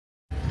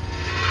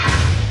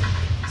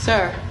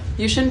Sir,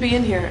 you shouldn't be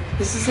in here.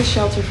 This is a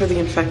shelter for the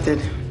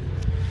infected.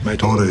 My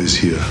daughter is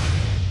here.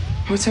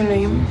 What's her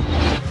name?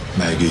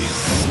 Maggie.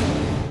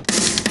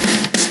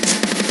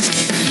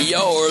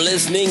 You're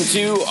listening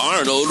to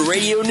Arnold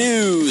Radio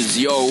News,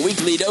 your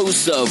weekly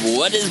dose of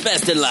what is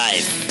best in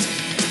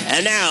life.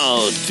 And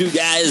now, two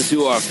guys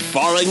who are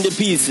falling to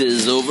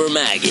pieces over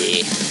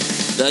Maggie.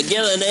 The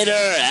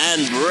Gillinator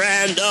and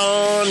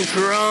Brandon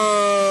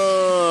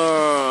Crumb.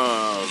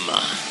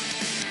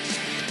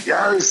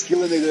 Yes,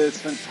 Gillinator, it's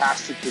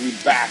fantastic to be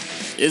back.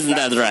 Isn't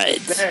that right?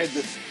 Dead.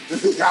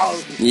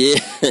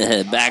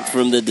 Yeah, back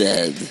from the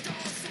dead.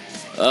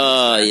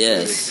 Oh,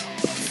 yes.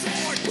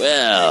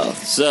 Well,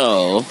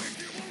 so,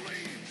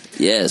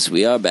 yes,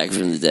 we are back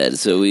from the dead.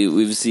 So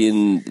we've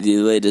seen the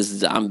latest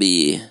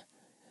zombie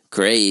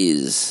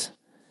craze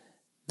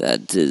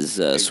that is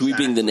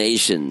sweeping the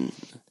nation.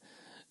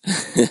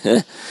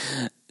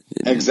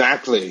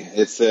 Exactly.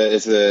 It's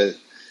a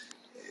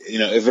you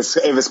know, if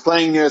it's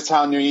playing near a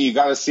town near you, you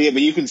got to see it.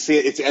 But you can see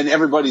it. It's in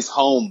everybody's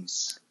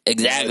homes.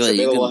 Exactly. It's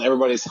available in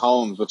everybody's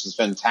homes, which is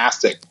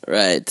fantastic.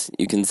 Right.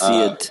 You can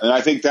see it. And I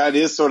think that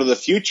is sort of the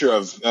future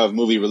of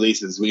movie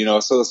releases. You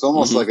know, so it's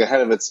almost like ahead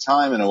of its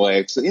time in a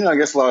way. So, you know, I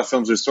guess a lot of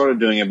films are sort of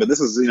doing it, but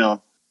this is, you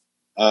know,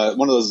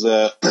 one of those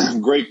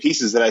great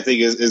pieces that I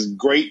think is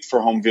great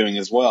for home viewing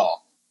as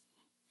well.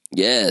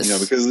 Yes. You know,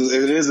 because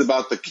it is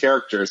about the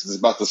characters, it's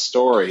about the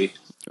story.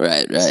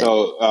 Right.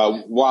 So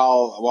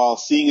while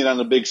seeing it on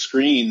the big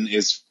screen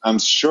is, I'm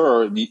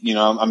sure, you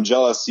know, I'm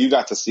jealous you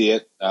got to see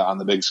it on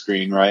the big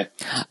screen, right?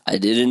 I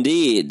did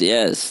indeed.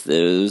 Yes,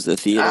 there was a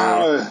theater.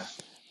 I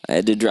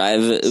had to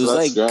drive. It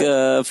was like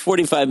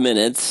 45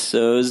 minutes,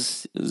 so it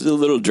was a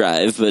little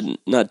drive, but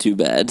not too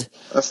bad.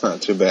 That's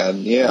not too bad.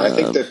 Yeah, I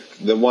think that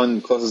the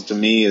one closest to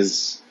me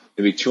is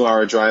maybe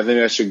 2-hour drive.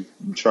 Maybe I should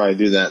try to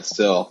do that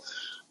still,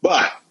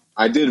 but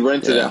I did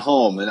rent it at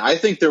home, and I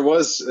think there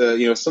was,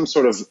 you know, some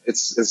sort of.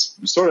 It's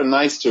sort of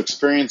nice to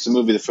experience a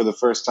movie for the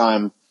first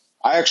time.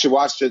 I actually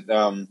watched it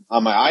on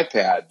my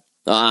iPad.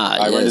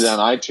 I rented it on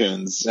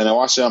iTunes, and I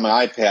watched it on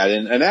my iPad.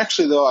 And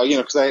actually, though, you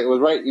know, because I was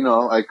right, you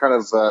know, I kind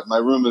of my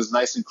room was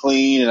nice and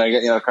clean, and I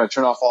you know kind of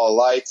turned off all the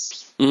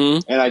lights,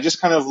 and I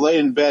just kind of lay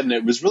in bed, and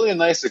it was really a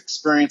nice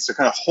experience to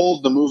kind of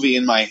hold the movie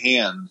in my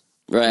hand.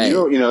 Right.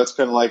 You know, it's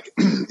kind of like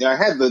you know, I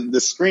had the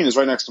screen is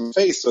right next to my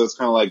face, so it's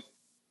kind of like.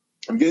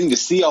 I'm getting to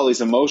see all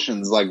these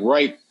emotions, like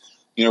right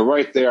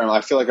there.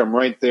 I feel like I'm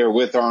right there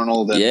with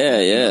Arnold and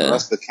the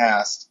rest of the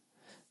cast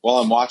while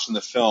I'm watching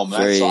the film.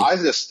 So I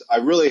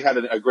really had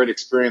a great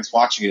experience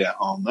watching it at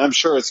home. I'm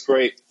sure it's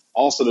great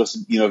also to,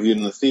 you know, view it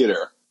in the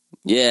theater.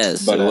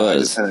 Yes, but it was. I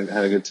just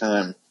had a good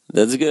time.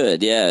 That's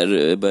good.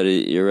 Yeah, but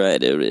you're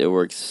right. It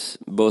works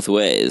both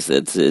ways.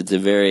 It's a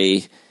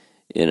very,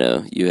 you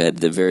know, you had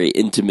the very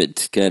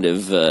intimate kind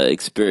of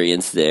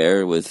experience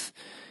there with,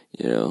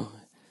 you know.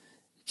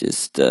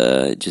 Just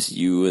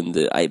you and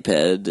the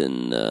iPad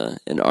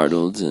and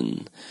Arnold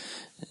and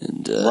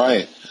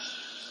right.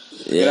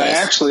 Yeah,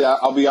 actually,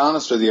 I'll be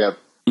honest with you.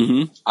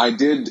 Mm-hmm. I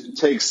did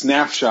take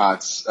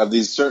snapshots of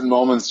these certain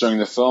moments during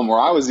the film where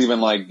I was even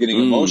like getting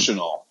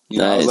emotional. You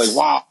know, I was like,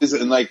 "Wow!"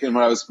 And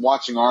when I was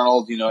watching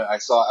Arnold, you know, I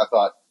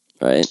thought,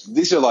 right,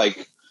 these are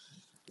like.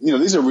 You know,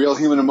 these are real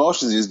human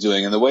emotions he's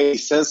doing, and the way he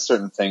says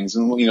certain things.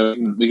 And you know,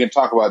 we can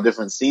talk about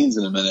different scenes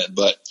in a minute.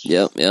 But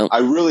I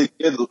really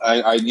did.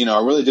 I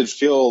really did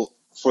feel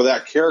for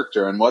that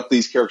character and what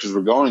these characters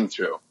were going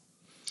through.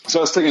 So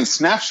I was taking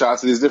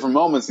snapshots of these different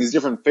moments, these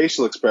different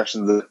facial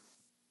expressions that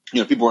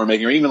you know people were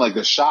making, or even like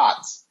the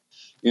shots.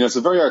 You know, it's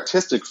a very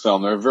artistic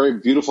film. There are very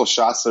beautiful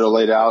shots that are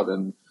laid out,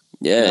 and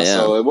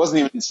so it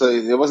wasn't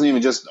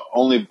even just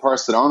only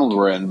parts that Arnold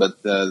were in, but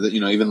you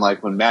know, even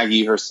like when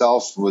Maggie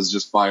herself was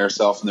just by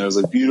herself, and there was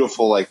like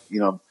beautiful, like you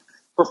know,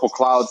 purple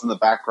clouds in the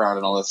background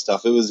and all that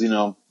stuff. It was, you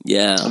know,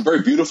 a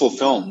very beautiful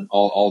film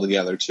all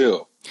together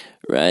too.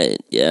 Right.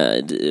 Yeah.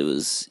 It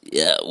was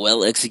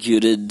well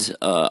executed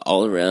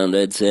all around,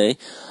 I'd say.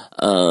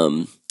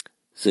 So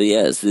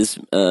yes, this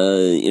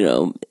you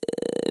know,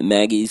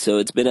 Maggie. So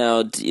it's been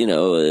out, you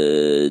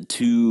know,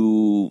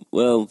 2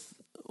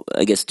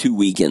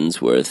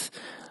 weekends worth.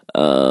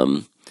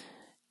 And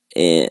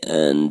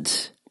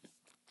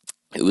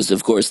it was,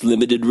 of course,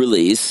 limited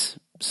release,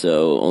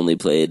 so only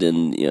played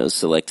in, you know,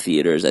 select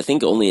theaters. I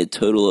think only a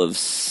total of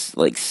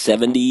like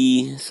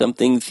 70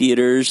 something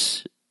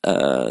theaters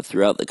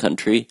throughout the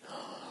country.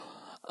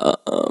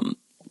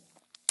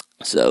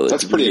 So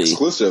that's pretty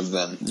exclusive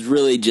then. It's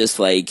really just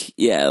like,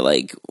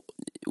 like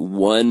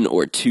 1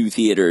 or 2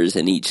 theaters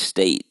in each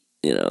state,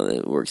 you know,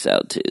 that works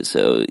out to.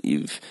 So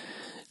you've,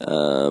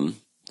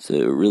 so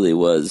it really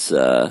was,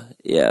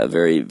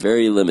 very,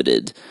 very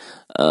limited,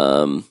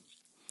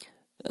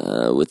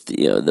 with the,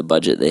 you know, the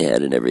budget they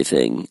had and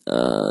everything.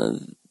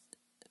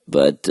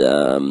 But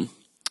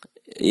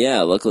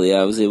luckily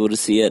I was able to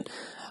see it.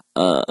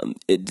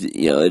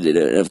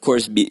 It of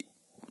course,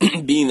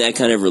 being that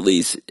kind of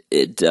release,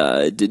 it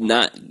did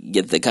not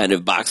get the kind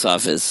of box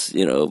office,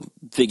 you know,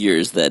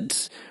 figures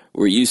that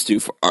we're used to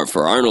for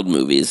Arnold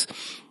movies.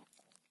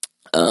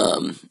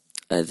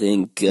 I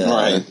think,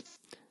 right.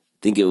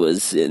 think it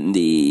was in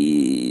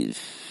the,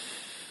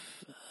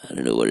 I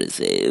don't know what it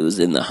say. It was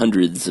in the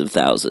hundreds of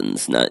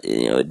thousands. Not,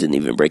 it didn't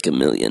even break 1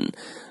 million.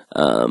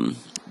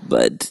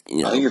 But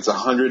I think it's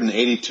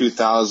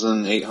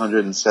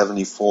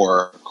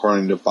 182,874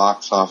 according to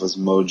Box Office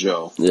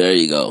Mojo. There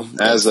you go.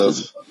 As of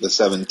the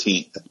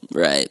 17th.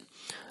 Right.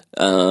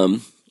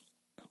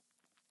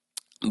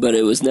 But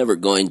it was never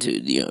going to,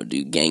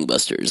 do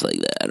gangbusters like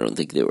that. I don't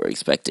think they were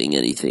expecting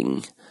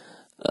anything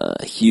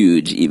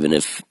huge, even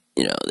if,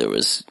 there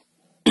was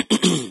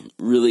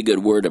really good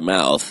word of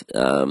mouth,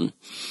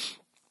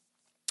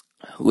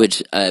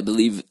 which I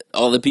believe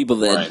all the people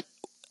that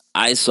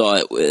I saw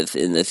it with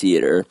in the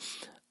theater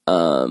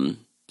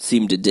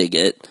seemed to dig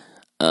it.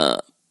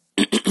 I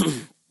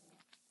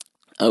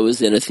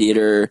was in a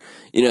theater,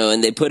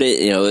 and they put it,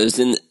 it was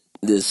in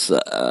this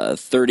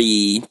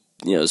 30,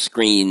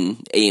 screen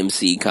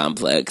AMC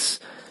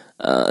complex.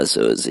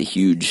 So it's a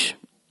huge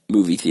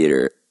movie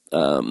theater.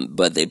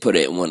 But they put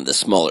it in one of the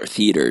smaller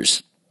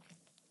theaters.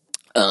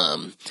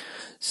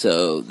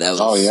 So that was,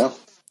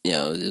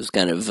 it was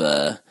kind of,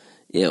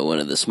 one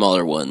of the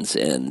smaller ones.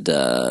 And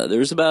there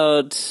was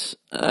about,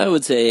 I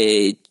would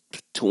say,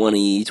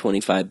 20,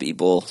 25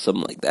 people,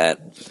 something like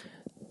that,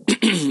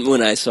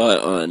 when I saw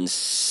it on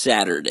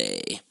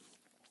Saturday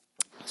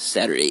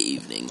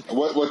evening.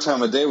 What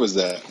time of day was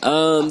that?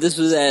 This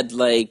was at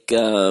like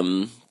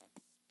a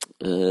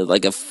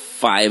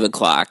 5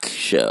 o'clock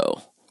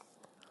show.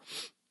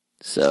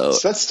 So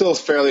that's still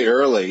fairly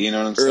early, you know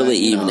what I'm saying? Early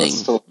evening.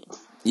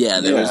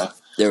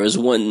 There was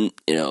one,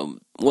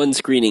 one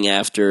screening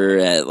after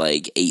at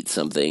like 8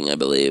 something, I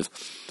believe.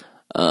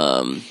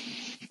 That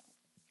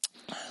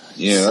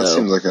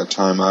seems like a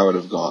time I would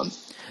have gone.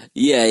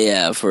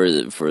 Yeah, for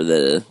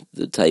the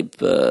type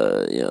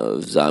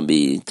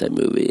zombie type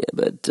movie,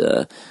 but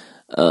it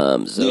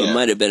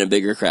might have been a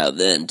bigger crowd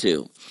then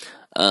too.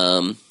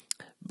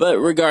 But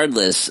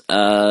regardless,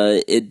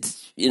 I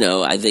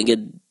think it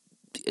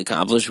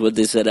accomplished what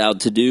they set out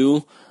to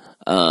do.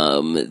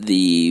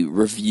 The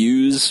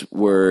reviews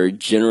were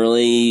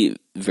generally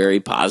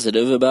very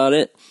positive about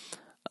it.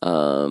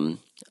 I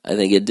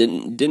think it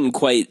didn't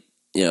quite.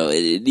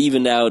 It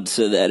evened out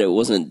so that it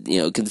wasn't,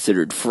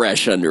 considered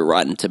fresh under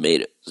Rotten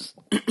Tomatoes.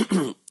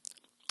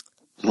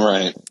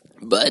 Right.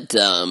 But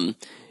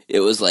it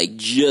was like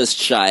just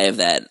shy of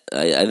that.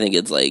 I think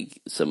it's like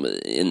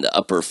in the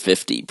upper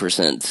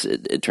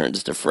 50%. It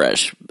turns to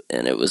fresh,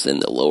 and it was in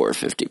the lower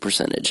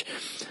 50%.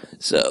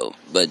 So,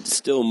 but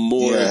still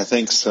more. Yeah, I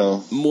think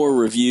so. More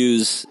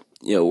reviews,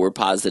 were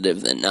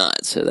positive than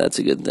not. So that's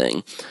a good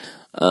thing.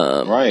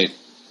 Right.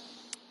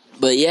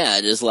 But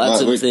yeah, just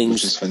lots of things,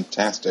 which is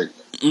fantastic.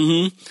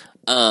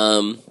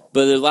 Mm-hmm.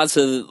 But there's lots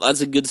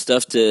of good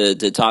stuff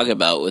to talk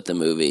about with the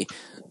movie.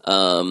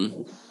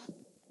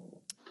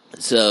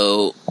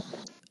 So,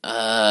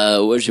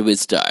 where should we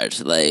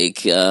start?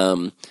 Like,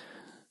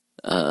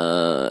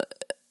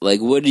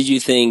 what did you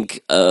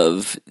think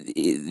of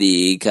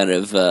the kind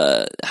of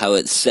how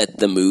it set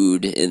the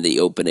mood in the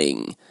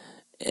opening,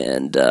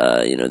 and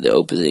the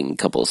opening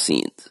couple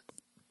scenes?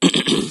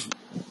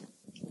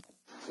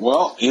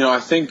 Well,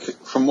 I think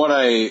from what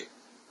I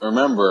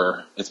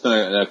remember, it's been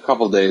a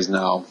couple days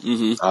now,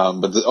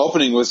 but the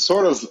opening was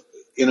sort of,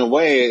 in a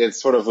way, it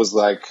sort of was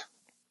like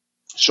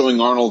showing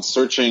Arnold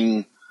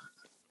searching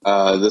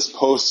this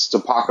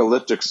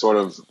post-apocalyptic sort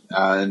of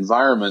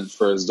environment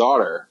for his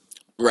daughter.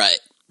 Right.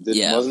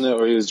 Wasn't it?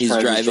 Where he was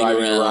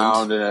driving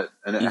around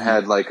and it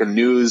had like a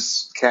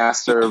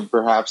newscaster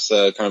perhaps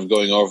kind of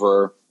going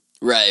over.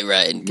 Right.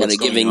 Kind of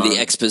giving the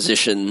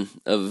exposition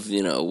of,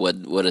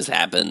 what has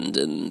happened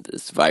and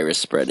this virus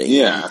spreading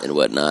and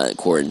whatnot,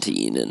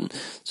 quarantine. And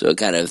so it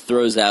kind of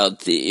throws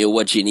out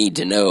what you need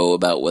to know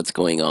about what's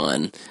going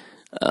on,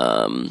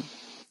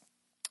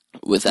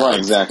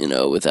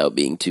 without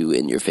being too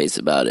in your face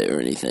about it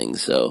or anything.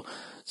 So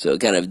it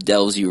kind of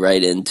delves you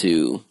right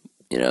into,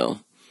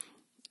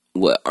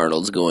 what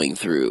Arnold's going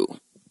through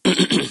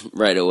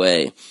right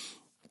away.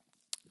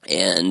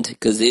 And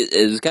because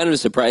it was kind of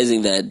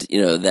surprising that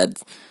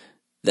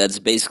that's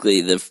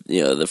basically the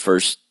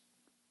first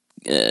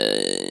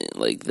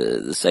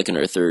the second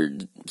or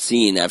third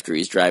scene after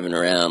he's driving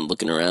around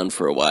looking around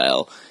for a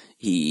while,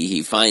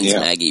 he finds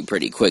Maggie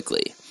pretty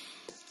quickly.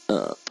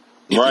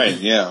 Right,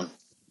 yeah.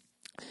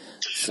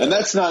 So. And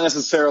that's not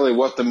necessarily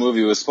what the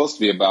movie was supposed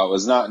to be about. It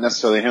was not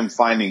necessarily him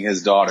finding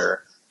his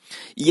daughter.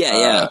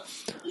 Yeah.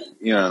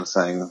 You know what I'm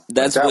saying?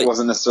 That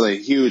wasn't necessarily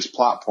a huge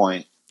plot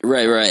point.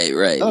 Right.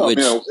 No,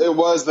 it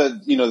was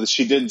that, that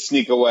she did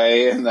sneak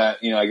away, and that,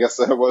 I guess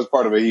that was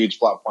part of a huge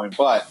plot point,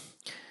 but,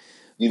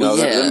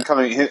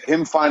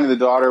 him finding the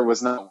daughter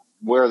was not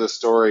where the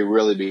story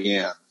really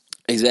began.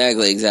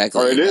 Exactly.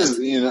 Or it is,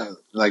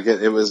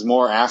 it was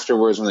more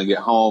afterwards when they get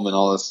home and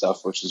all this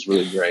stuff, which is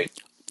really great.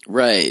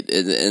 Right.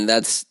 And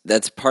that's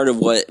part of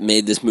what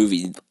made this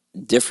movie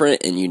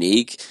different and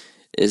unique,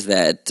 is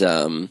that,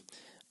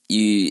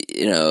 you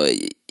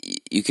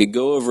could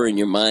go over in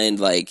your mind,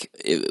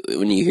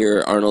 when you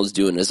hear Arnold's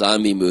doing a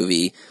zombie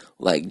movie,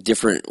 like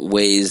different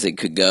ways it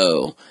could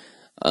go.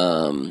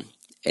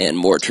 and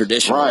more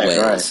traditional ways.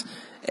 Right.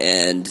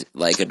 And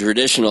like a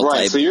traditional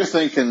type. So you're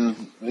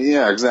thinking,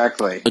 yeah,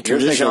 exactly.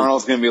 You're thinking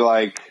Arnold's going to be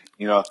like,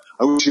 I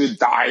wish you'd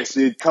die so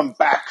you'd come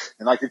back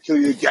and I could kill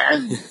you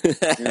again.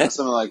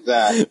 Something like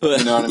that. You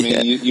know what I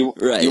mean?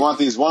 Yeah. You want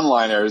these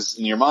one-liners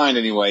in your mind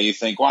anyway. You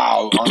think,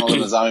 wow, Arnold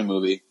in a zombie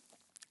movie.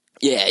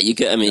 Yeah, you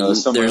could. I mean,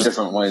 there's so many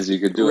different ways you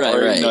could do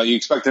it. Or, you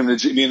expect him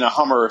to be in a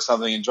Hummer or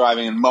something and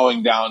driving and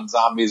mowing down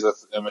zombies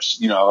with a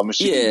machine gun or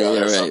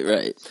something.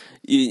 Right.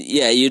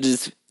 You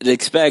just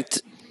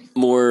expect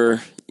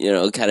more.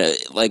 Kind of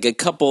like a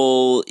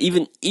couple.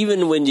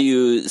 Even when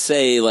you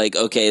say like,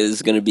 okay, this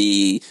is going to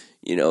be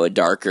a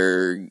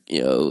darker,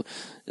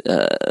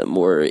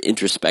 more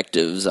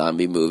introspective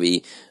zombie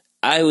movie.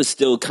 I was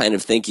still kind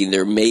of thinking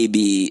there may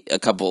be a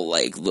couple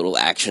like little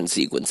action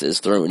sequences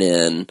thrown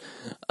in,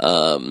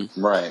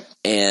 right?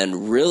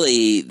 And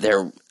really,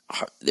 there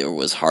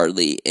was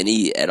hardly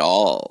any at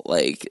all.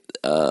 Like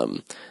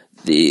the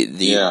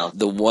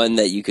one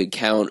that you could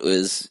count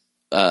was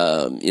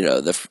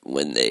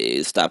when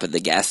they stop at the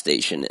gas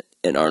station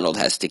and Arnold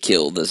has to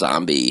kill the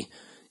zombie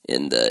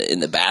in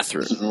the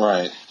bathroom,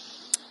 right?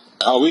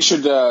 Oh, we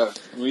should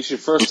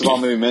first of all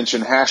maybe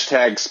mention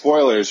 #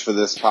 spoilers for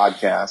this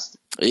podcast.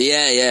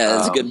 Yeah,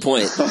 that's a good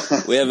point.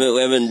 We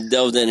haven't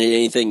delved into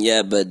anything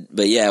yet,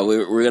 but yeah,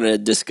 we're gonna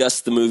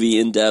discuss the movie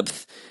in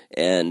depth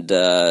and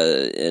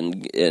the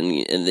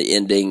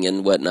ending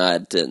and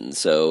whatnot. And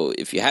so,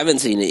 if you haven't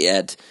seen it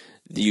yet,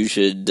 you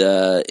should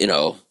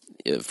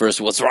first,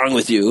 what's wrong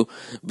with you?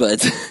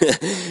 But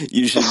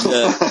you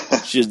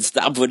should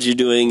stop what you're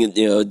doing.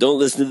 Don't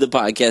listen to the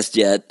podcast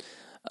yet.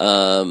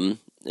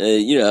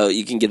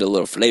 You can get a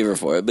little flavor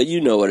for it, but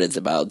you know what it's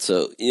about.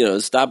 So,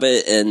 stop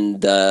it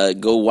and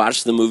go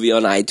watch the movie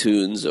on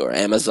iTunes or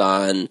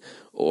Amazon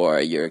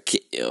or your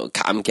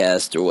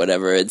Comcast or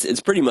whatever.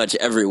 It's pretty much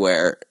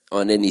everywhere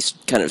on any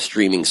kind of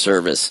streaming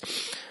service.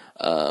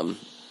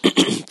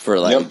 For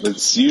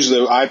it's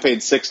usually I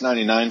paid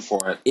 $6.99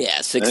 for it. Yeah,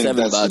 $6-7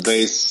 that's bucks. The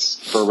base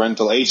for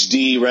rental,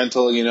 HD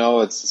rental.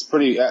 It's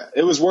pretty.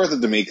 It was worth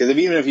it to me because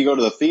even if you go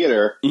to the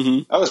theater,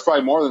 that was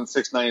probably more than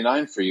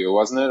 $6.99 for you,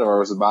 wasn't it? Or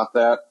was it about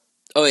that?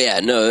 Oh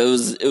yeah, no, it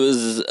was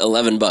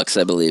 $11,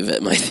 I believe,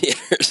 at my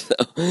theater.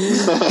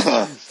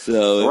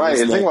 So right,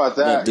 and think about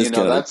that.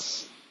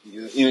 That's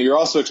you're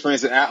also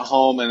experiencing it at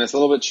home, and it's a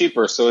little bit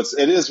cheaper, so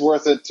it is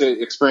worth it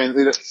to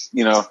experience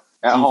it.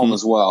 At home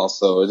as well,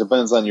 so it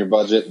depends on your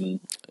budget and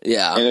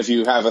if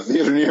you have a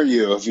theater near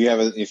you. If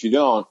you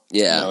don't,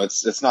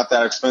 it's not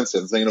that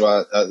expensive. Thinking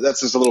about that's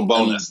just a little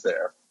bonus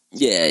there.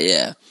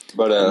 Yeah.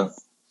 But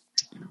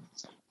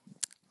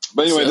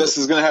anyway, this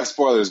is going to have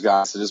spoilers,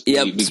 guys. So just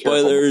be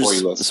spoilers. Before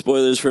you listen.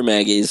 Spoilers for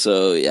Maggie.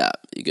 So yeah,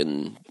 you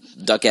can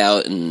duck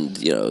out and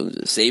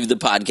save the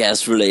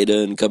podcast for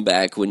later and come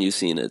back when you've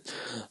seen it.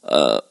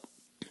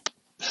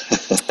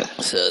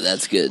 So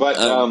that's good. But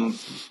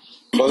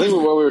well, I think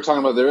what we were talking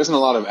about, there isn't a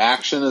lot of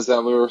action. Is that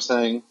what we were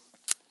saying?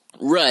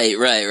 Right.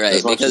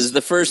 Because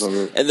the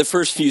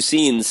first few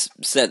scenes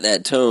set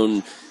that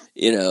tone.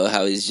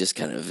 How he's just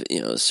kind of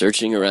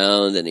searching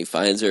around and he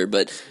finds her.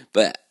 But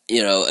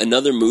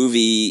another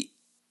movie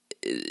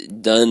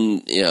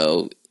done,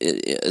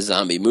 a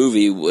zombie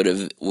movie would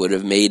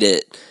have made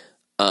it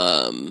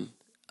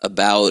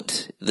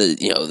about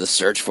the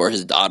search for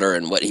his daughter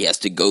and what he has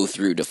to go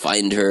through to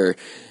find her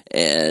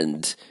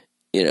and.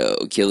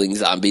 Killing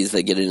zombies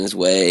that get in his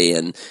way,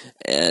 and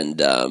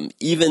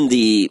even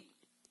the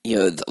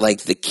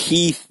the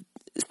key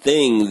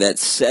thing that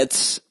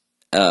sets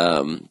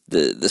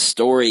the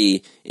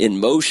story in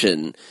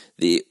motion.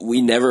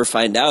 We never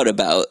find out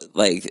about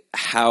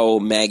how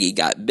Maggie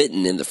got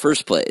bitten in the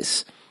first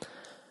place.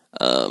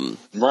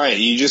 Right,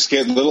 you just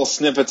get little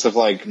snippets of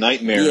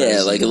nightmares.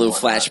 Yeah, like a little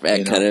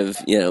flashback kind of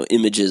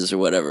images or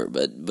whatever.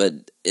 But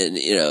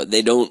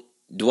they don't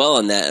dwell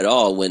on that at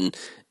all when.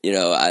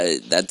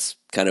 That's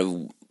kind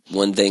of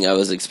one thing I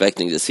was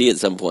expecting to see at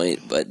some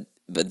point, but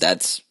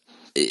that's,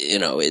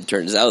 it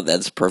turns out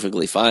that's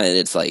perfectly fine.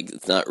 It's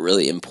it's not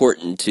really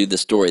important to the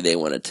story they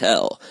want to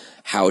tell,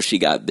 how she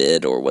got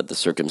bit or what the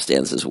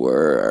circumstances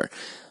were, or,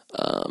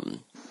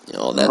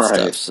 all that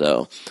stuff.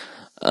 So,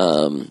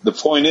 the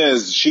point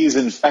is she's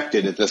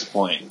infected at this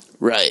point.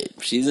 Right.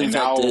 She's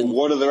infected. And now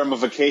what are the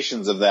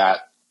ramifications of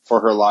that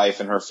for her life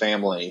and her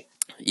family?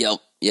 Yep.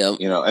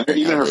 And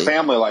even her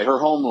family life, her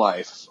home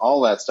life,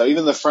 all that stuff.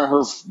 Even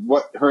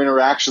what her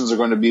interactions are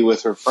going to be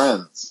with her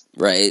friends.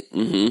 Right.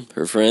 Mm-hmm.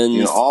 Her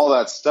friends. All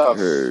that stuff.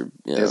 Her,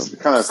 is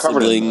kind of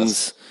covered in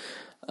this.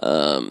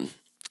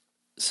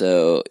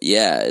 So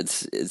yeah,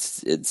 it's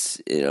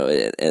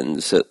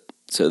and so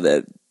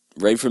that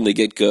right from the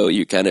get go,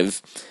 you get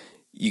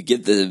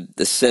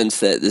the sense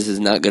that this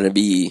is not going to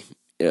be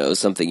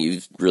something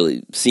you've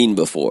really seen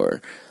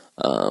before.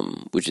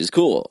 Which is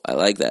cool. I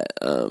like that.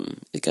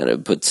 It kind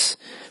of puts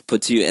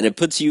you, and it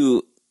puts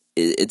you.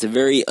 It's a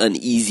very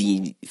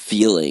uneasy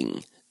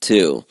feeling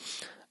too.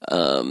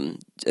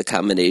 A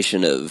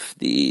combination of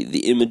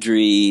the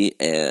imagery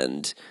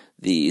and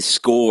the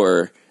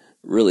score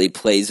really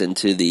plays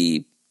into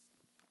the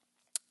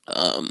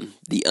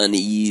the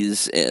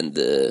unease and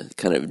the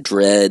kind of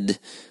dread.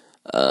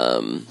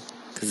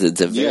 Because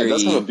it's a very it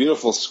does have a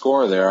beautiful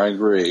score there. I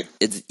agree.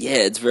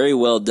 It's very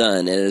well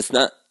done, and it's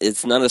not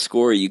a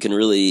score you can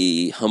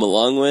really hum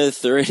along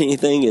with or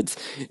anything.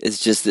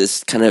 It's just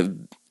this kind of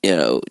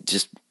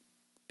just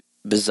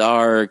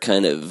bizarre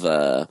kind of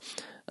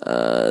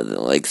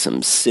like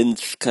some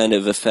synth kind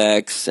of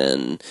effects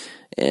and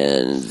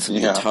some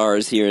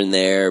guitars here and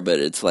there, but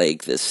it's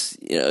like this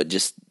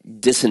just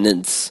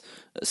dissonance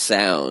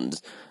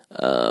sound,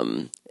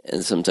 and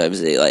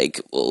sometimes they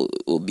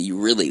will be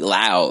really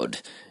loud.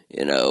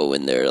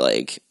 When they're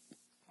like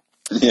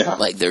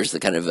there's the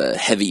kind of a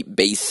heavy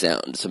bass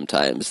sound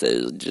sometimes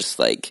that just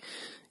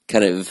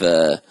kind of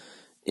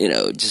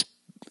just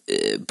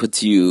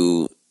puts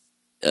you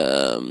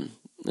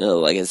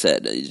like I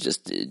said,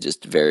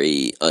 just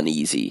very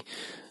uneasy,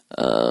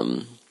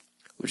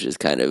 which is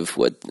kind of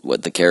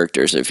what the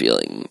characters are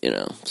feeling,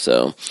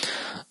 so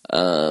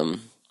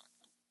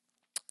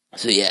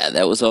yeah,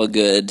 that was all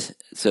good.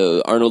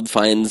 So Arnold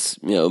finds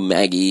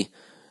Maggie.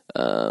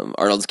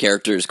 Arnold's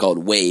character is called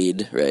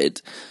Wade, right?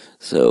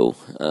 So,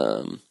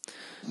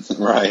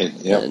 right,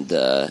 yeah, and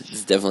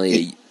it's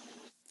definitely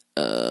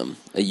a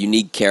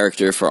unique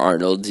character for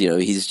Arnold.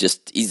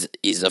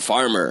 He's a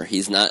farmer.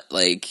 He's not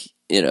a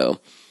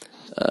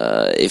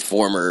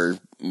former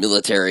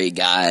military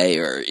guy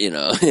or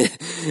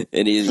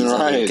any of these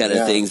other kind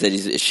of things that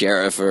he's a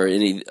sheriff or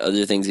any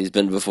other things he's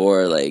been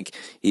before. Like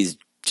he's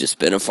just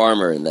been a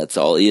farmer and that's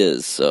all he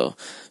is. So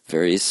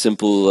very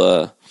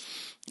simple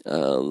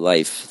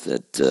life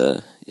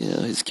that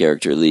his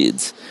character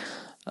leads.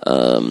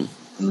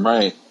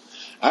 Right.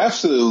 I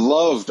absolutely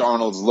loved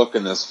Arnold's look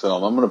in this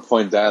film. I'm going to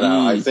point that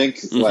out. I think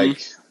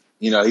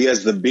he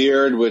has the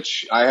beard,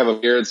 which I have a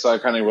beard, so I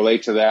kind of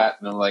relate to that.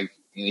 And I'm like,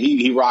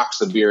 he rocks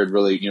the beard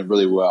really,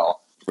 really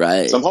well.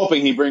 Right. So I'm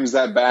hoping he brings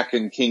that back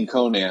in King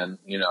Conan,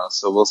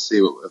 so we'll see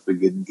if we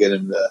can get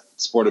him to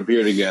sport a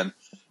beard again.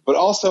 But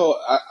also,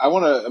 I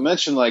want to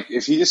mention,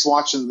 if he just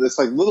watching this,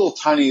 little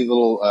tiny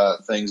little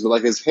things,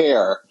 but his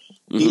hair,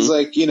 he's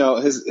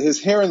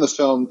his hair in the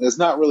film is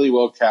not really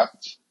well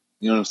kept.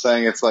 You know what I'm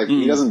saying? It's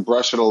he doesn't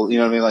brush it all. You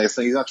know what I mean? He's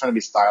not trying to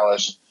be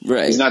stylish.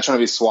 Right. He's not trying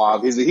to be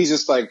suave. He's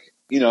just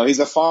he's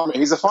a farmer.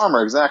 He's a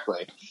farmer,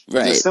 exactly.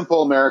 Right. He's a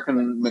simple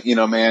American,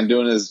 man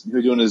doing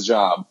his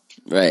job.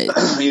 Right.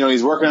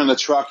 He's working on the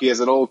truck. He has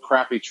an old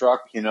crappy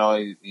truck.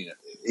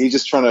 He's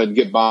just trying to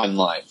get by in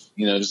life.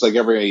 Just like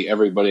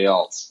everybody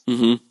else.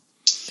 Mm-hmm.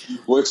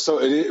 Which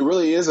so it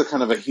really is a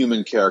kind of a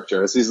human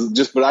character.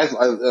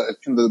 The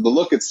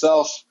look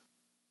itself.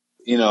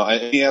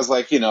 He has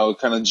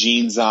kind of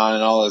jeans on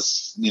and all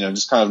this,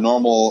 just kind of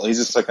normal. He's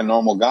just like a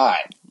normal guy.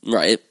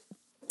 Right.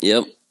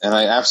 Yep. And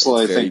I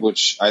absolutely think,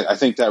 I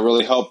think that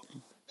really helped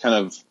kind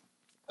of,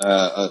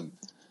 I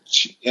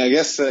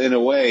guess in a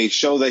way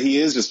show that he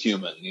is just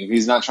human.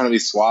 He's not trying to be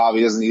suave.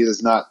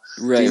 He's not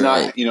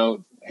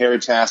Harry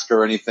Tasker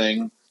or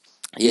anything.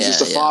 He's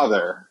just a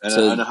father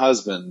and a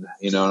husband,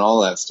 and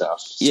all that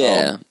stuff. So.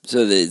 Yeah.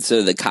 So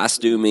the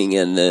costuming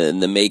and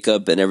the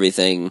makeup and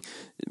everything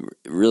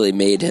really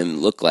made him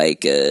look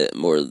like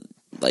more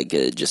like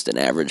just an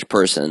average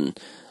person.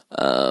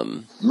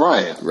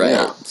 Right.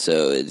 Yeah.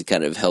 So it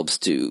kind of helps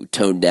to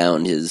tone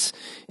down his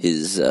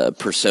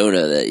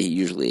persona that he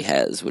usually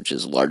has, which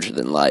is larger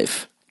than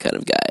life kind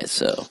of guy.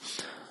 So,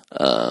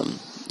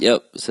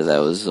 yep. So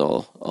that was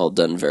all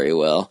done very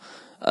well.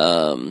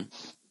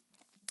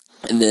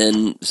 And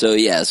then, so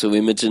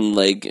we mentioned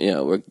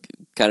we're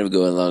kind of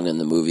going along in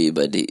the movie,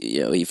 but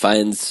he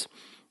finds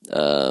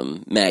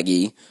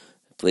Maggie,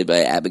 played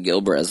by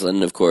Abigail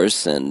Breslin, of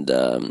course, and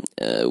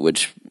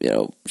which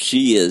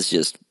she is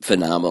just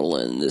phenomenal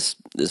in this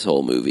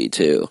whole movie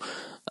too.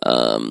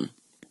 I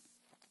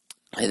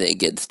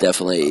think it's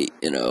definitely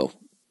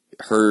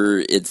her.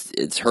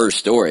 It's her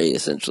story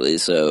essentially.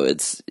 So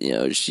it's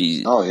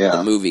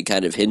the movie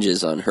kind of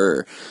hinges on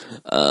her.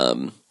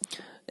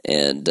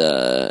 And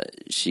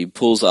she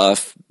pulls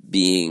off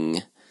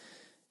being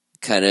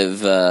kind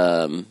of,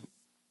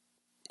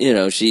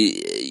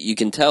 you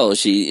can tell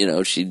she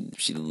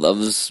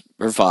loves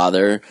her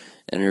father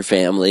and her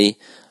family,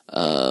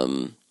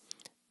 but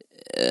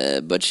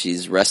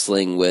she's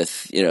wrestling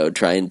with,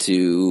 trying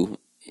to,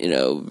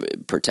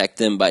 protect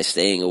them by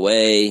staying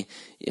away,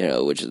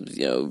 which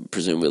is,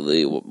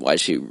 presumably why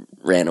she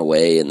ran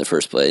away in the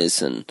first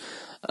place. And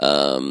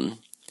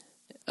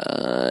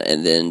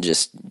then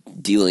just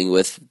dealing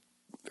with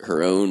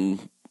her own,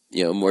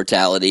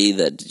 mortality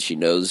that she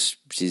knows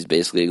she's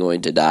basically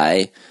going to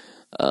die,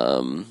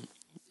 in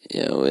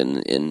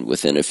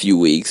within a few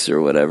weeks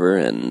or whatever.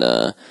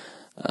 And,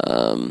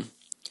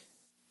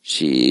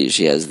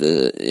 she has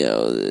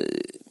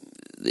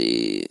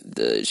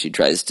she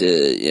tries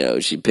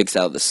to, she picks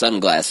out the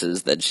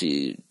sunglasses that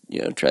she,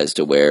 tries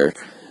to wear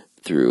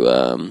through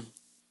a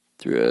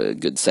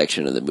good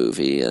section of the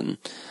movie and,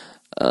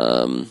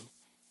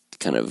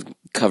 kind of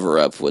cover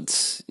up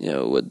what's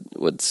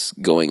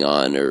going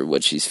on or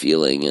what she's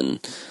feeling, and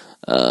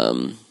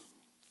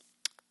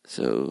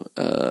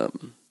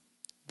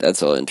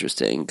That's all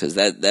interesting because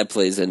that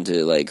plays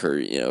into like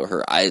her,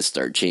 her eyes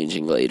start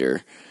changing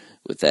later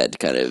with that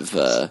kind of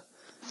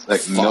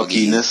like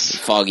milkiness,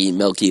 foggy,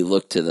 milky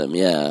look to them.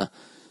 Yeah,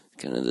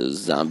 kind of those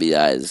zombie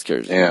eyes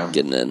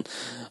getting in.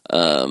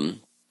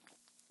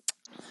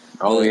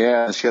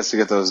 She has to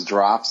get those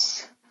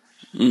drops.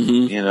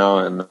 Mm-hmm.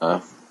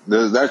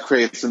 And that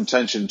creates some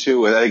tension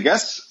too. I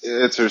guess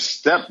it's her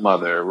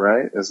stepmother,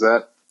 right? Is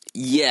that?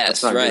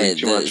 Yes, right.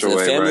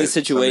 The family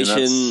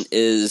situation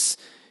is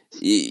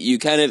you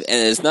kind of,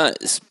 and it's not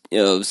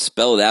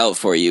spelled out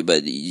for you,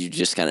 but you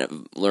just kind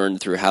of learn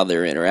through how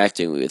they're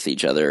interacting with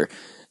each other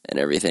and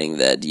everything.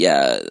 That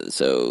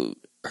so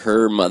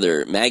her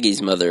mother,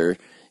 Maggie's mother,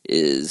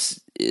 is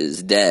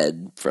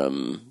dead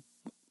from.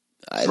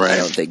 I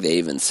don't think they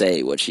even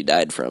say what she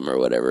died from or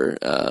whatever.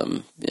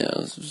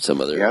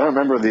 Some other. Yeah, I don't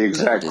remember the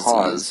exact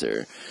cause.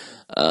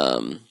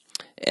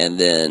 And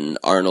then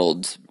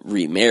Arnold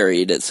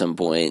remarried at some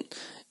point,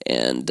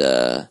 and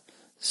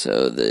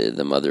so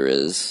the mother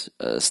is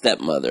a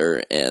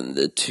stepmother, and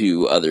the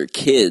two other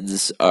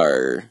kids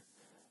are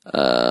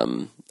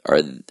her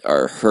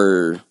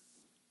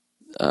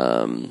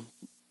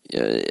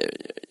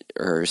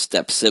her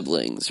step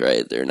siblings,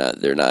 right? They're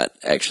not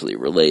actually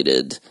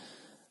related.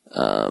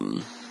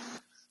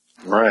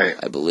 Right.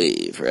 I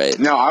believe, right?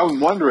 Now, I'm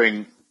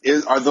wondering,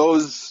 are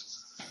those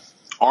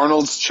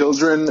Arnold's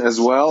children as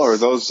well, or are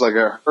those like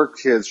her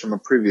kids from a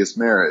previous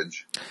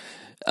marriage?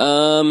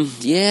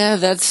 Yeah,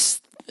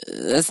 that's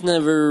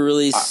never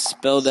really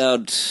spelled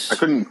out. I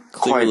couldn't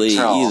clearly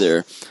quite tell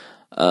either.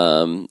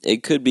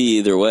 It could be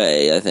either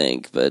way, I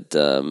think, but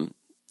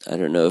I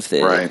don't know if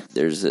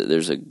there's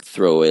a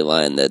throwaway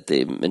line that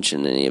they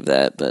mention any of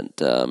that, but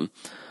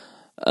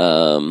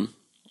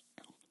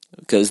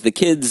because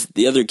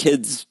the other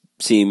kids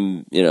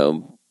seem,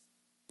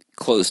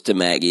 close to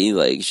Maggie.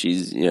 Like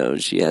she's,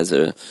 she has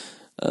a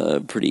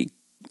pretty,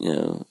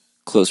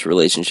 close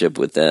relationship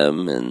with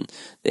them, and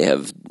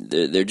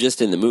they're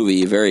just in the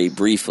movie very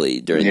briefly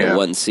during the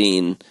one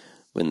scene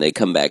when they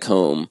come back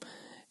home,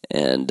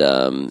 and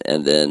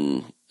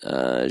then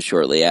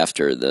shortly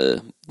after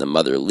the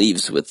mother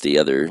leaves with the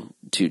other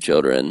two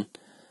children,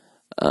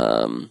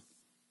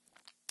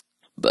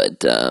 but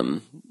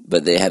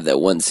they have that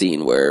one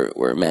scene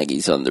where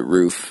Maggie's on the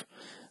roof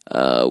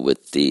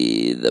with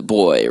the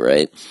boy,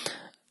 right?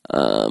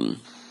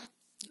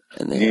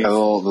 And they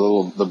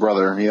the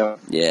brother,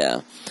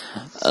 yeah,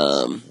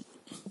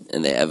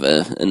 and they have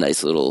a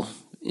nice little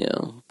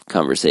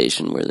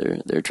conversation where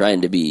they're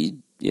trying to be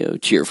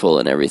cheerful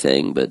and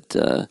everything, but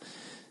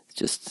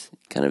just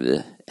kind of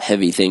a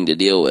heavy thing to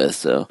deal with.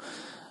 So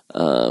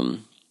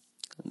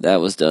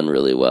that was done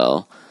really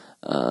well.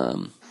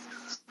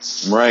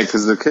 Right,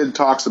 because the kid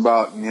talks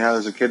about,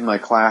 there's a kid in my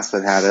class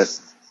that had it,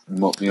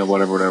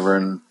 whatever,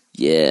 and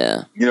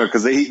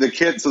because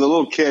the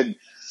little kid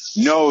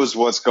knows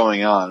what's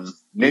going on,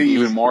 maybe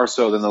even more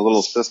so than the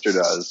little sister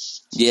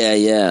does.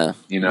 Yeah.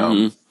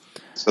 Mm-hmm.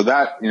 So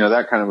that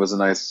that kind of was a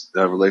nice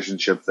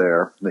relationship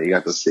there that you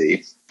got to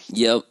see.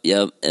 Yep,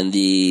 and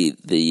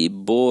the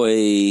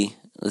boy,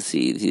 let's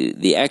see,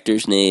 the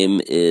actor's name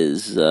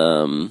is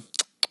where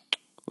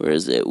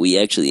is it? We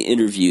actually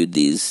interviewed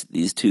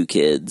these two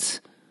kids.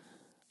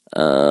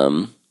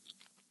 The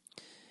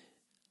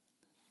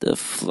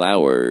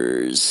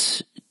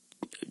Flowers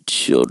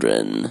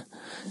children.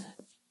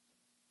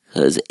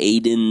 Because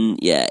Aiden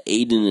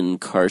and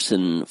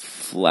Carson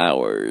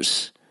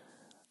Flowers.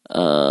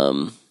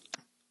 So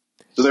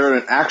they're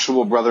an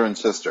actual brother and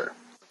sister.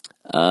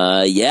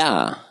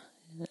 Yeah.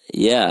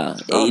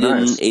 Oh,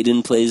 nice.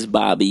 Aiden plays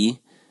Bobby,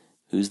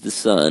 who's the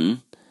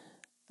son.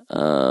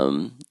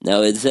 Now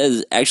it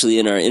says actually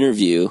in our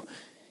interview,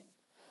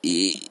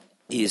 he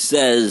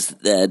says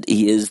that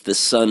he is the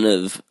son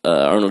of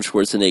Arnold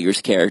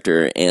Schwarzenegger's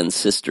character and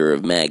sister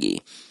of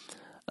Maggie.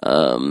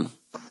 So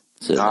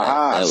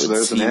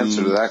there's an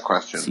answer to that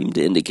question. Seem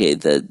to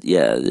indicate that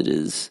it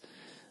is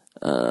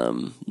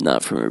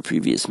not from a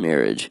previous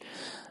marriage.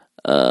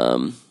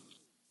 And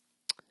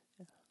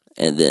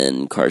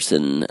then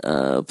Carson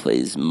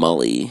plays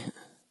Molly,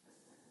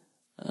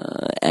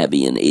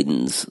 Abby and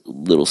Aiden's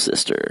little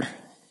sister,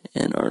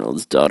 and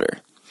Arnold's daughter.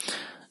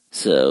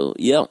 So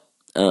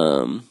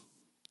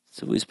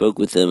so we spoke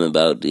with them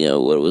about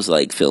what it was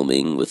like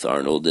filming with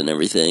Arnold and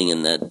everything,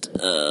 and that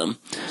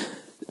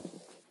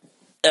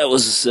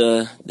was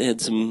they had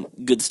some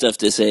good stuff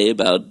to say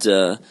about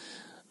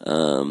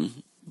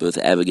both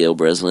Abigail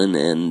Breslin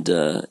and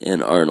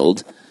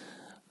Arnold.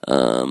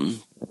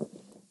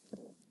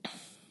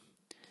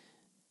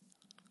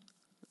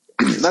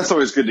 That's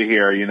always good to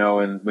hear,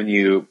 and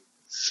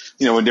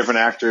when different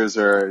actors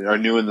are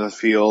new in the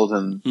field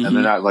and they're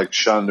not like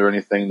shunned or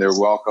anything, they're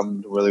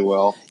welcomed really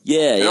well.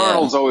 And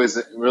Arnold's always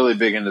really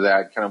big into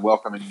that, kind of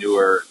welcoming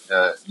newer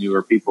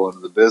people into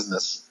the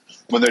business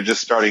when they're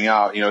just starting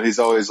out. He's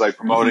always like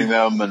promoting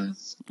them and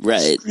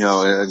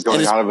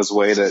going out of his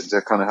way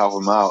to kind of help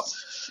them out.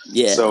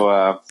 Yeah.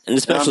 So and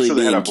especially I'm sure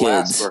being they had a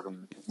kids blast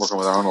working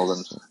with Arnold,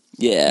 and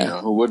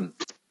who wouldn't?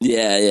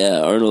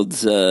 Yeah,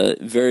 Arnold's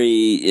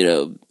very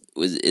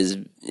is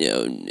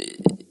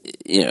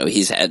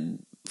he's had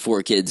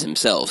 4 kids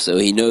himself, so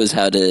he knows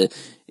how to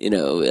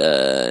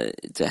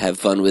to have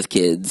fun with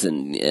kids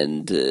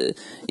and to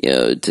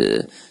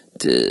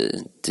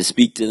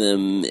speak to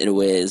them in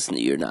ways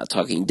you're not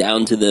talking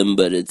down to them,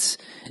 but it's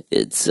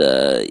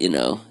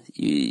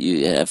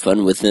you have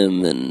fun with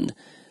them, and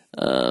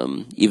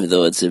even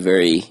though it's a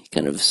very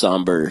kind of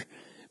somber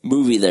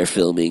movie they're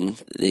filming,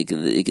 they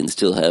can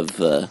still have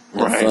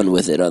fun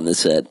with it on the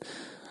set.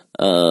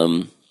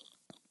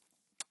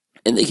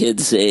 And the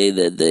kids say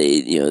that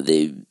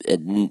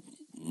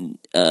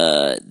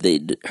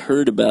they'd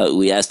heard about.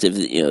 We asked if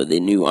they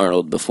knew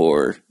Arnold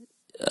before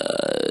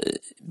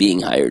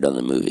being hired on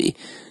the movie,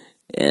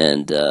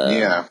 and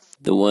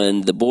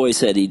the boy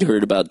said he'd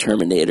heard about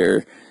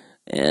Terminator,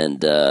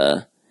 and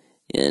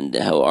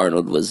how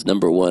Arnold was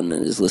number 1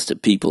 on his list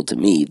of people to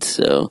meet.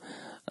 So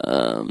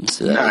that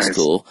was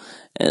cool.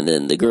 And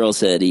then the girl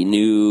said he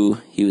knew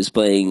he was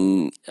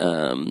playing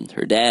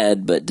her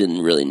dad, but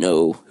didn't really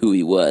know who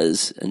he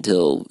was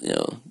until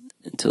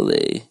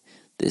they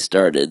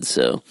started.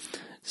 So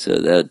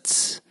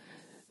that's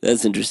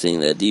interesting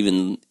that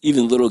even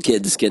little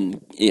kids can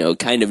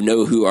kind of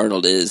know who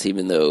Arnold is,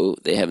 even though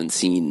they haven't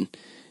seen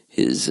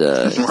his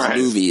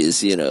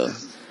movies at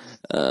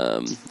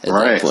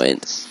that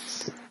point,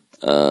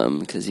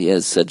 because he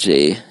has such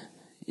a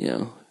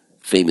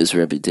famous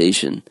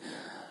reputation.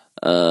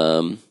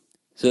 So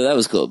that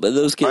was cool. But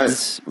those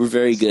kids were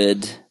very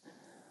good,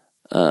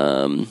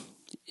 for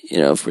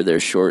their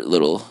short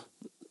little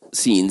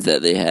scenes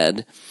that they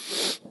had.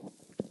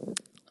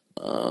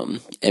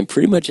 And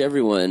pretty much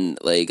everyone,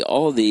 like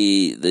all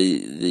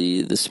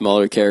the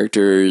smaller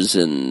characters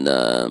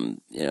and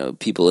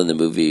people in the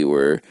movie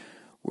were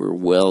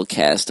well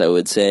cast, I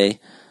would say.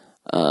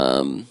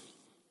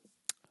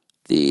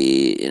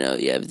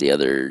 You have the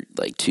other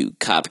like 2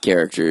 cop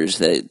characters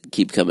that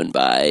keep coming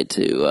by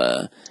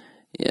to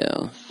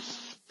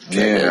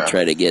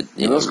try to get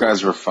those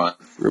guys were fun.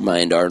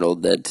 Remind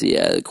Arnold that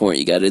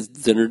you got to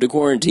send her to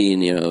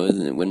quarantine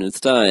when it's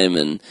time,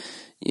 and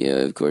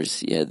of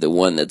course you had the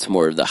one that's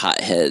more of the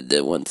hothead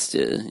that wants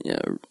to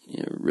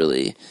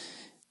really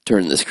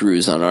turn the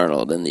screws on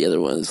Arnold, and the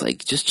other one is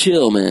like, just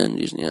chill, man.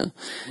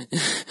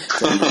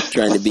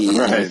 Trying to be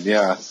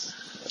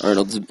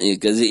Arnold's,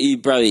 because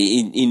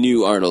he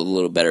knew Arnold a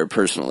little better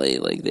personally,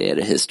 like they had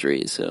a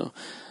history, so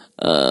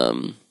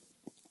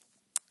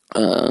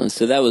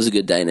that was a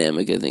good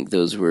dynamic. I think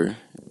those were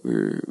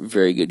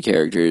very good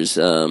characters.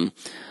 And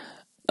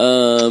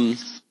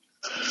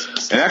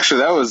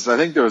actually, I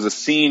think there was a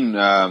scene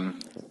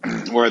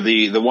where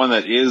the one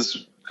that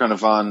is kind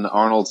of on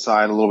Arnold's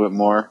side a little bit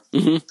more.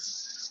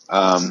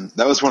 Mm-hmm.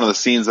 That was one of the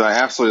scenes that I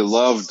absolutely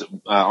loved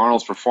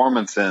Arnold's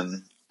performance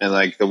in, and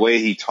like the way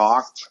he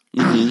talked.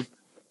 Mm-hmm.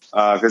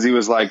 Because he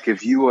was like,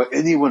 if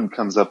anyone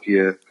comes up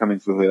here, coming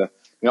through here,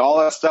 all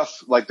that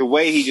stuff, like the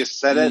way he just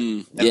said it,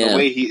 and the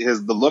way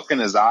the look in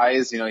his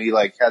eyes, he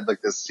like had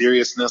like this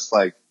seriousness,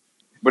 like,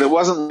 but it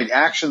wasn't like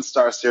action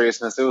star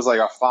seriousness. It was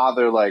like a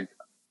father, like,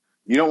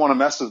 you don't want to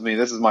mess with me.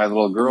 This is my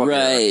little girl.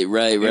 Right.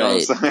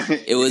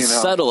 It was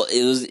subtle.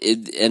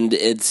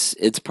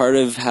 It's part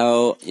of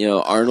how,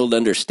 Arnold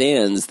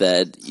understands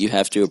that you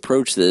have to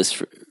approach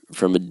this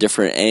from a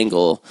different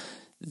angle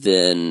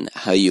than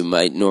how you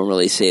might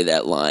normally say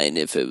that line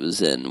if it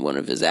was in one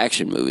of his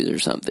action movies or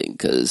something,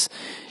 because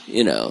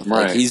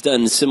like he's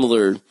done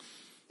similar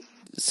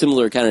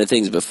kind of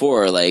things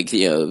before, like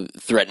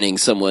threatening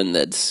someone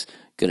that's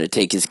going to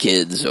take his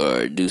kids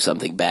or do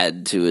something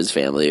bad to his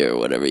family or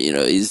whatever.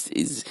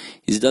 He's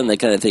done that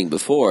kind of thing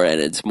before, and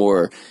it's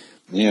more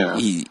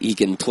he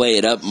can play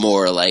it up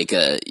more like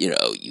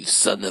you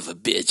son of a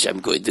bitch, I'm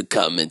going to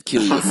come and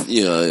kill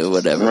you,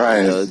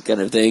 whatever,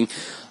 kind of thing.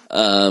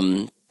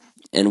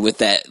 And with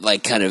that,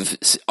 like, kind of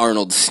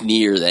Arnold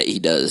sneer that he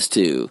does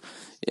too,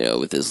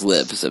 with his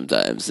lip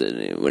sometimes,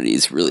 and when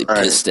he's really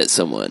pissed at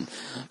someone.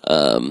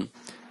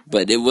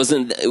 But it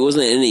wasn't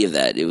any of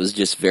that. It was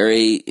just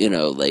very, he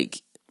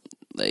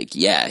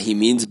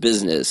means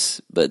business,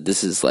 but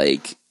this is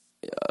like,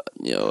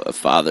 a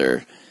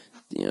father,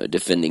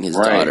 defending his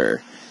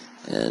daughter.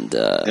 And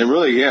it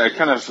really, it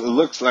kind of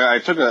looks like I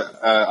took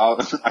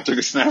a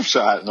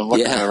snapshot, and I'm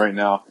looking at it right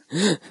now.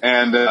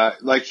 And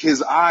like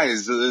his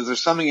eyes,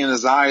 there's something in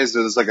his eyes.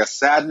 There's like a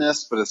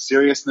sadness, but a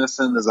seriousness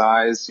in his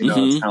eyes. It's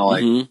kind of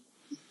like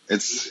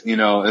it's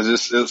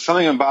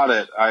something about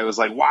it. I was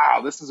like,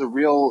 wow, this is a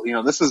real.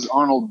 This is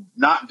Arnold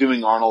not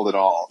doing Arnold at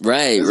all.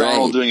 Right.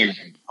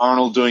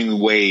 Arnold doing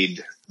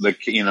Wade.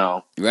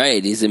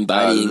 Right. He's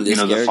embodying this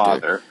character. The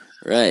father.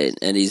 Right,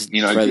 and he's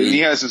he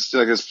has his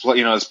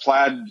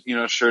plaid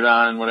shirt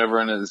on and whatever,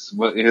 and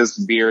his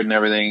beard and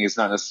everything. He's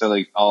not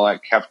necessarily all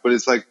that kept, but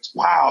it's like,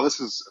 wow, this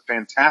is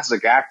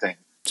fantastic acting.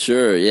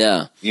 Sure,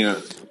 yeah.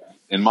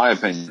 In my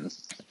opinion,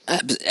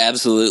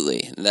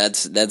 absolutely.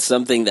 That's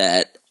something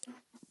that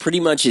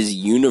pretty much is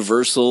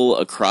universal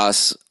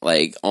across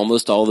like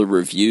almost all the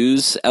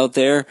reviews out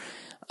there.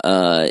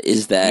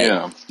 Is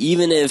that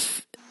even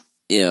if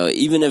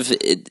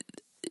it.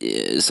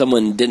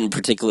 someone didn't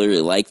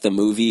particularly like the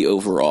movie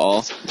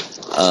overall,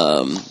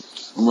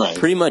 right.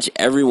 pretty much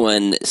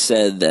everyone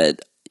said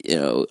that,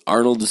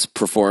 Arnold's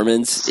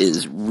performance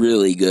is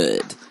really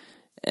good,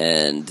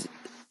 and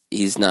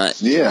he's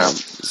not. Yeah.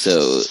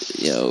 So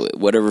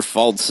whatever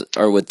faults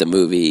are with the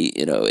movie,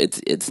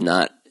 it's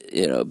not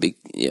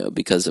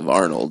because of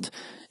Arnold,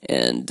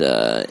 and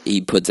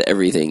he puts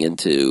everything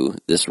into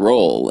this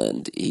role,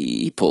 and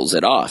he pulls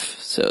it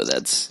off. So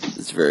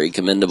it's very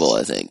commendable,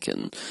 I think,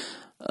 and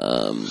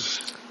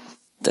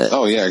that.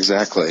 Oh yeah,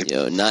 exactly.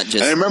 Not just.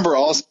 And I remember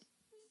also.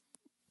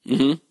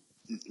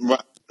 Mm-hmm.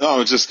 I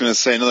was just going to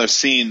say another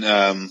scene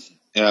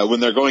when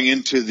they're going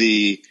into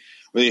the.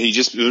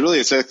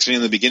 It's actually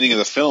in the beginning of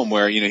the film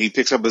where, he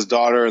picks up his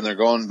daughter and they're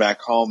going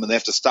back home and they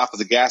have to stop at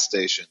the gas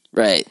station.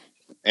 Right.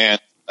 And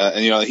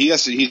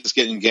he's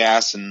getting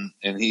gas and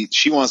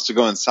she wants to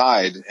go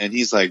inside and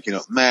he's like,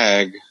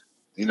 Mag,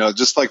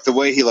 just like the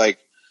way he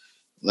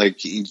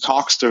he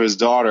talks to his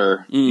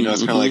daughter,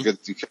 it's kind of like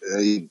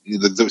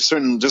there's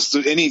certain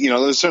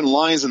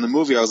lines in the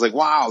movie. I was like,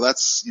 wow,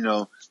 that's,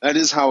 that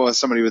is how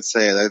somebody would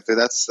say it.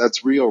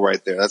 That's real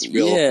right there. That's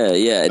real.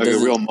 Yeah. Like a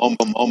real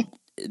moment.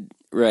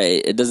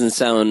 Right. It doesn't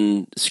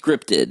sound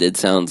scripted. It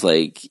sounds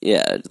like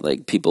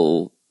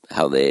people,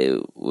 how they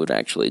would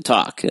actually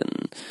talk.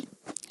 And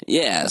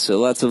yeah, so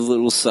lots of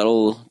little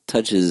subtle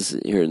touches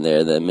here and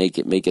there that make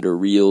it a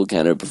real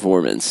kind of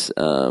performance.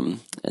 And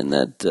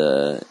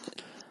that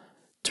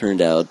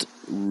turned out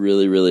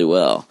really, really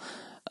well.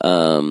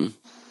 So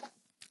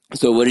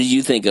what did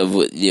you think of,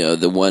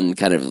 the one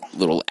kind of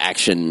little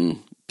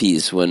action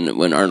piece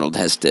when Arnold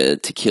has to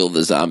kill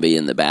the zombie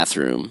in the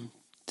bathroom?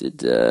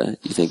 Did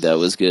you think that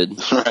was good?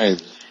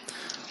 Right.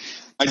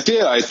 I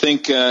did. I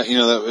think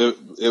that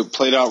it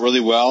played out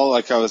really well.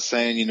 Like I was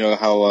saying,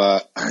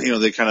 how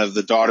they kind of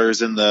the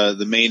daughter's in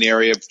the main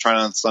area trying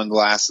on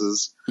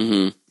sunglasses.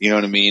 Mm-hmm. You know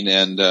what I mean?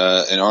 And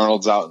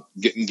Arnold's out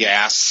getting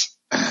gas,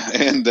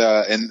 and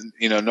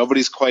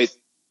nobody's quite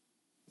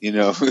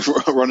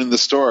running the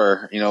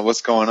store.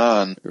 What's going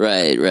on?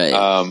 Right. And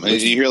I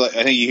think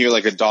you hear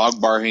like a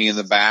dog barking in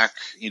the back.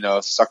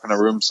 Stuck in a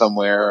room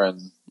somewhere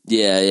and.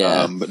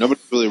 Yeah. But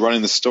nobody's really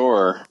running the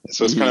store,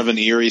 so it's kind of an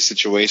eerie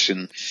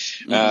situation.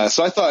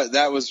 So I thought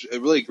that was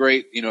really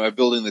great, at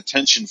building the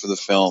tension for the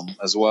film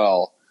as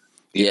well.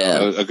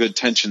 A good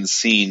tension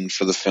scene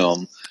for the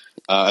film.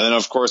 And then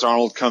of course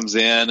Arnold comes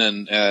in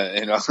and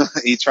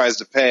he tries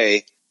to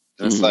pay,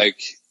 and it's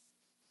like,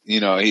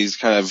 he's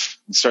kind of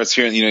starts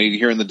hearing,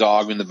 hearing the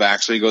dog in the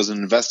back, so he goes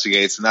and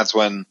investigates, and that's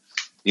when,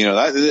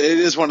 that it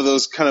is one of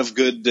those kind of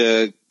good,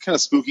 kind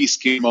of spooky,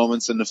 scary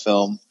moments in the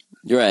film.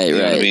 Right. You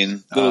know what I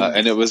mean?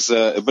 And it was,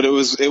 but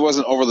it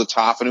wasn't over the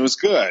top, and it was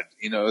good.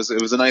 It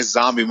was a nice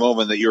zombie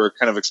moment that you were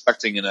kind of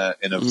expecting in a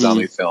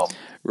zombie film.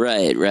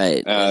 Right.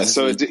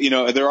 So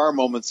there are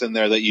moments in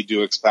there that you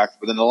do expect,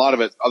 but then a lot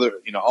of it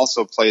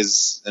also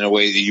plays in a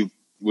way that you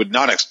would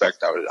not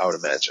expect. I would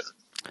imagine.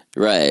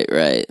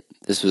 Right.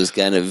 This was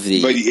kind of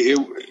the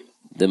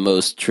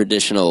most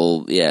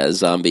traditional,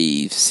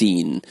 zombie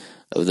scene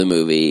of the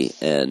movie,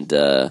 and.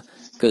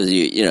 Because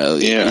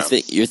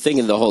you're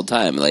thinking the whole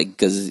time, like,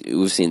 because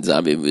we've seen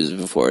zombie movies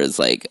before. It's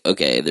like,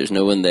 okay, there's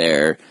no one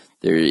there.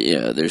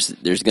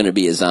 There's going to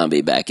be a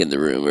zombie back in the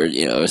room, or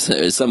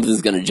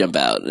something's going to jump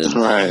out. And,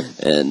 right.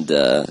 And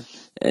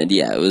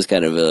it was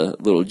kind of a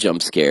little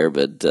jump scare,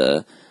 but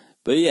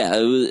yeah,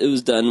 it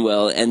was done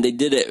well, and they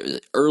did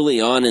it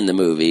early on in the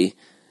movie,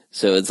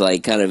 so it's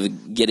like kind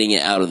of getting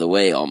it out of the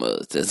way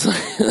almost. It's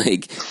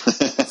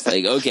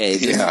like okay,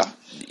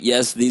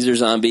 yes, these are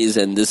zombies,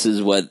 and this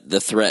is what the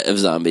threat of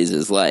zombies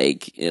is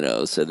like,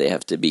 so they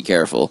have to be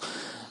careful.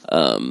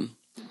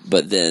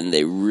 But then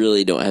they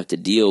really don't have to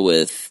deal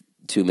with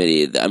too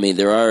many. I mean,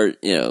 there are,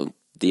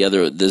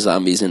 the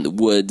zombies in the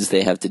woods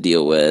they have to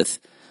deal with.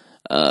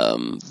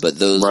 But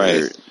those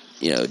are,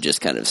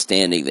 just kind of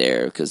standing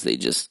there because they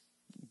just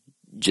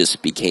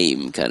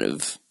became kind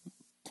of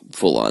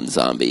full-on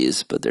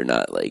zombies, but they're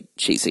not like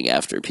chasing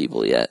after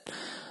people yet.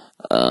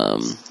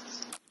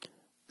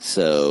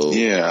 So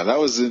yeah, that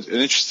was an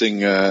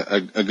interesting,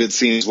 a good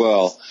scene as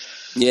well.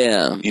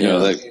 Yeah,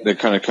 that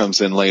kind of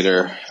comes in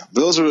later.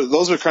 Those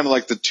are kind of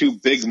like the two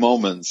big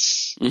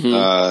moments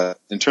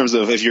in terms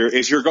of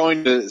if you're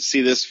going to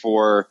see this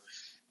for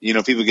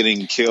people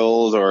getting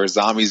killed or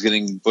zombies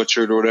getting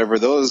butchered or whatever.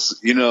 Those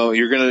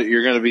you're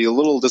gonna be a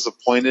little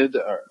disappointed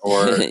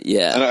or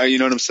yeah. You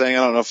know what I'm saying?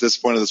 I don't know if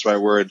disappointed is the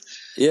right word.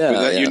 Yeah,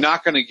 but you're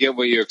not going to get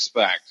what you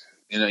expect.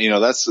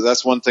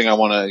 That's one thing I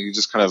want to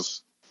just kind of.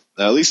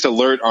 At least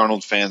alert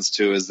Arnold fans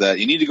to is that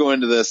you need to go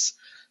into this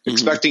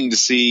expecting to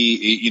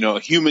see,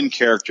 human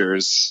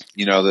characters,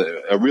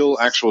 a real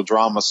actual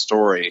drama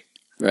story,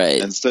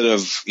 right? Instead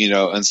of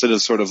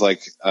sort of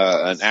like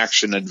an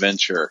action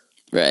adventure,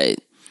 right?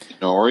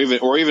 Or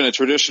even a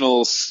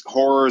traditional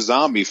horror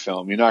zombie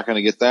film. You're not going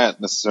to get that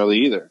necessarily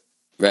either,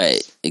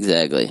 right?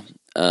 Exactly.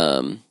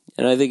 And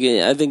I think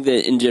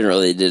that in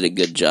general they did a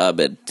good job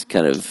at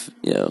kind of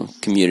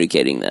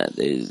communicating that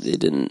they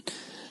didn't.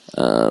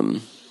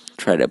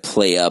 Try to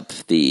play up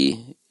the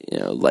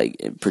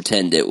like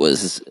pretend it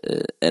was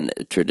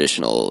a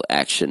traditional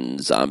action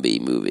zombie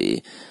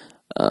movie.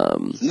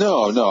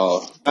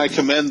 No, I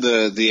commend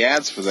the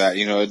ads for that.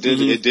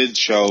 It did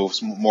show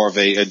more of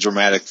a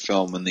dramatic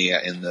film in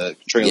the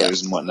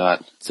trailers and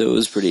whatnot. So it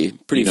was pretty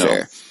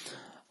fair.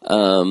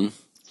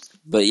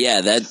 But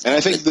yeah, that, and I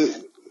think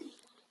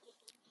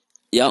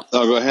yeah.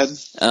 Oh, go ahead.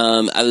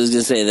 I was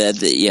gonna say that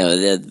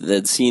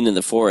that scene in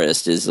the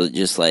forest is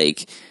just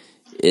like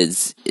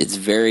it's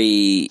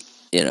very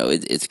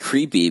it's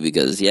creepy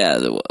because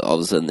all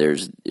of a sudden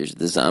there's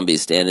the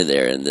zombies standing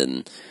there,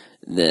 and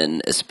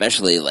then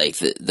especially like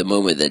the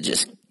moment that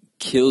just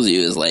kills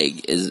you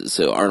is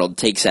so Arnold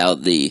takes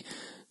out the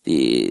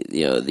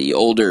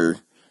older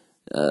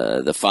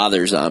the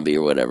father zombie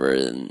or whatever,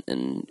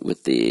 and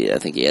with I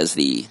think he has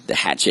the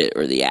hatchet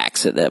or the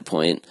axe at that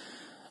point.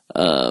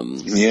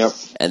 Yep.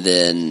 And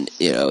then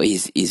he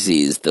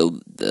sees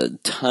the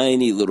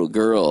tiny little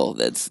girl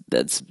that's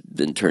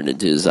been turned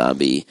into a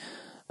zombie.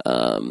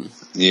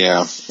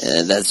 Yeah.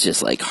 And that's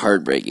just like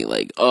heartbreaking.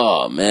 Like,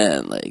 oh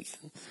man, like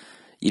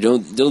you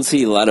don't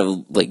see a lot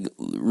of like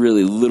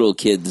really little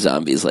kid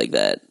zombies like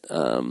that.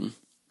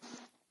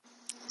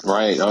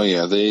 Right. Oh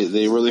yeah.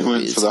 They really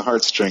went for the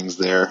heartstrings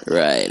there.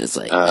 Right. It's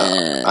like,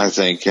 I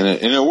think, and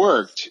it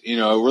worked. It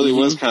really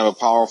was kind of a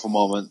powerful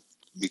moment.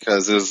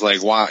 Because it was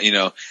like, wow, right.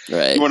 You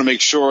want to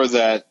make sure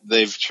that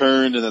they've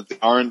turned and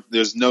that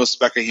there's no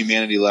speck of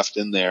humanity left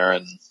in there.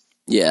 And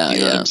you know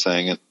what I'm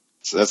saying?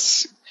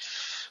 That's,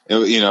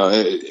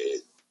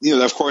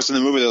 of course in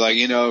the movie they're like,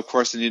 of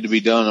course it needed to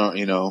be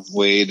done,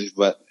 Wade,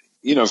 but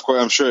of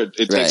course I'm sure it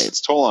takes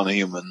its toll on a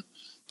human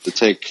to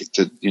take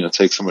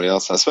somebody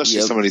else, especially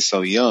somebody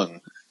so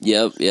young.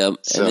 Yep.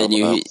 So,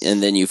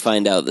 and then you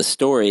find out the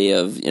story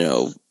of,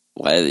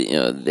 why,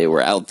 they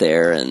were out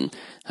there and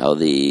how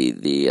the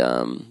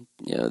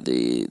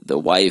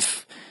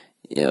wife,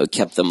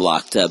 kept them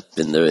locked up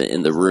in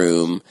the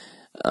room,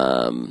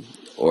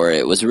 or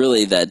it was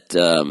really that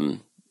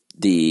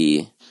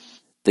the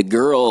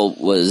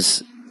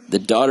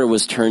daughter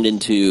was turned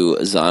into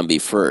a zombie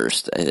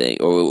first, I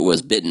think, or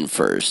was bitten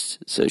first,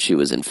 so she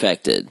was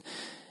infected,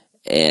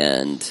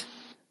 and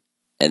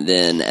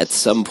then at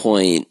some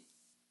point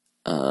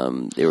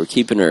they were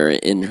keeping her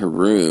in her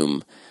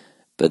room,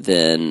 but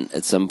then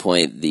at some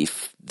point the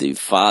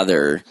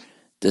father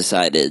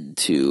decided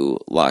to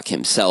lock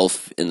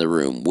himself in the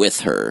room with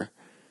her.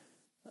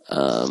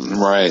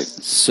 Right.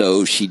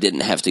 So she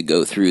didn't have to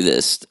go through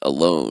this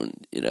alone.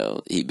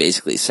 He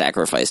basically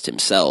sacrificed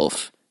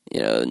himself,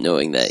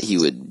 knowing that he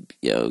would,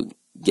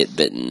 get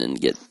bitten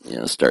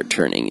and start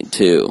turning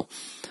too.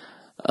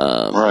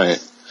 Right.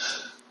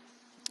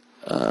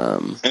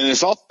 And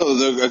it's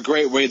also a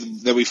great way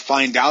that we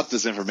find out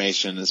this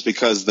information is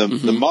because the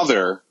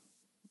mother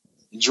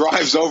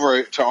drives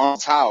over to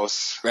Arnold's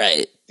house.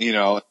 Right.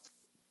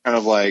 Kind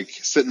of like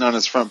sitting on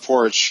his front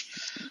porch.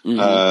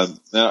 I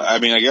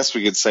mean, I guess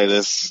we could say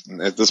this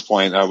at this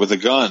point with a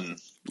gun.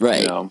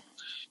 Right.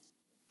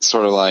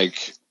 Sort of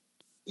like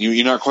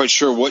you're not quite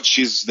sure what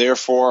she's there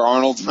for.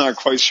 Arnold's not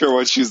quite sure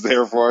what she's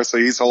there for, so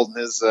he's holding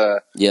his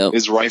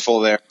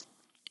rifle there.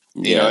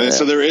 And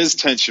so there is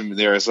tension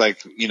there. It's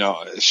like,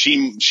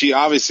 she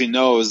obviously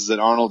knows that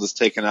Arnold has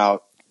taken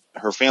out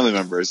her family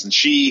members, and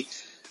she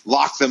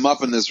locked them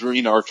up in this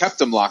room, or kept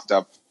them locked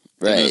up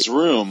in this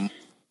room.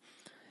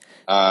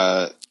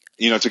 To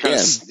kind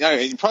of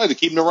probably to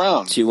keep him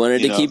around. She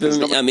wanted to keep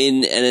him. I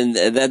mean,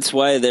 and that's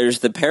why there's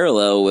the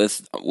parallel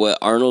with what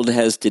Arnold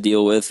has to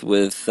deal with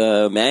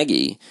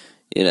Maggie.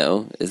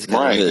 It's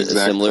kind of a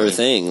similar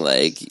thing.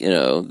 Like,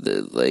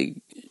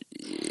 she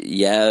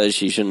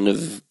shouldn't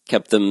have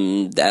kept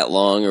them that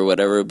long or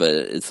whatever. But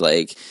it's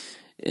like,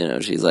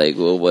 she's like,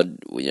 well, what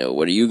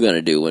are you going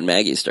to do when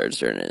Maggie starts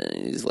turning?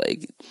 And he's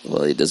like,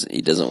 well, he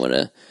doesn't want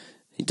to.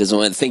 He doesn't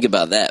want to think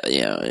about that,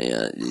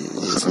 Right.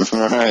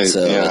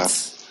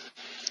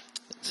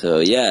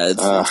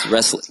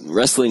 It's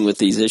wrestling with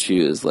these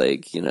issues,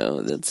 like,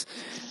 it's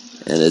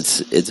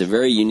a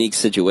very unique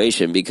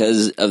situation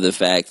because of the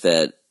fact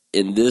that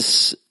in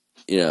this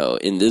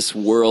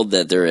world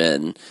that they're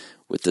in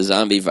with the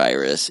zombie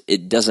virus,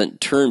 it doesn't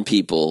turn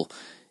people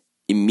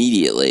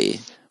immediately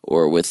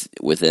or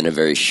within a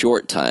very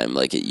short time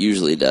like it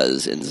usually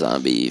does in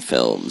zombie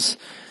films.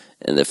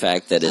 And the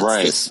fact that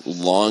it's this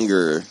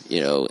longer,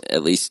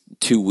 at least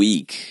 2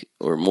 week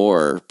or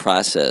more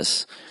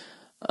process,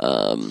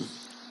 that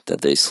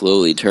they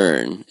slowly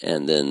turn,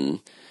 and then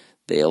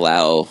they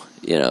allow,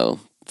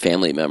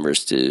 family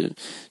members to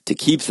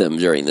keep them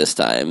during this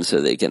time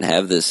so they can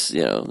have this,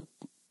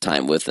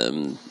 time with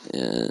them,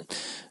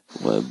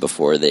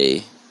 before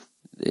they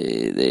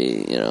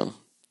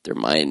their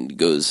mind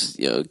goes,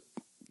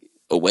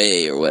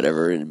 away or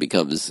whatever and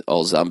becomes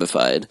all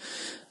zombified.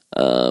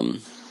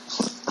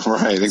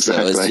 Right,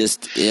 exactly. So it's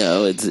just,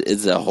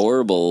 it's a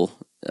horrible,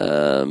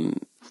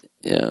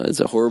 it's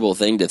a horrible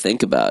thing to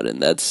think about,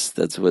 and that's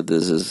what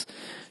this is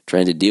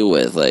trying to deal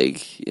with.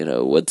 Like,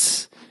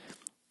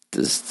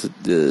 does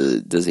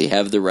he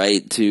have the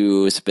right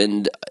to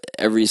spend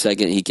every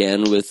second he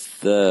can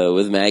with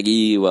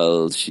Maggie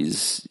while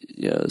she's,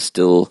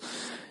 still,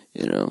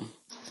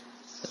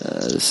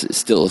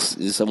 still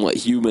somewhat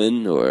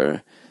human,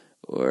 or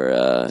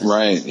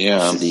right,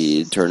 yeah. should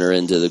he turn her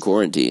into the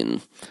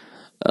quarantine?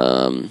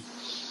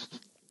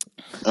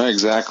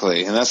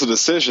 Exactly, and that's a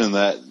decision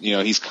that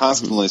he's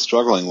constantly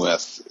struggling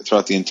with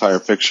throughout the entire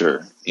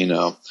picture.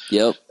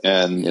 Yep.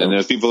 And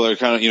there's people that are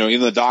kind of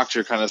even the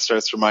doctor kind of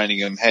starts reminding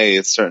him, hey,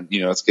 it's starting,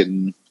 it's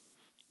getting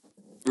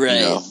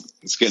right,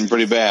 it's getting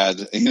pretty bad,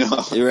 right, things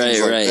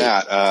like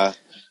that.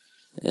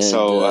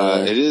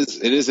 It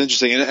is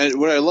interesting, and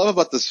what I love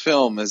about this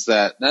film is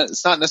that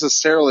it's not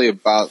necessarily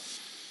about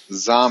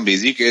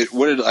zombies.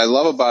 I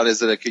love about it is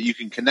that you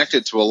can connect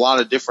it to a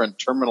lot of different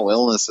terminal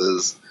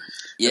illnesses.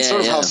 And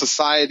sort of how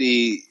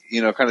society,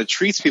 kind of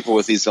treats people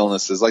with these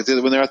illnesses. Like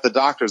when they're at the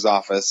doctor's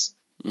office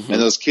and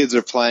those kids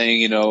are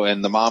playing,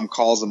 and the mom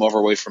calls them over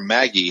away from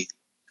Maggie.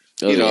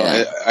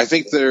 I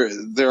think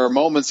there are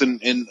moments in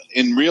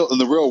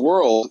the real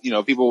world,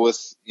 people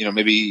with,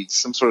 maybe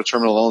some sort of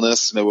terminal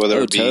illness, whether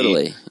it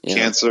be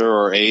cancer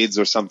or AIDS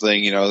or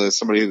something, there's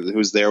somebody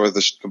who's there with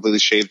a completely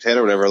shaved head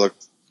or whatever, look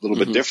a little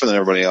bit different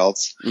than everybody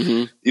else.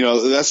 They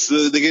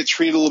get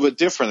treated a little bit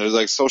different. There's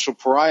like social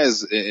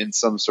pariahs in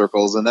some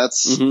circles, and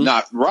that's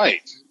not right.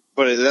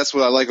 But that's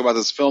what I like about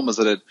this film is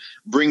that it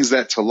brings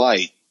that to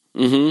light.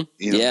 In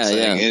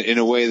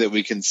a way that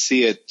we can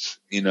see it,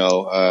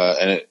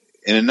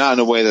 and not in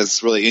a way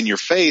that's really in your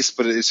face,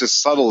 but it's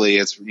just subtly.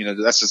 It's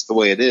that's just the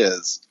way it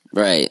is.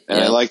 Right. And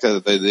I like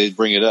that they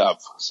bring it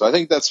up. So I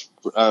think that's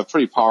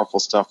pretty powerful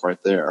stuff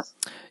right there.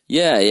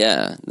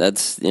 Yeah.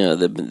 That's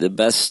the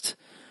best.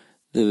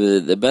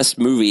 The best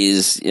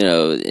movies,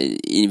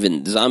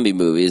 even zombie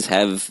movies,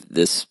 have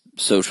this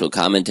social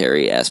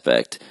commentary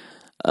aspect,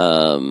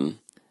 to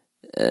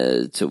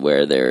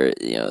where they're,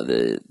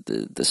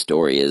 the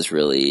story is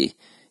really,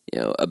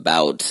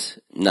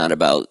 not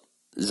about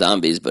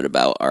zombies, but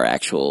about our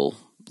actual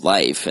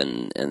life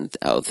and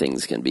how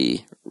things can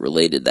be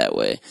related that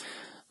way.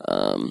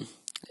 And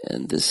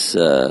this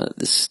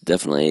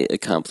definitely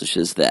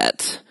accomplishes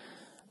that.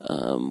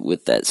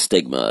 With that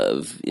stigma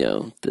of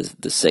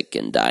the sick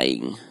and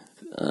dying,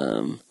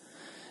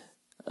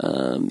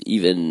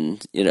 even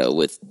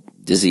with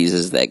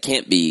diseases that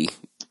can't be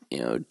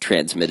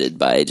transmitted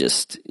by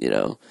just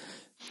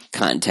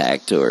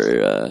contact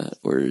or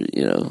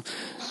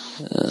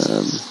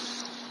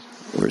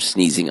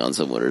sneezing on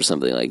someone or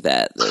something like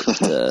that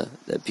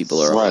that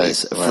people are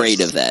always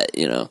afraid of that.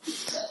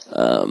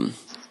 Of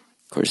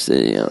course,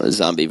 the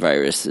zombie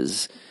virus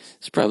is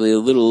probably a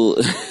little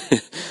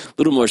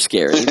more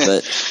scary,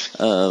 but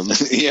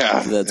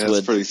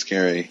that's pretty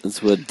scary.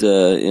 That's what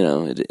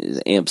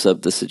it amps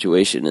up the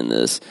situation in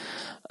this.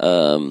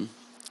 I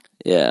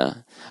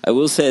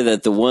will say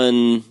that the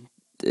one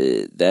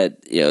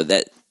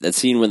that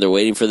scene when they're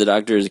waiting for the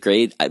doctor is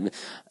great.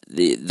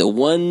 The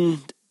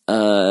one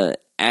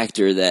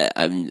actor that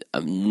I'm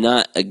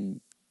not a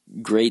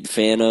great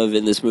fan of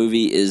in this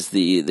movie is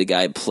the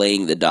guy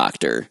playing the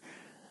doctor.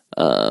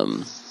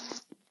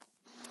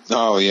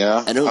 Oh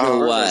yeah, I don't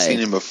know why. I've seen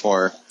him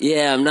before.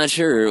 Yeah, I'm not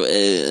sure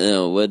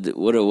what it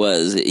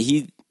was.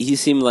 He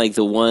seemed like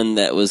the one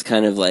that was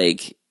kind of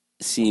like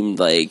seemed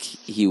like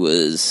he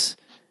was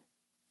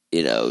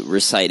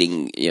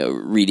reciting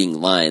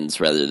reading lines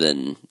rather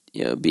than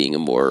being a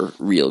more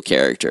real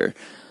character.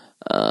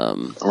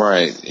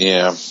 Right.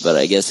 Yeah. But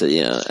I guess I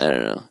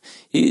don't know.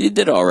 He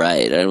did all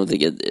right. I don't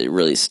think it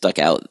really stuck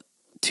out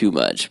too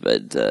much.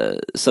 But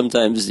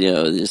sometimes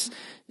just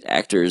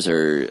actors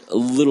are a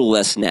little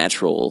less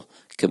natural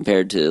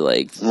compared to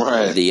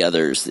the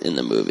others in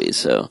the movie.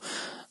 So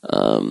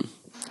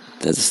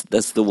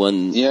that's the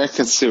one. Yeah, I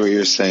can see what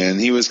you're saying.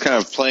 He was kind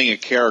of playing a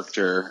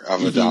character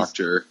of a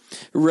doctor.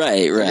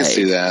 Right. I can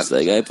see that. It's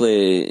like I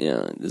play,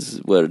 this is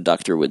what a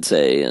doctor would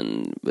say,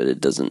 but it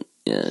doesn't.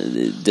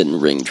 It didn't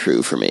ring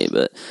true for me.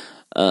 But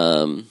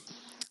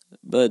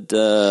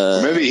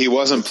maybe he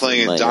wasn't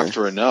playing a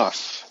doctor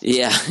enough.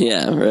 Yeah,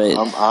 right.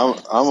 I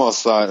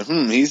almost thought,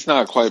 he's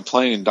not quite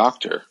playing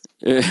doctor.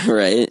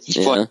 Right. He's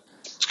kind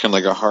of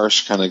like a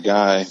harsh kind of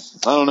guy. I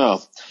don't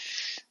know.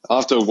 I'll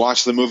have to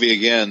watch the movie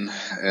again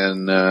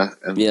and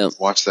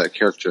watch that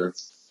character.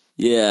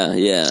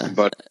 Yeah.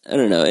 But I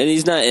don't know. And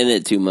he's not in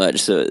it too much,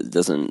 so it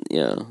doesn't,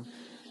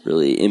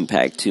 really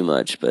impact too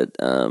much. But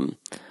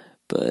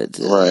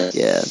right.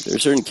 Yeah, there are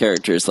certain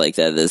characters like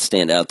that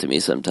stand out to me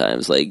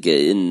sometimes. Like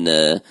in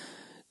the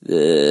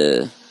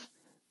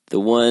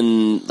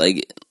one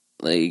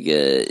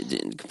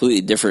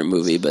completely different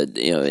movie, but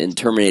in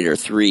Terminator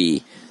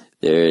 3,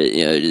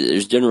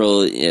 there's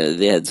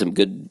they had some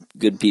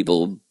good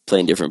people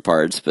playing different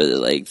parts, but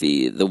like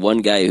the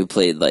one guy who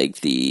played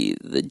like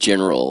the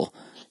general,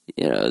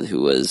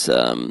 who was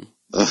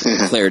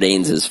Claire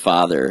Danes'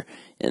 father,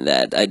 and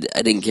that I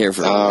didn't care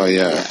for. Oh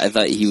yeah, I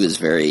thought he was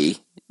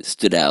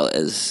stood out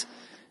as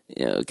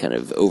kind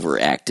of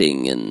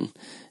overacting and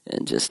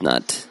just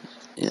not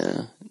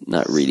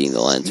reading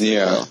the lines very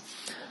well.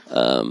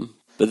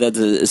 But that's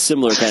a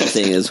similar kind of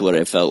thing as what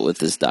I felt with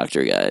this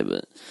doctor guy.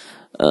 But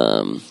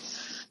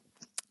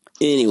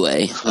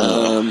anyway,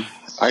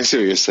 I see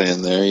what you're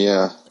saying there.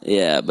 Yeah.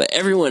 Yeah, but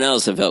everyone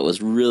else I felt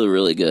was really,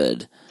 really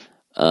good.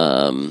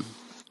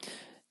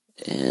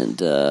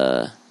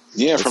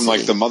 Yeah, from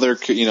like the mother,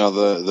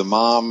 the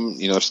mom,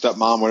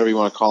 stepmom, whatever you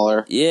want to call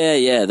her.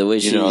 Yeah, the way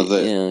she,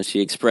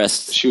 she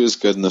expressed. She was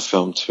good in the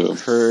film too.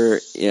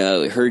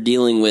 Her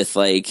dealing with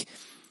like,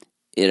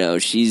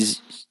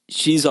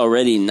 she's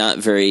already not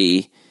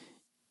very,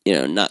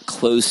 not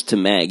close to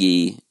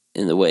Maggie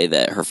in the way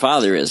that her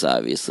father is.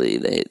 Obviously,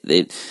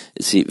 it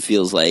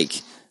feels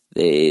like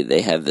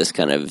they have this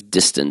kind of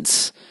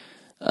distance.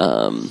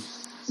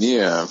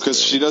 Yeah,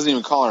 because she doesn't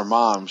even call her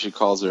mom; she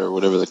calls her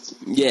whatever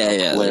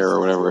Claire or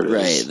whatever it is.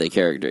 Right, the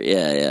character.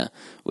 Yeah,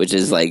 which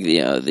is like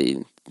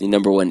the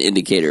number one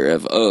indicator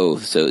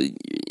of so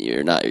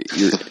you're not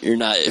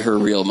her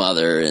real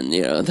mother, and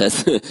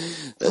that's right.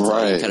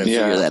 How you kind of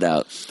figure that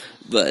out.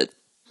 But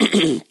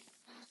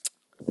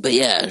but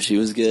yeah, she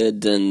was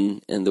good,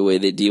 and the way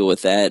they deal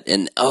with that,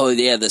 and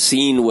the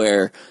scene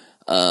where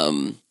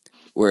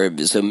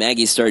so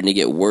Maggie's starting to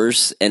get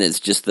worse, and it's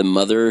just the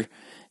mother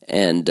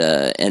and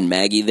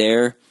Maggie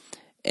there,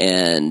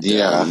 and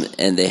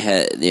and they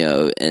had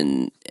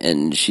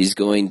and she's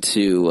going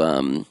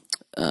to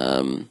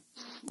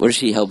what is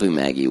she helping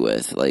Maggie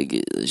with? Like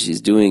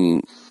she's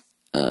doing.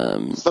 I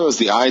thought it was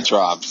the eye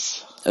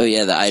drops. Oh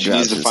yeah, the eye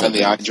drops. She needs to find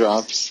the eye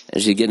drops.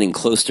 And she's getting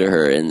close to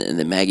her, and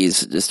then Maggie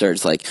just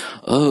starts like,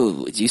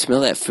 "Oh, do you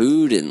smell that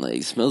food?" And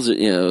like smells it,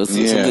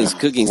 something's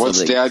cooking. What's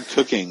something. Dad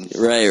cooking?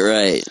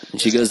 Right.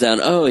 And she goes down.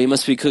 Oh, he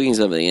must be cooking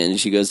something, and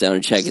she goes down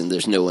and checks, and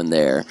there's no one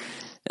there,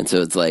 and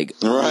so it's like,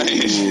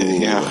 right,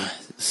 yeah.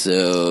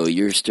 So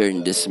you're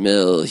starting to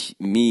smell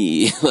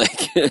me,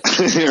 like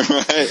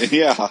right,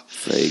 yeah,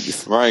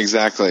 right,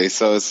 exactly.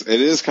 So it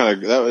is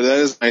kind of that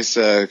is nice,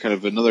 kind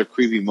of another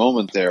creepy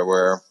moment there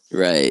where.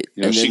 Right.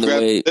 And she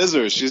grabs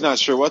scissors. She's not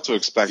sure what to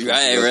expect.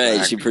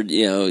 Right. She,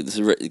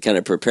 kind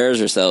of prepares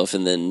herself,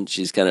 and then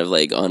she's kind of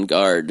like on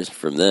guard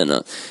from then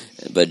on.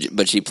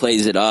 But she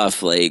plays it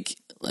off like,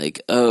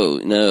 oh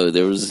no,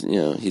 there was,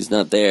 he's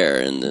not there,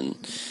 and then,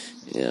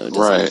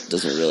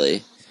 doesn't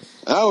really.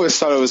 I always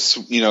thought it was,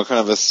 kind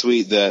of a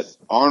sweet that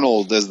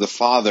Arnold, as the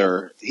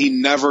father, he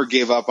never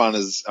gave up on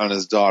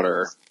his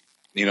daughter,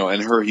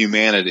 and her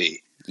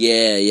humanity.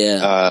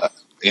 Yeah.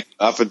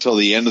 Up until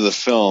the end of the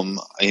film,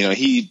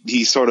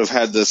 he sort of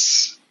had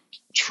this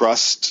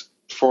trust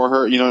for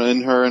her,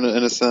 in her in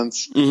a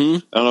sense.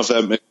 Mm-hmm. I don't know if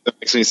that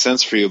makes any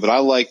sense for you, but I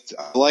liked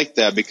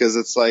that because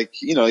it's like,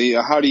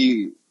 how do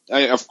you?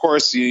 Of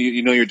course,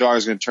 your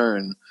daughter's going to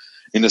turn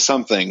into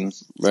something,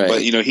 right?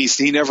 But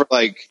he never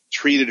like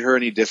treated her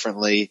any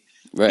differently.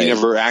 Right. He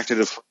never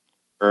acted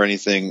or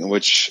anything,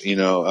 which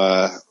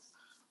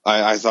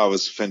I thought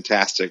was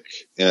fantastic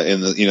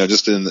in the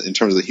just in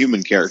terms of the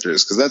human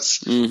characters, because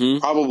that's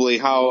probably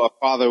how a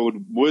father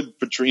would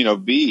portray,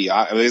 be.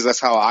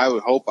 That's how I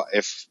would hope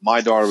if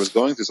my daughter was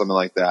going through something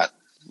like that,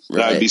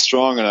 that I'd be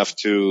strong enough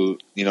to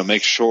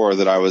make sure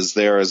that I was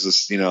there as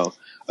this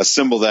a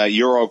symbol that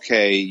you're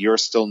okay, you're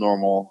still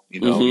normal,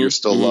 you're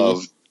still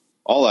loved,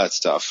 all that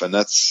stuff. And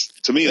that's,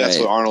 to me, that's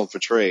what Arnold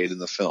portrayed in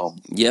the film.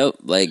 Yep.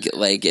 Like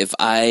if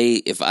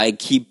I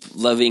keep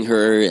loving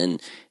her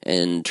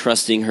and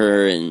trusting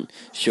her and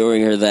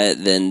showing her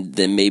that,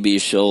 then maybe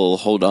she'll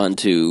hold on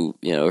to,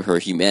 her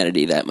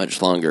humanity that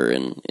much longer,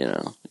 and,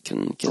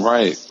 can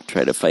try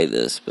to fight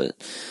this. But,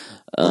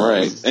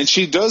 right. And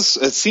she does,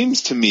 it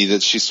seems to me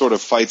that she sort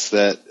of fights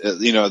that,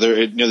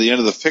 there, near the end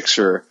of the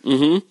picture,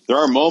 there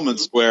are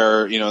moments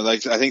where,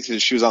 like, I think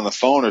she was on the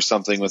phone or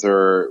something with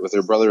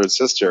her brother and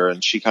sister,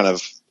 and she kind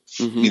of,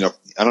 I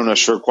don't know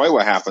sure quite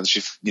what happens.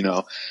 She,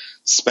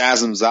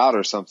 spasms out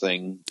or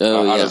something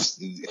out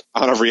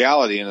of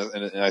reality,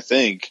 and I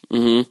think,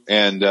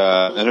 and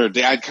her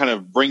dad kind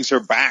of brings her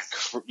back,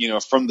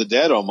 from the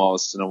dead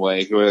almost, in a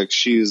way, like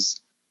she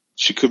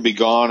could be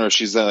gone, or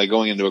she's like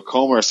going into a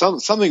coma, or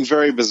something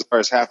very bizarre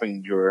is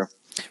happening to her.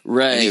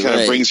 Right. And he kind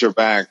of brings her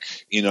back,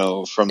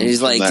 from, and he's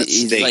from like, that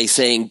he's state. like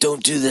saying,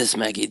 "Don't do this,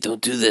 Maggie.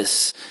 Don't do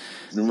this."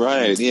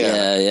 Right.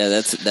 Yeah. Yeah.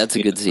 That's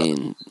a good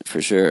scene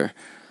for sure.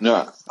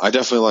 No, I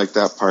definitely like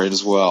that part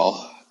as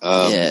well.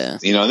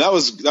 And that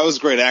was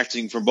great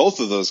acting from both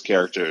of those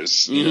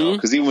characters,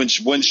 because even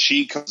when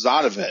she comes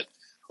out of it,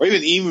 or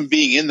even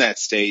being in that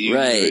state,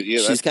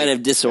 she's kind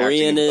of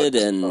disoriented,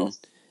 and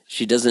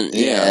she doesn't,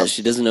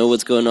 she doesn't know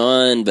what's going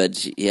on,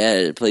 but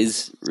it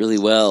plays really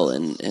well,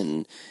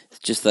 and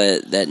just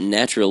that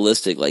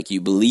naturalistic, like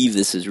you believe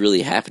this is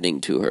really happening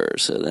to her.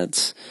 So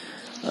that's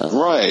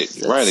right,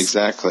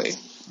 exactly.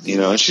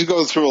 And she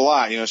goes through a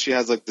lot. She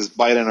has like this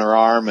bite in her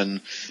arm,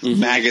 and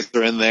maggots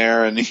are in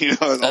there, and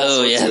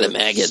the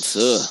maggots.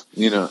 Ugh.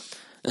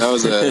 That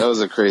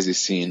was a crazy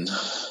scene.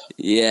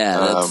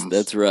 Yeah,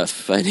 that's rough,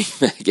 finding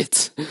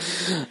maggots.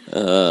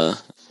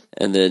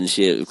 And then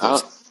she of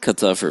course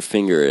cuts off her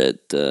finger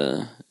at.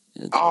 That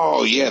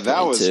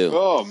was too.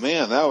 Oh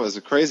man, that was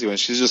a crazy one.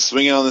 She's just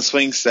swinging on the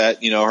swing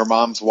set. Her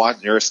mom's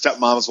watching, her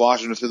stepmom's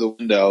watching her through the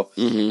window,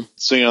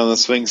 swinging on the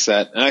swing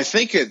set. And I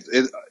think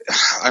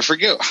I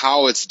forget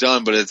how it's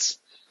done, but it's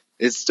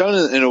it's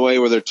done in a way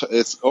where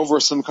it's over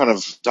some kind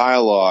of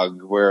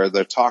dialogue where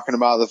they're talking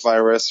about the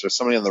virus, or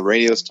somebody on the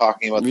radio is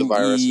talking about the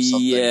virus or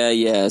something.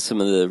 Yeah, some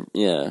of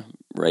the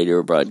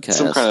radio broadcasts.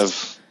 Some kind of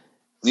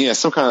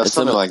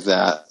something like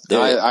that.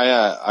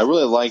 I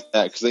really like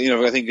that because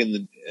I think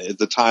at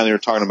the time they were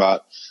talking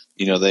about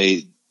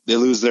they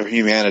lose their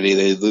humanity,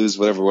 they lose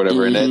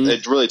whatever, and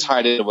it really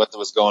tied into what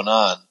was going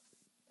on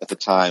at the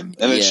time.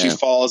 And then she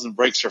falls and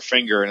breaks her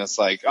finger, and it's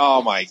like,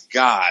 oh my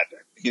God.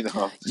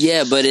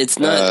 Yeah, but it's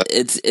not.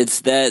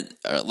 It's that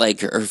like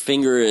her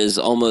finger is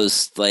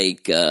almost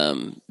like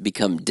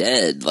become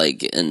dead,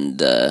 and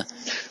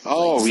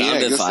oh yeah, I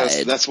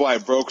guess that's why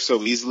it broke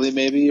so easily,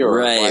 maybe, or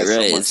right.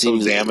 It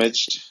seems so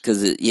damaged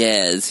because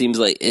it seems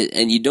like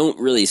and you don't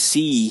really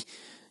see,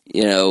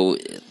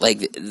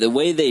 like the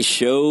way they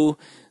show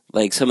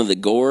like some of the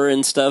gore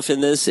and stuff in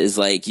this is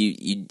like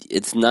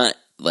it's not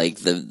like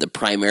the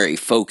primary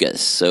focus,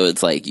 so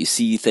it's like you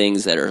see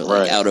things that are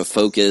like out of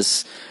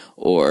focus.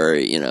 Or,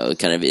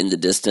 kind of in the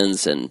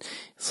distance. And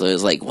so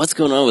it's like, what's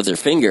going on with her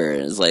finger?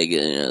 And it's like,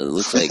 it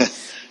looks like,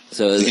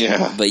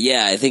 but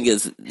I think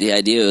the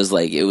idea was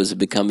like, it was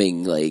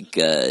becoming like,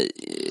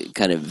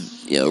 kind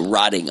of,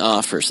 rotting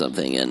off or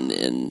something.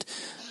 And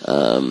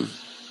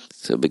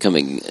so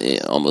becoming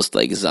almost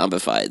like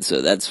zombified.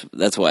 So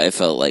that's why I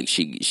felt like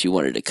she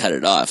wanted to cut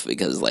it off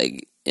because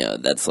like,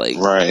 that's like,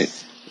 right.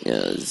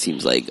 It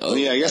seems like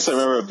I guess I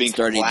remember it being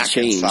starting black to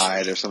change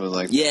inside or something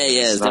like that. Yeah,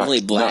 it's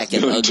definitely black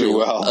and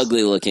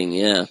ugly looking.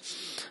 Yeah.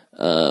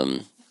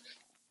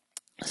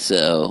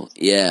 So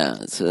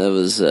that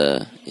was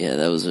that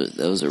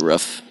was a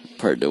rough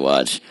part to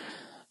watch.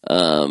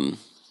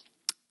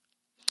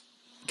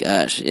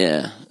 Gosh,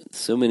 yeah,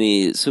 so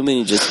many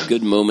just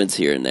good moments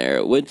here and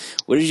there. What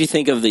did you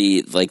think of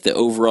the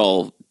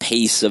overall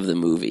pace of the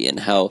movie, and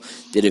how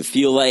did it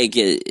feel like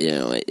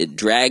it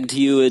dragged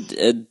you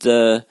at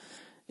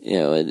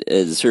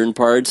certain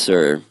parts,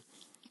 or?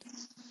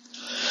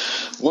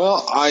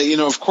 Well,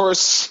 of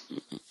course,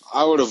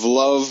 I would have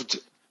loved.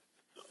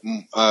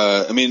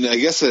 I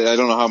guess I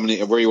don't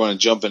know where you want to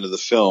jump into the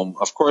film.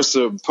 Of course,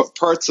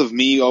 parts of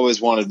me always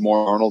wanted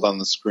more Arnold on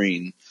the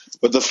screen,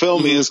 but the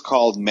film is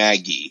called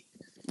Maggie,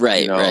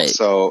 right? Right.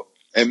 So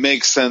it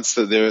makes sense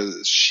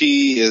that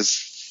she is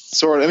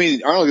sort of.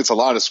 Arnold gets a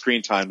lot of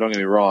screen time. Don't get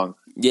me wrong.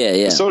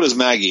 Yeah. But so does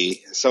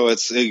Maggie. So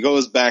it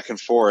goes back and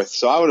forth.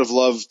 So I would have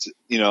loved,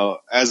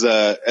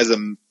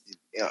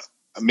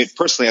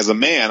 personally as a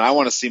man, I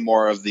want to see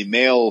more of the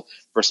male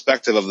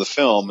perspective of the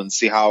film and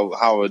see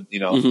how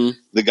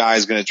the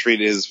guy's going to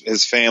treat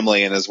his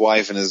family and his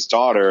wife and his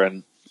daughter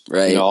and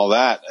all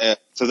that.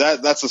 So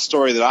that's a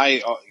story that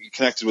I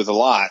connected with a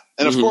lot.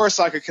 And of course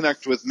I could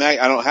connect with Maggie.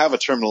 I don't have a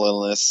terminal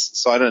illness,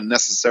 so I didn't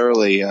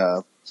necessarily.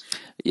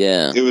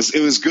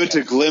 It was good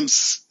to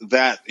glimpse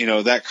that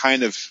that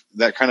kind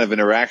of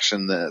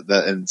interaction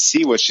that and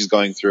see what she's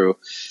going through,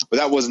 but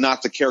that was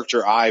not the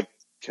character I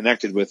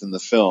connected with in the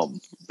film.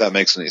 If that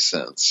makes any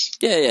sense.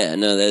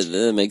 No,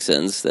 that makes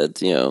sense.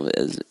 That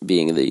as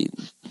being the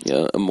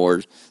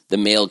the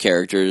male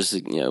characters,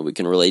 we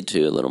can relate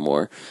to a little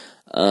more.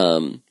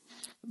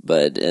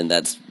 But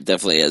that's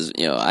definitely, as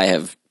I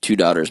have 2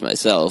 daughters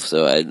myself,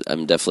 so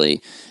I'm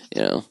definitely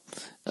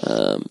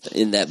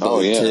in that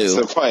boat too.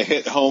 So it probably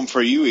hit home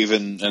for you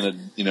even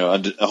in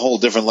a whole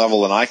different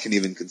level than I can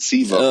even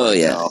conceive of. Oh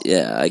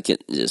yeah, I can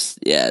just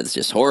it's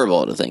just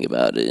horrible to think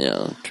about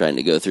it. Trying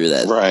to go through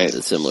that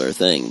a similar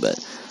thing,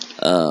 but.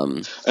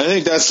 I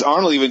think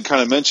Arnold even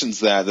kind of mentions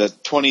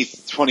that 20,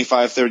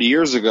 25, 30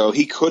 years ago,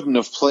 he couldn't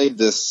have played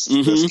this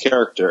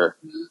character.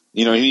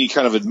 He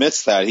kind of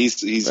admits that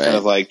he's kind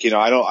of like,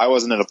 I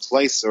wasn't at a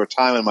place or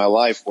time in my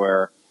life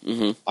where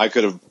I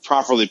could have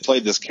properly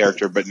played this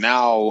character, but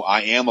now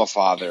I am a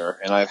father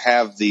and I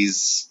have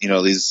these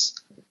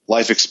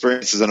life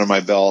experiences under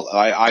my belt.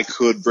 I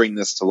could bring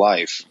this to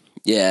life.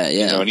 Yeah.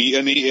 And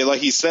he, like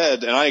he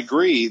said, and I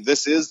agree,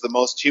 this is the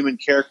most human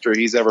character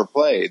he's ever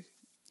played.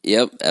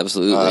 Yep,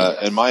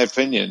 absolutely. In my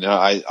opinion,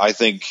 I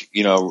think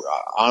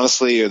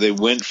honestly, they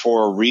went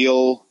for a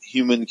real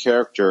human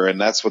character,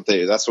 and that's what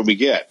we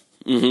get.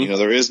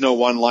 There is no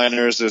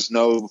one-liners, there's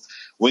no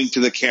wink to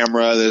the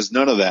camera, there's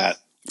none of that.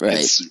 Right.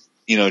 It's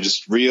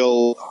just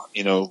real.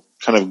 Kind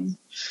of.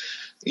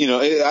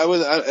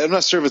 I'm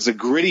not sure if it's a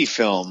gritty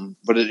film,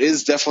 but it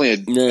is definitely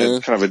a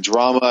kind of a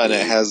drama, and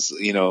it has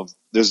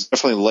there's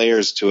definitely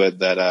layers to it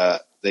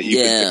that you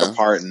can pick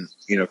apart and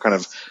kind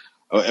of.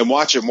 And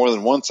watch it more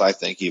than once, I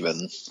think,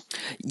 even.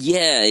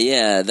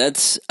 Yeah.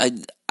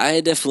 I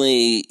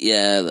definitely,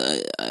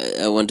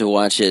 I want to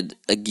watch it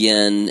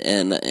again,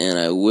 and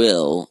I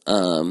will.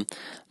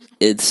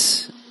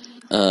 It's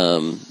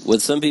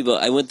with some people.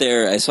 I went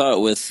there. I saw it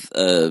with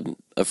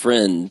a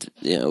friend,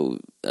 who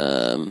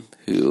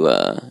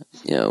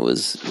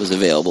was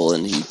available,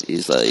 and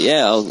he's like,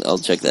 yeah, I'll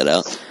check that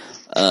out.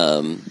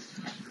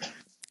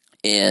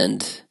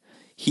 And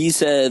he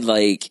said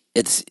like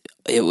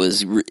it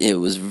was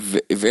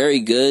very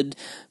good,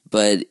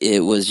 but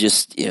it was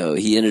just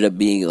he ended up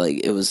being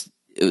like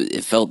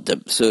it felt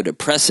so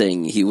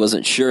depressing. He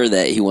wasn't sure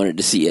that he wanted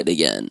to see it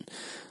again.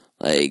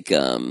 Like,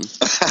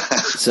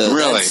 so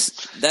really,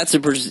 that's a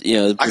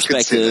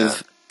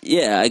perspective.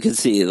 I could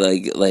see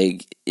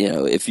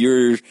if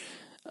you're,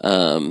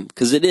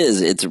 because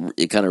it's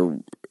kind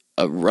of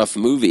a rough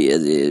movie.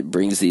 It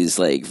brings these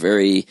like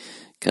very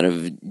kind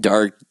of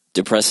dark,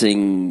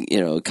 depressing,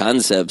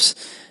 concepts,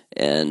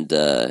 and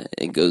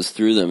it goes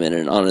through them in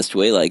an honest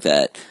way like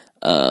that.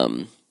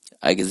 I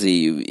can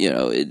see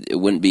it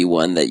wouldn't be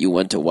one that you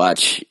want to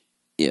watch,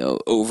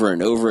 over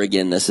and over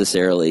again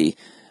necessarily,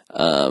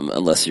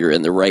 unless you're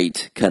in the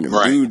right kind of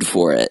mood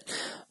for it.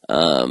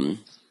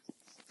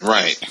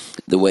 Right.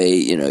 The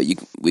way,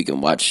 we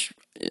can watch,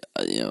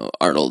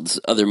 Arnold's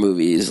other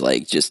movies,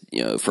 like just,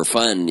 for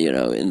fun,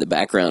 in the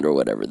background or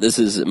whatever. This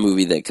is a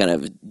movie that kind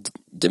of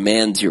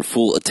demands your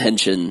full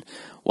attention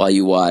while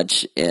you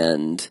watch,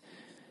 and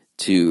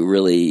to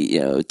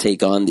really,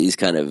 take on these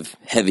kind of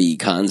heavy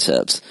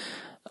concepts.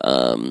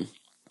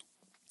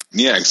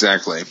 Yeah,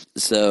 exactly.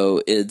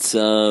 So it's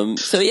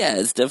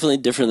it's definitely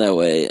different that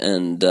way.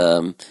 And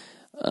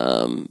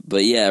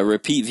but yeah,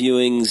 repeat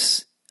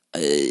viewings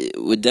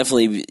would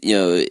definitely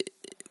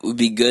would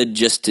be good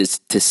just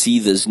to see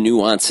those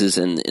nuances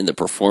in the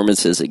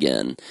performances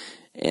again,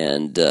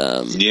 and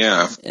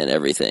and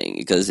everything,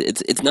 because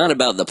it's not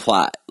about the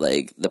plot.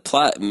 Like, the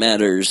plot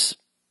matters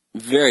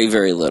very,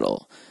 very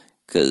little,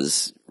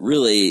 because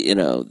really,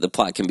 the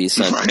plot can be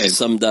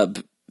summed up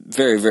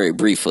very, very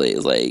briefly,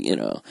 like,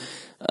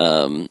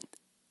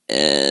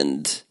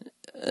 and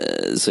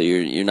so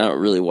you're not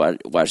really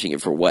watching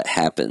it for what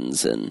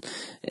happens, and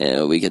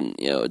we can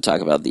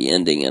talk about the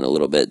ending in a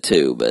little bit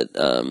too, but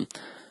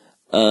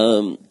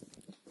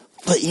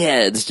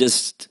yeah, it's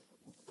just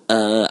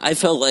I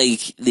felt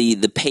like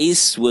the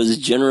pace was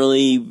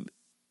generally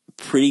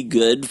pretty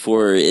good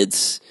for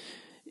its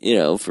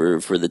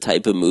for the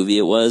type of movie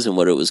it was and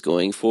what it was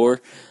going for.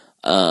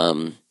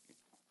 And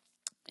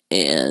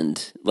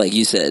like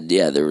you said,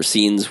 yeah, there were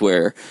scenes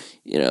where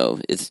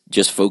it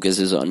just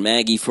focuses on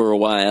Maggie for a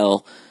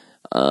while.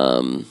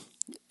 Arnold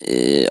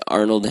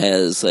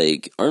has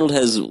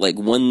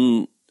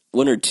one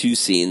or two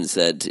scenes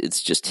that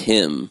it's just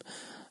him.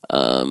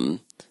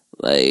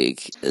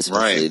 Like,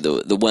 especially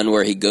the one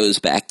where he goes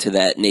back to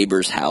that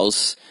neighbor's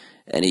house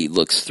and he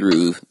looks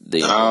through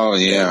the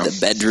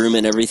bedroom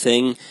and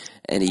everything,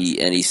 and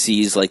he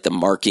sees like the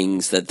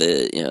markings that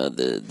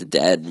the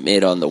dad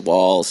made on the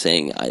wall,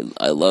 saying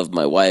I love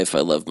my wife,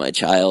 I love my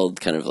child,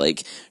 kind of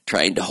like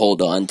trying to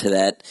hold on to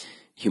that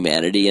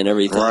humanity and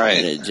everything. Right.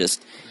 And it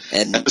just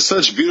and there's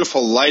such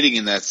beautiful lighting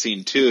in that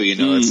scene too.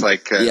 It's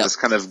like this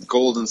kind of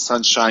golden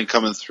sunshine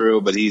coming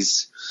through, but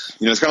he's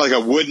it's kind of like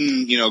a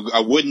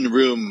wooden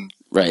room,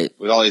 right,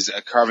 with all these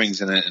carvings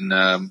in it, and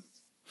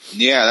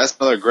that's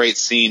another great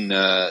scene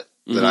that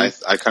I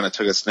kind of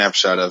took a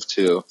snapshot of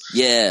too.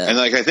 Yeah, and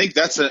like I think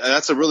that's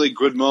a really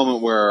good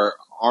moment where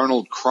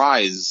Arnold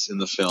cries in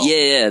the film.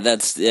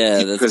 That's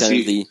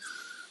that's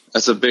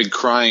a big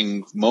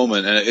crying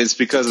moment, and it's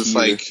because it's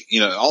like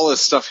all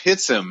this stuff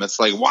hits him. It's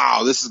like,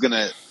 wow, this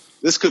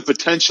could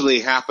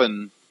potentially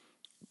happen.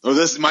 Or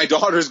my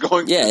daughter's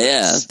going.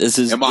 This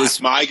is.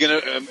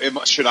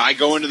 Should I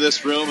go into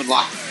this room and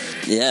lock?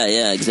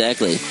 Yeah,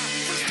 exactly.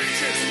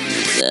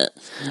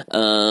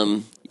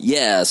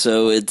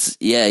 So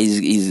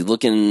he's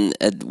looking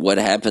at what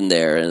happened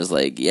there, and it's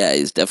like,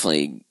 he's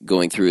definitely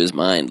going through his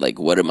mind, like,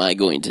 what am I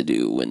going to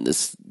do when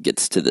this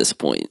gets to this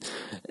point?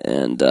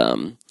 And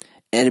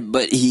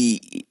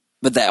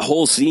but that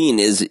whole scene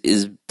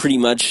is pretty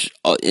much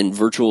in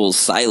virtual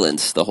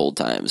silence the whole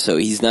time. So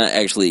he's not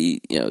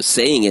actually,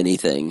 saying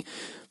anything,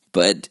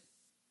 but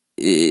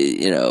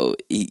you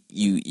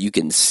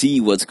can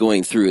see what's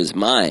going through his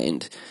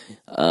mind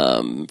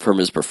from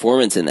his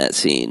performance in that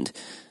scene.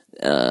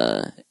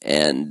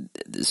 And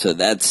so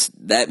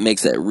that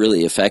makes that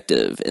really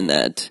effective, in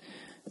that,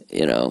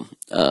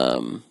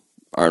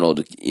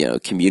 Arnold,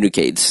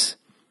 communicates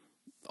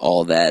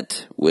all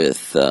that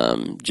with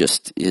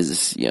just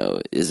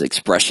his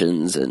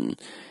expressions and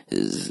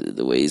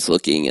the way he's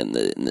looking, and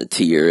the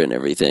tear and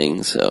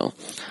everything. So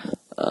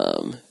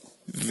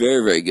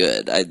very, very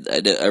good. I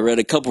read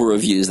a couple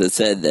reviews that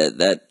said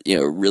that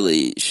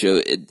really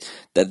showed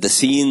that the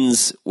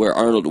scenes where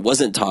Arnold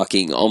wasn't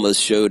talking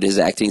almost showed his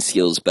acting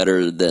skills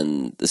better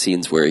than the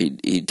scenes where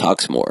he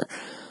talks more.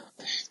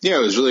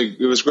 Yeah,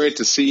 it was great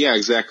to see. Yeah,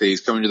 exactly. He's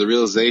coming to the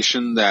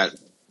realization that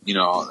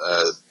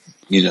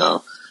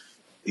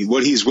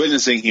what he's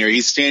witnessing here,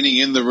 he's standing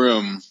in the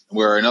room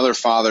where another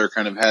father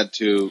kind of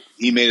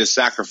he made a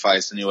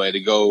sacrifice anyway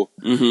to go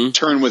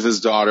turn with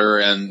his daughter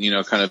and,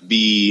 kind of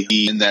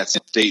be in that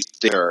state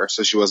there,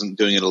 so she wasn't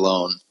doing it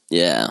alone.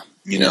 Yeah.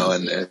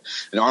 And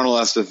Arnold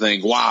has to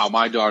think, wow,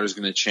 my daughter's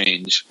going to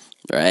change.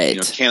 Right.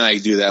 Can I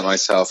do that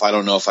myself? I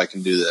don't know if I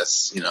can do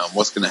this.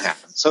 What's going to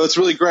happen? So it's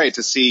really great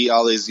to see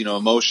all these,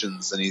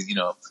 emotions, and he's,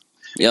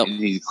 Yep. And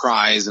he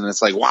cries, and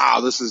it's like,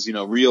 wow, this is,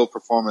 real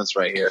performance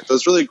right here. So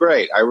it's really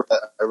great. I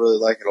really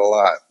like it a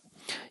lot.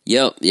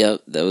 Yep,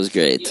 that was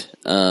great.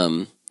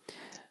 And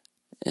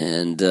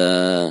then,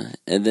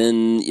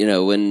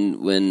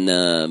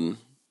 when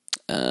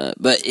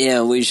but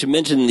yeah, we should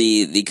mention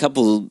the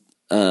couple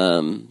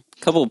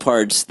couple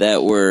parts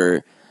that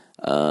were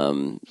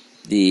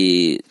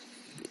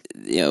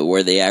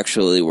where they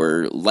actually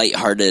were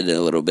lighthearted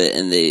a little bit,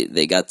 and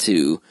they got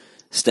to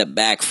step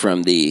back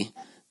from the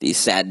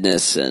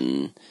sadness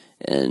and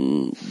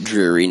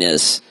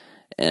dreariness,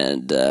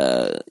 and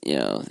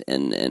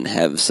and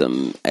have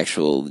some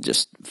actual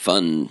just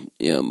fun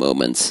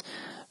moments.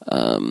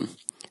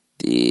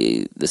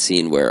 The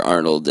scene where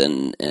Arnold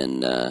and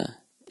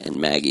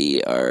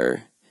Maggie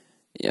are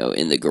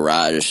in the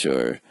garage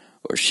or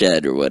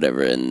shed or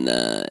whatever, and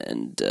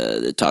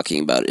they're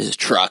talking about his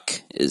truck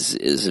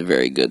is a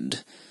very good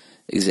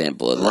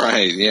example of that.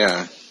 Right,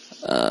 yeah.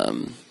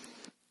 And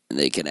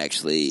they can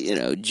actually,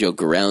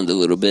 joke around a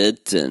little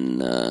bit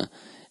and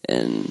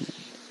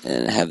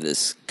have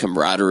this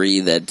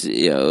camaraderie that,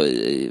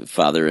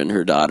 father and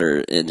her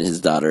daughter and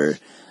his daughter,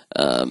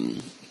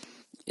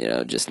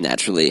 just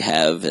naturally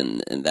have.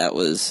 And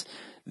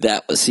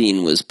that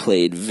scene was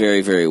played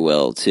very, very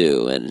well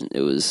too. And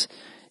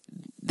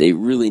they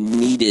really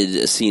needed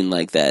a scene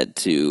like that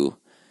to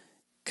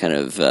kind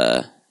of,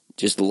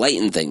 just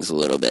lighten things a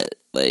little bit.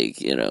 Like,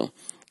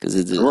 because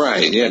it's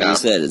right, yeah. Like you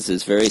said, it's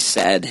this very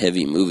sad,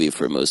 heavy movie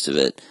for most of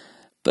it,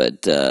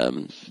 but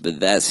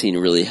that scene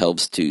really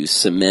helps to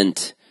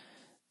cement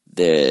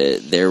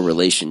their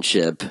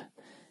relationship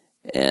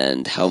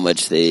and how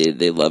much they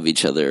love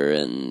each other,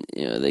 and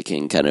they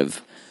can kind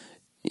of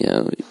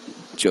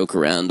joke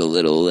around a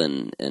little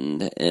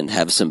and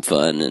have some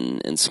fun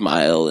and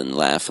smile and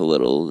laugh a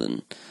little,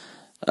 and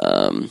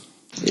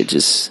it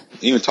just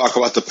even talk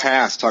about the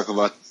past, talk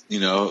about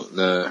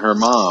her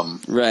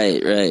mom.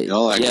 Right.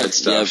 All that good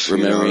stuff. Yep,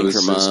 remembering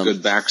her mom. There's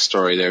good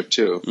backstory there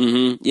too.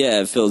 Mm-hmm.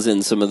 Yeah, it fills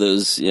in some of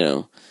those,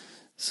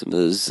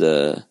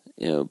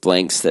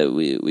 blanks that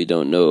we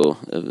don't know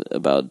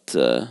about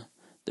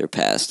their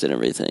past and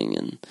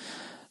everything,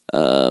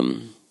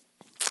 so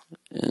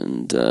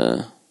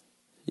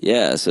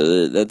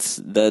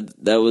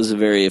that was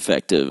very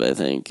effective, I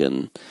think,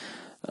 and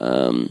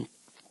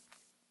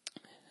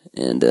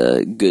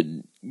a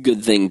good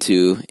thing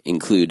to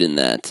include in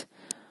that.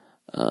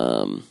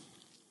 Then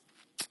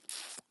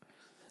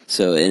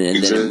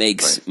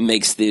it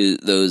makes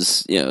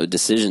those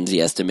decisions he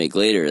has to make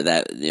later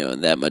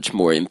that much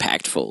more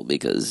impactful,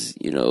 because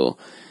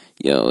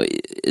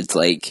it's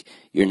like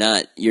you're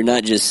not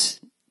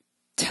just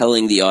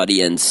telling the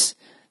audience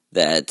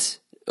that,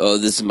 oh,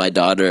 this is my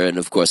daughter and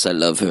of course I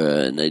love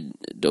her and I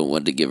don't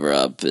want to give her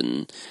up,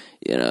 and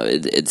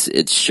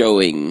it's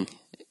showing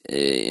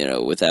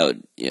without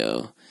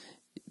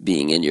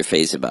being in your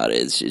face about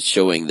it. It's just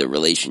showing the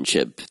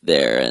relationship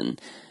there,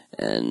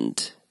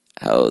 and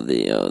how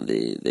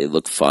they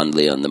look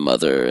fondly on the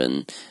mother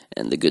and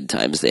the good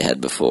times they had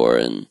before,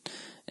 and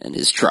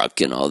his truck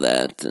and all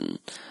that, and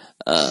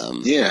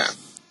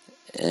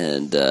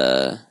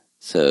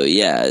so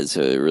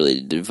it really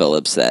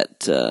develops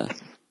that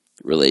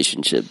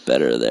relationship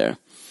better there.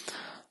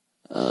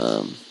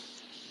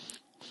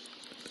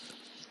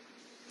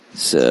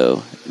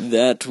 So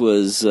that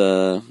was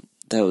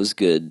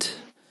good.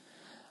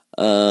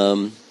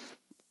 I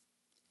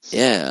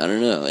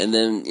don't know. And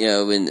then,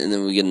 and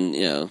then we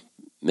can,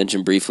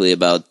 mention briefly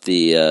about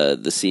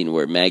the scene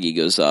where Maggie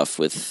goes off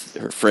with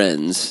her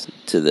friends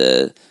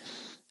to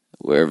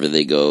wherever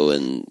they go,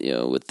 and,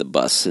 with the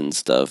bus and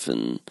stuff,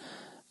 and,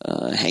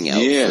 hang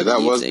out. Yeah,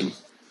 that was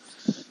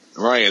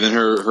right. And then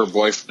her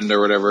boyfriend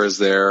or whatever is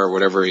there, or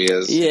whatever he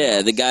is.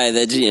 Yeah, the guy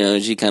that,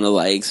 she kind of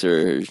likes,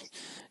 or,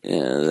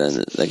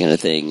 that kind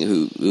of thing,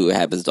 who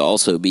happens to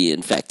also be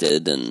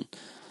infected, and,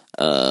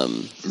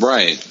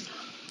 right.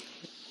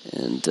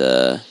 And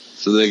so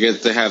they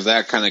get to have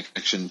that kind of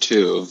connection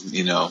too,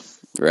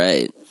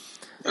 Right.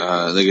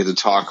 They get to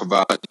talk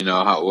about,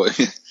 how it's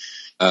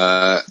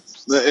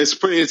just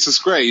great,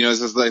 it's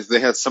just like they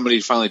had somebody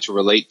finally to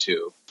relate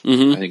to.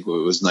 Mm-hmm. I think it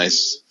was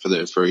nice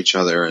for each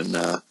other, and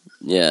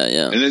yeah.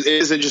 And it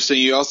is interesting.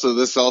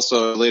 This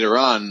also later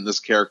on, this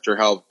character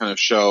helped kind of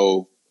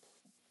show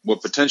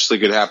what potentially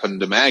could happen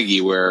to Maggie,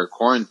 where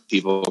quarantine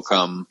people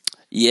come.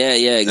 Yeah,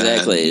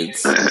 exactly.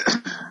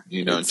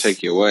 And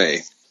take you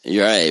away.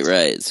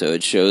 Right. So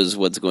it shows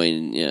what's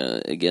going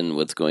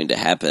to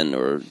happen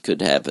or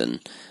could happen,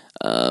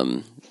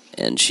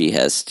 and she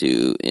has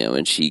to,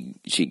 and she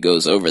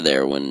goes over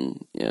there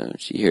when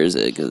she hears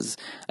it, because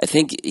I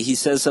think he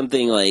says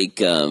something like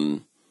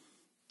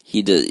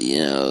he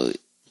doesn't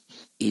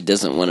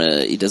want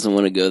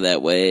to go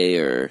that way,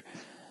 or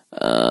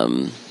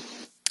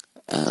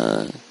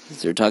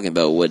they're talking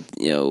about what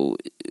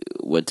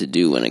to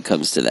do when it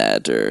comes to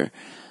that, or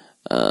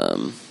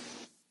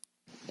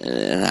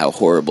and how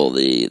horrible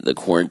the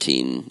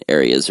quarantine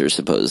areas are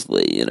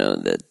supposedly,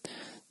 that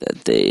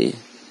they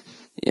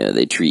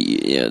they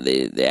treat you,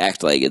 they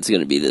act like it's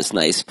going to be this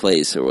nice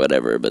place or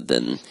whatever, but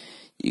then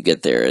you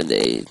get there and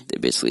they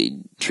basically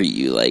treat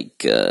you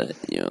like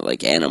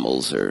like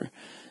animals, or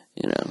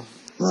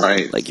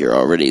right, like you're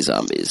already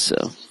zombies.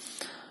 So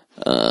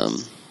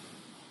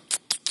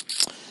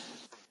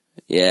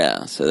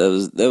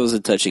so that was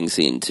a touching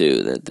scene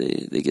too, that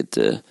they get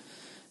to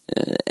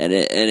And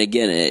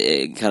again,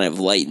 it kind of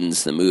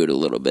lightens the mood a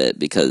little bit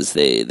because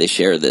they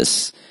share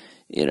this,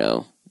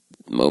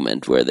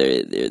 moment where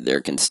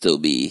there can still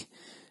be,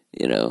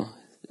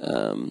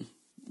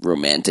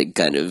 romantic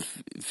kind of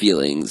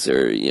feelings,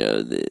 or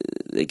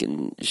they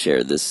can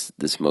share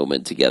this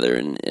moment together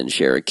and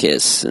share a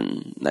kiss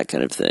and that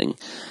kind of thing.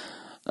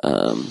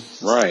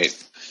 Right.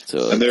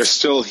 So and they're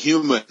still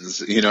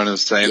humans, you know what I'm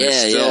saying? Yeah,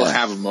 they still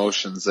have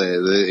emotions.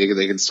 They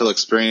can still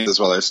experience this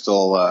while they're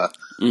still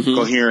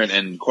coherent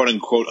and quote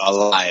unquote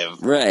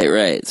alive.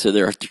 Right. So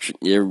they're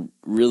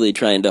really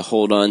trying to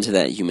hold on to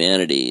that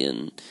humanity,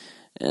 and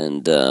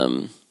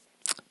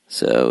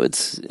so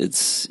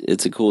it's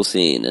a cool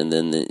scene. And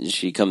then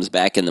she comes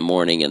back in the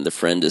morning, and the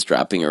friend is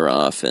dropping her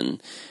off,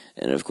 and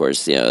of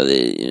course,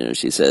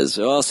 she says,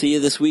 "Oh, I'll see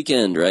you this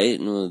weekend, right?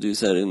 And we'll do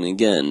something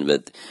again."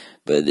 But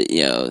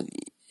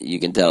you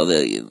can tell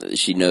that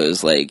she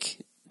knows, like,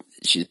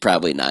 she's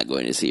probably not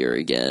going to see her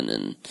again,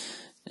 and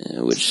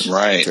which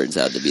turns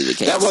out to be the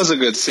case. That was a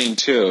good scene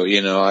too.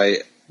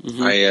 I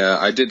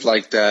did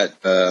like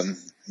that.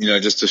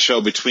 Just to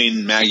show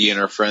between Maggie and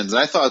her friends, and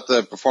I thought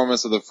the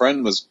performance of the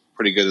friend was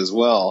pretty good as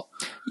well.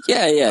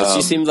 Yeah.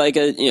 She seemed like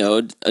a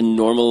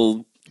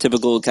normal,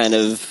 typical kind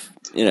of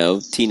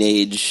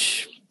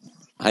teenage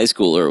high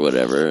schooler or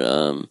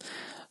whatever.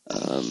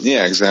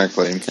 Yeah,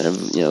 exactly. Kind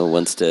of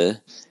wants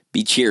to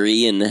be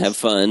cheery and have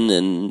fun,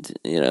 and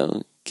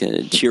kind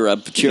of cheer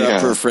up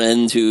her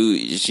friend who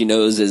she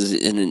knows is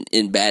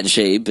in bad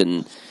shape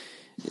and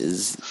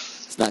is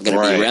not going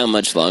to be around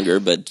much longer.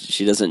 But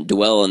she doesn't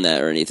dwell on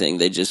that or anything.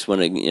 They just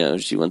want to,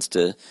 she wants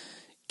to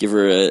give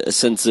her a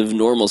sense of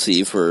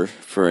normalcy for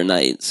a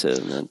night. So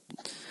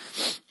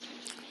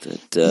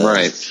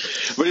right.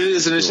 But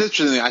it's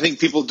interesting. I think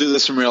people do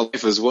this in real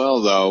life as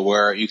well, though,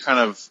 where you kind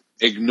of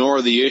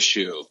ignore the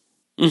issue.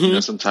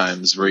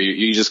 Sometimes where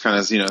you just kind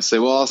of say,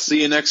 well, I'll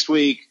see you next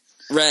week,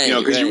 right?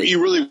 Because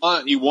you really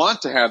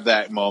want to have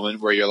that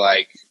moment where you're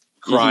like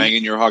crying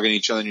and you're hugging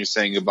each other and you're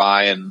saying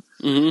goodbye and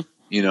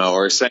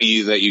or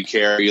saying that you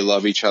care, you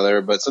love each other.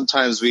 But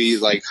sometimes we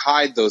like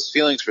hide those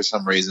feelings for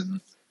some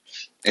reason,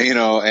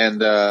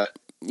 So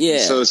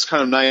it's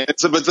kind of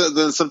nice. But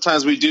then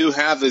sometimes we do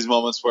have these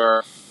moments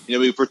where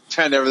we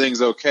pretend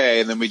everything's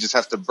okay, and then we just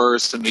have to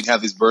burst, and we have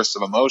these bursts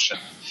of emotion,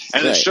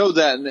 and it showed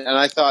that, and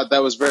I thought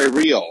that was very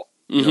real.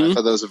 I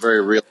thought that was a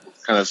very real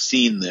kind of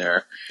scene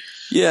there.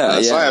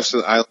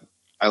 So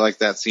I like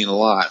that scene a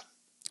lot.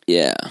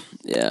 Yeah,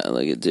 I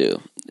like it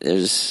too.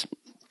 It's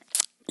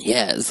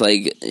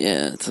like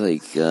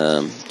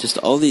just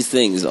all these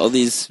things, all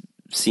these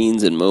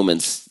scenes and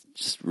moments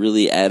just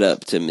really add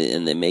up to me,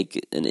 and they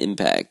make an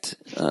impact.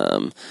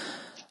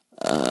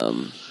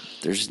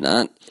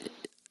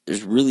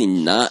 There's really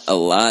not a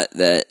lot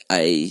that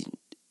I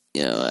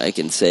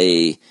can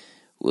say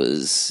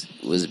was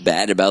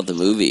bad about the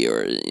movie,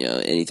 or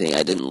anything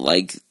I didn't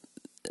like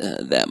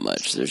that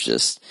much. There's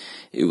just,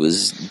 it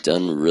was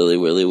done really,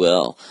 really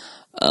well.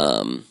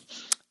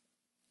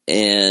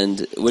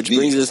 And which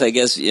brings us, I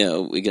guess,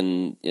 we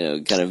can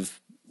kind of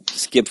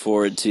skip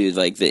forward to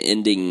like the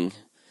ending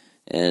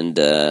and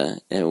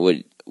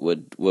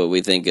what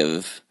we think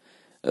of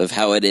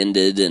how it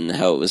ended and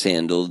how it was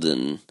handled,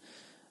 and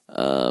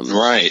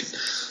right.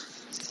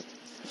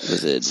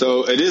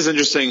 So it is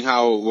interesting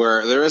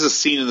where there is a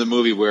scene in the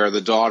movie where the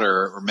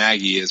daughter, or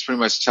Maggie, is pretty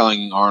much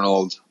telling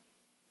Arnold,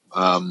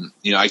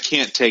 I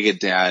can't take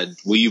it, Dad.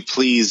 Will you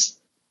please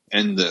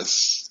end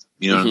this?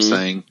 You know what I'm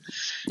saying?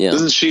 Yeah.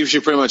 Doesn't she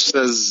pretty much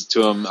says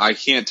to him, I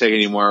can't take it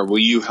anymore. Will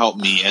you help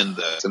me end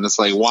this? And it's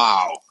like,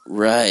 wow.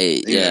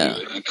 Right. Yeah.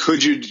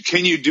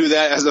 Can you do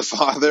that as a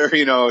father?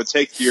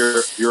 Take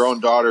your own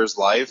daughter's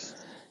life?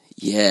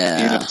 Yeah.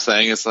 You know what I'm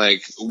saying? It's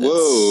like,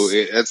 whoa,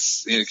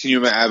 can you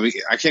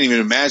imagine? I can't even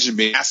imagine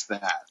being asked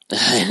that.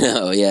 I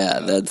know. Yeah.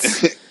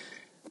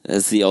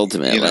 That's the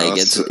ultimate.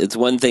 It's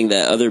one thing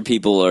that other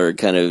people are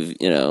kind of,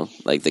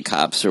 like the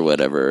cops or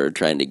whatever, are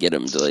trying to get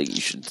him to, like, you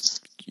should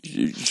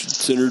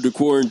send her to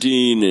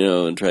quarantine,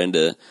 and trying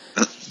to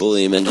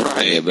bully him into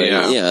it.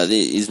 But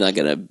he's not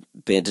going to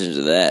pay attention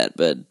to that.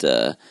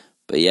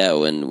 But yeah,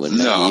 when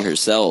Maggie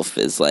herself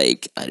is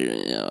like,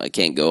 I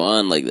can't go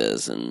on like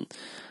this, and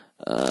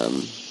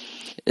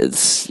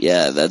that's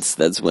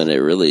when it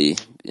really,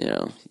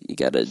 you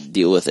got to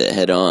deal with it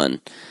head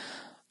on.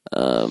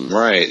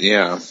 Right.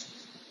 Yeah.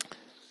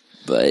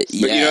 But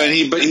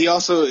he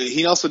also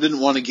didn't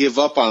want to give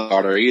up on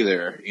daughter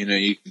either.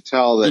 You could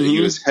tell that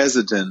he was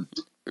hesitant.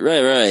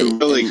 Right. To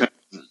really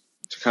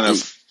kind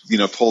of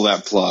pull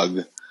that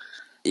plug.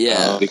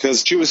 Yeah.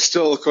 Because she was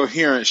still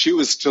coherent. She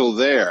was still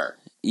there.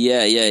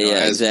 Yeah.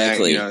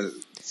 Exactly.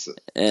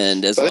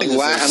 And as I think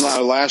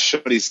last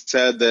show he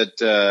said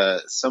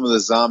that some of the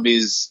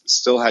zombies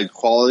still had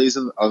qualities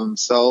of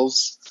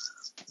themselves,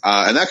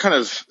 and that kind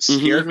of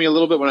scared me a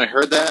little bit when I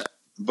heard that.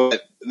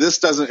 But this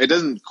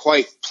doesn't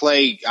quite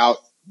play out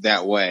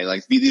that way.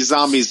 Like these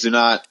zombies do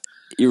not.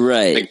 You're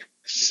right. Like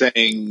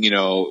saying,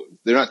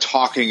 they're not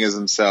talking as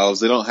themselves.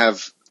 They don't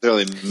have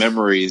really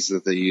memories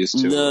that they used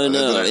to. No.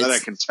 That I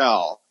can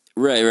tell.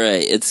 Right.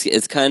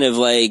 It's kind of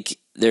like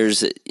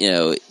there's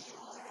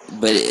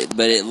but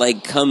it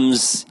like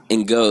comes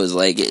and goes.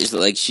 Like it's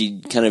like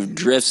she kind of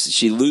drifts.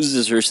 She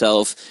loses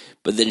herself,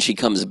 but then she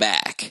comes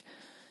back,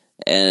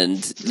 and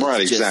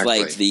right, just exactly.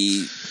 like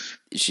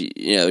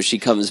she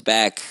comes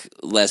back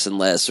less and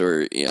less,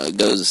 or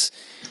goes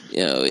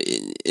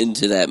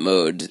into that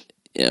mode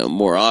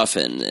more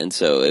often, and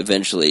so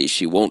eventually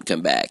she won't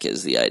come back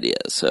is the idea.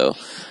 So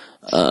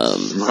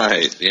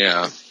right,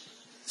 yeah.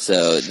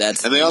 So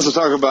that's and they also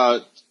talk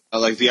about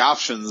like the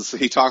options.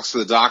 He talks to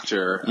the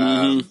doctor.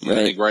 right. I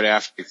think right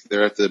after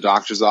they're at the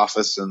doctor's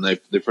office, and they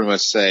pretty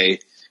much say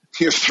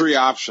you have three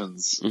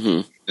options.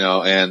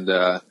 And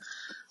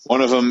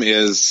one of them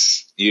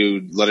is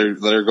you let her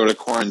go to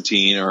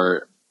quarantine,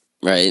 or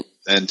right,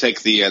 and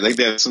take the. I think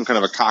they have some kind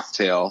of a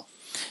cocktail.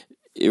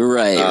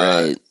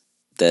 Right.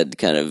 That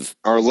kind of,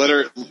 or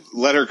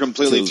let her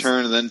completely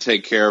turn and then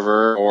take care of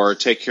her, or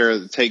give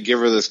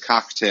her this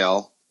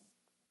cocktail.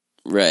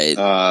 Right.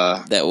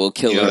 That will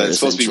kill her. That's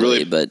supposed to be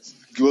really, but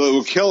it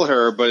will kill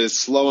her, but it's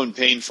slow and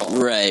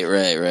painful. Right.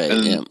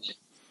 And,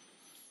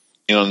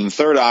 and the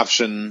third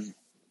option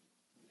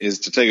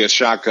is to take a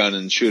shotgun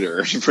and shoot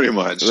her. Pretty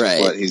much, right?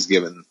 Is what he's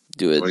given.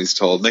 Do it. What he's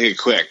told. Make it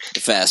quick. The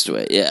fast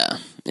way. Yeah.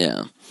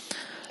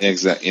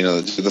 Exactly.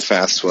 The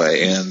fast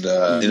way, and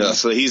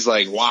so he's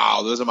like,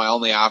 "Wow, those are my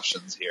only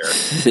options here."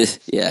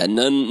 Yeah,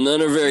 none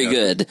are very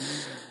good,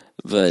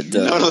 but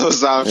none of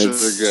those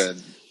options are good.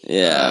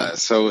 Yeah.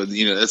 So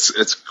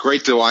it's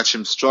great to watch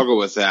him struggle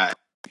with that.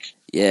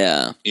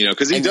 Yeah.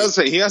 Because he does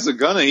say he has a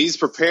gun and he's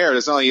prepared.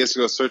 It's not like he has to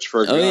go search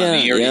for a gun. Yeah,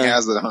 he already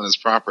has it on his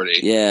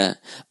property. Yeah.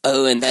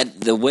 Oh, and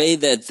the way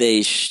that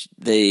they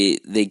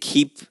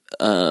keep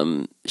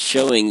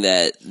showing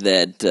that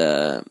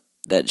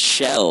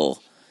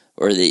shell,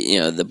 or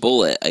the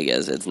bullet. I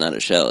guess it's not a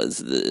shell. It's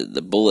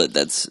the bullet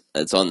that's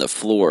on the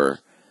floor.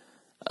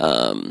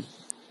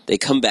 They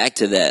come back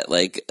to that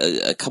like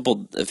a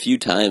few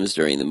times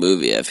during the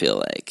movie. I feel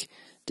like.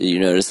 Did you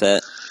notice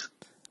that?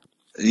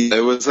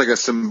 It was like a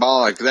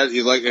symbolic that,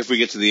 like, if we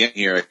get to the end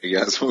here, I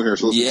guess we were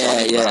supposed to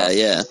talk about.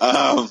 Yeah.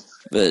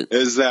 But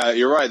is that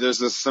you're right?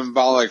 There's a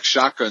symbolic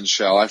shotgun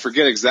shell. I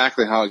forget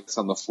exactly how it gets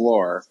on the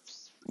floor.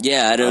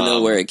 Yeah, I don't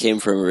know where it came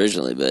from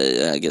originally, but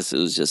I guess it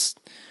was just.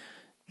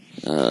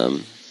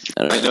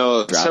 I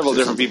know several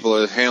different people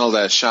have handled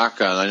that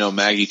shotgun. I know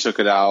Maggie took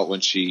it out when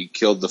she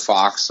killed the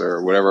fox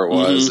or whatever it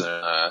was,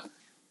 and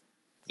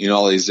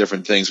all these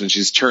different things when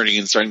she's turning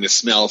and starting to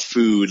smell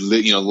food.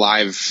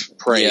 Live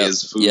prey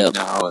is food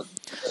now.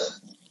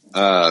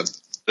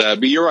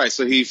 But you're right.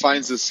 So he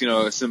finds this,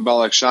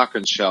 symbolic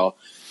shotgun shell,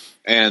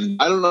 and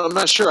I don't know. I'm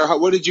not sure.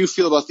 What did you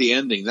feel about the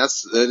ending?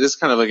 It is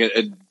kind of like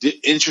an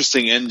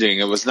interesting ending.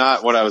 It was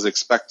not what I was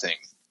expecting.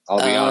 I'll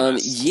be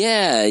honest.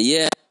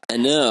 Yeah. I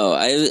know.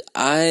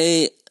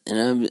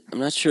 I'm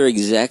not sure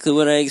exactly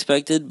what I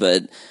expected,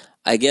 but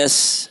I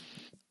guess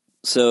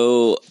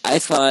so. I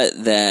thought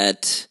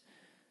that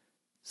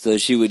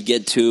she would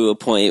get to a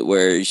point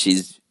where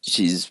she's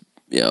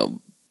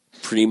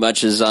pretty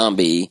much a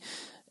zombie,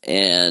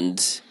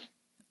 and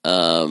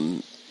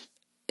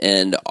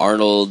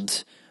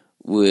Arnold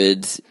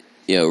would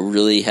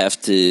really have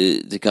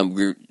to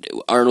come.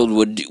 Arnold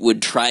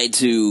would try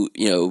to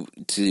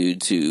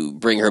to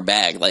bring her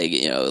back,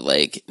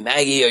 like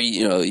Maggie, or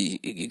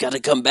you got to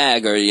come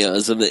back,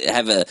 or something.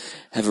 Have a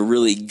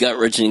really gut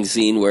wrenching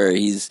scene where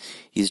he's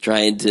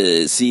trying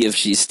to see if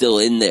she's still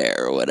in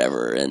there or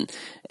whatever, and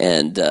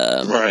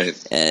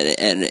right,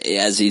 and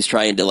as he's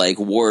trying to like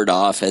ward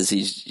off, as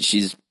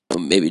she's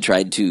maybe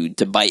tried to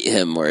bite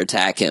him or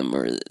attack him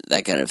or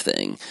that kind of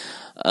thing.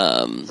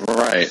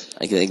 Right.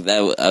 I think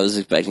that I was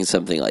expecting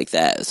something like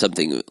that,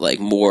 something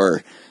like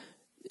more,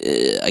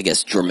 I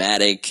guess,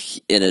 dramatic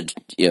in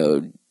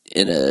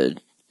a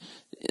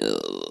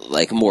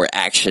like more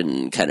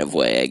action kind of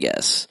way, I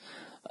guess.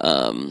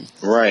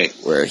 Right.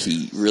 Where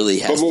he really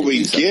has. But what to we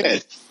do something.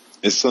 get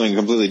is something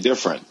completely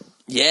different.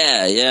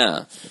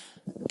 Yeah,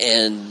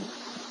 and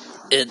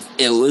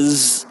it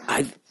was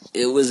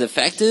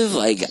effective.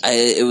 Like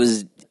it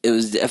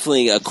was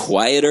definitely a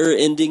quieter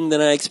ending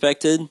than I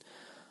expected.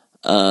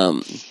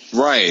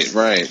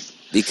 Right.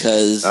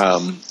 Because,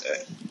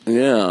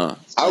 yeah.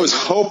 I was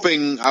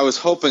hoping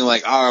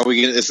like,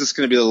 is this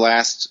going to be the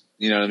last,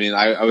 you know what I mean?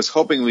 I was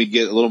hoping we'd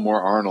get a little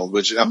more Arnold,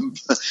 which I'm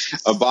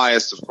a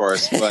biased, of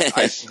course, but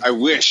I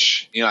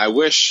wish,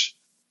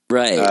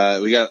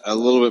 right. We got a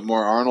little bit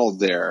more Arnold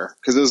there.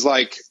 Cause it was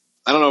like,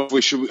 I don't know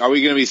if are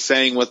we going to be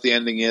saying what the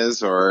ending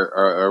is, or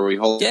are we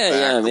holding back?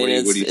 Yeah, I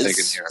mean, what are you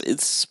thinking here?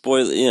 It's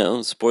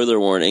spoiler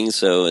warning,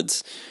 so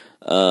it's,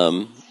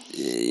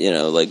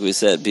 like we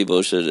said,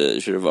 people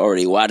should have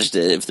already watched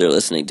it if they're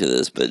listening to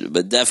this,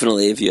 but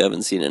definitely if you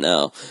haven't seen it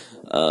now,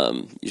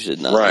 you should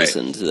not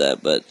listen to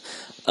that. But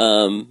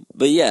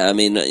yeah, I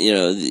mean,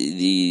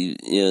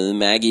 the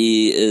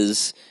Maggie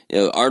is,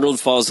 Arnold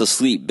falls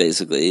asleep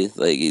basically,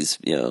 like he's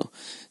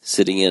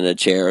sitting in a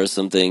chair or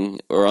something,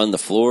 or on the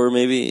floor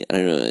maybe. I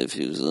don't know if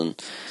he was on.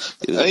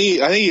 I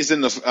think he's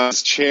in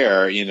his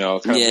chair,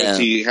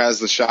 he has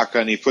the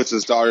shotgun, he puts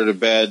his daughter to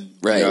bed,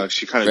 right.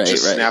 She kind of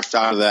snapped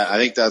out of that. I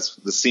think that's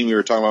the scene we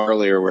were talking about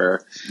earlier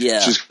where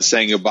she's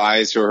saying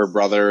goodbyes to her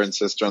brother and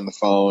sister on the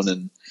phone,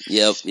 and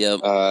Yep.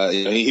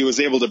 He was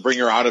able to bring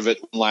her out of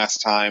it one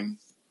last time,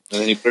 and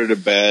then he put her to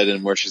bed,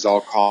 and where she's all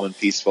calm and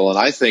peaceful. And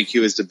I think he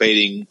was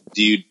debating,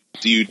 do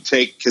you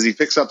take, because he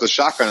picks up the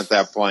shotgun at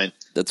that point.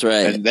 That's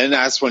right. And then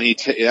that's when he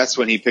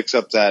picks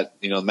up that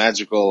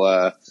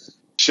magical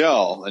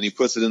shell, and he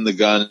puts it in the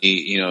gun.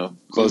 He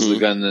closes the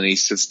gun, and then he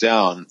sits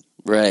down.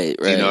 Right.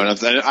 And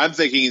I'm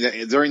thinking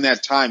that during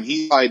that time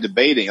he's probably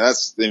debating.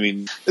 This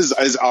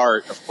is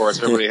art, of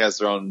course. Everybody has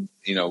their own,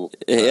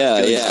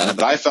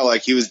 But I felt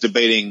like he was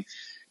debating.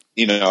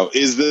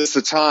 Is this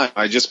the time?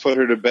 I just put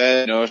her to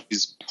bed.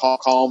 She's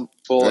calm,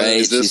 full. Right,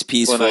 is this she's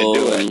peaceful when I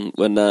do it? and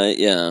whatnot.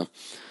 Yeah.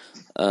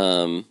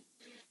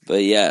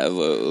 But yeah,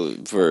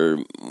 for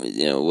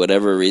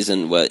whatever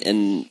reason,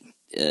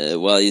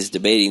 while he's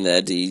debating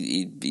that,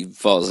 he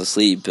falls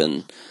asleep,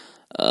 and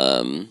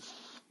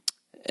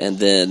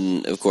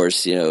then of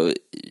course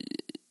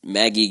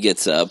Maggie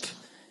gets up,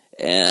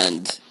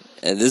 and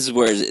this is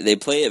where they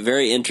play it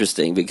very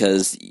interesting,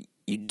 because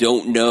you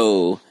don't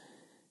know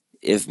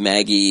if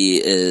Maggie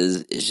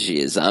is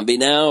she a zombie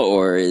now,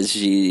 or is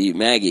she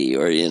Maggie,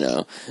 or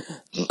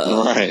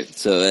right.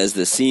 So as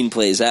the scene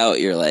plays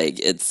out, you're like,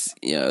 it's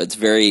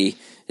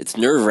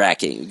nerve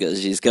wracking,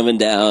 because she's coming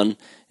down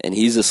and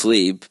he's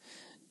asleep.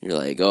 You're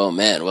like, oh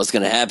man, what's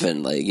gonna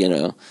happen?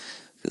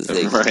 Because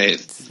they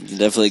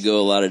definitely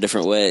go a lot of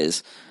different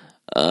ways.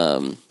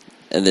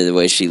 And then the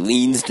way she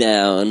leans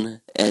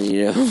down and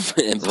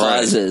and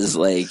pauses,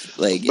 like.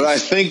 But I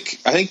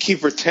think he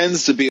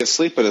pretends to be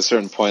asleep at a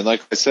certain point.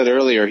 Like I said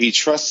earlier, he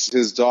trusts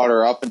his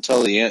daughter up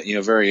until the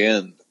end, very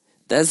end.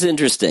 That's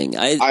interesting.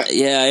 I heard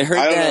that.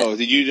 I don't know.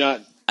 Did you not?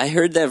 I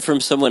heard that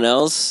from someone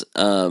else.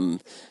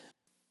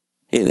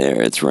 Hey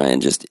there, it's Ryan,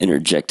 just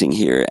interjecting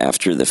here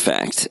after the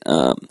fact.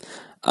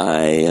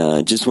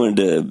 I just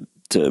wanted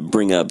to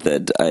bring up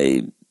that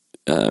I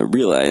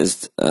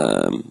realized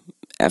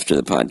after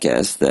the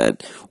podcast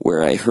that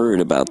where I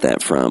heard about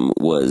that from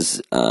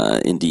was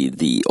indeed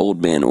the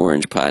Old Man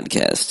Orange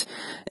podcast,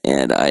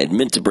 and I had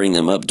meant to bring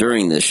them up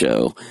during the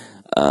show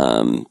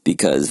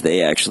because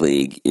they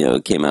actually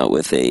came out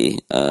with a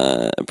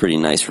pretty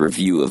nice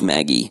review of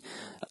Maggie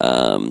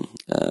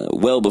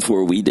well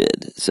before we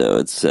did, so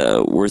it's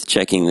worth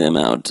checking them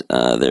out.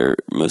 Their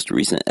most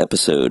recent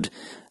episode,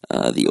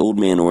 the Old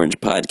Man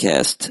Orange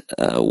podcast,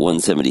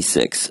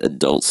 176,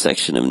 adult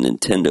section of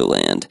Nintendo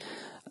Land.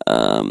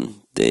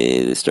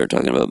 They start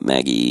talking about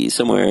Maggie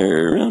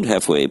somewhere around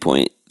halfway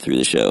point through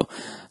the show.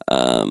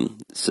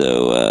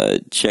 So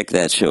check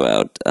that show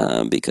out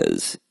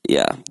because,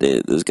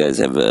 those guys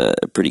have a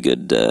pretty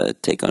good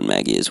take on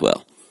Maggie as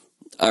well.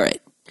 All right.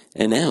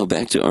 And now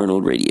back to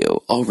Arnold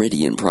Radio,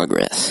 already in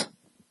progress.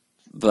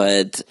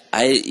 But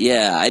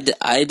I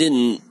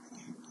didn't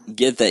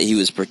get that he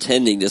was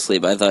pretending to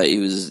sleep. I thought he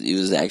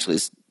was actually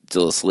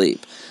still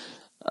asleep.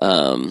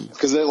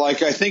 Because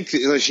I think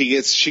she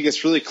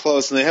gets really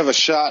close, and they have a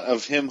shot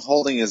of him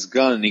holding his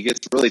gun, and he gets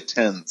really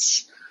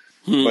tense,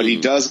 but he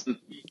doesn't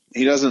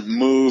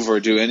move or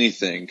do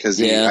anything,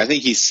 because I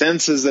think he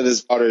senses that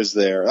his daughter's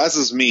there. That's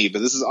just me,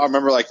 but I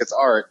remember, it's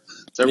art,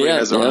 so everybody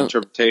has their own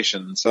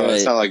interpretation. So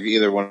it's not like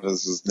either one of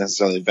us is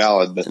necessarily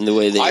valid. But the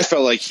way I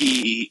felt like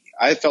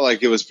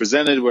it was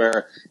presented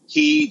where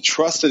he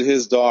trusted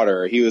his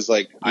daughter. He was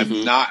like, I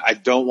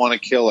don't want to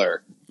kill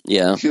her.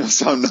 Yeah.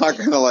 So I'm not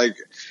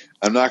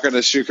going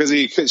to shoot, because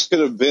he could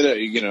have bit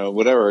it,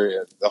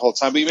 whatever, the whole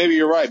time. But maybe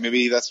you're right.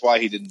 Maybe that's why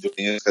he didn't do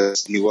it,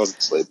 because he wasn't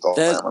asleep the whole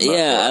time.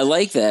 Sure. I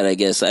like that, I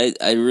guess. I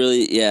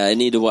really, I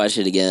need to watch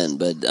it again.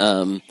 But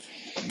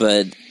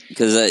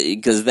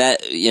because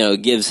that,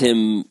 gives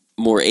him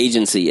more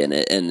agency in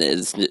it, and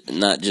it's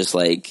not just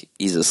like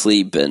he's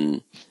asleep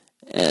and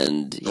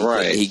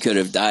he could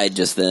have died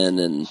just then,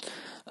 and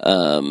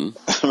right,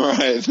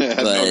 has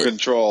no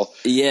control.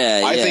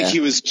 I think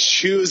he was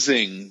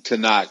choosing to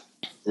not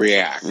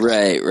react.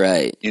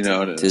 Right.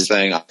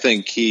 Saying, I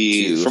think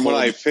from what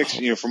I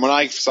pictured, from what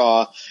I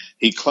saw,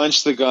 he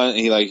clenched the gun.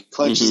 He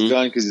clenched his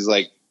gun because he's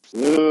like,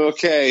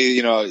 okay,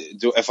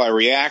 if I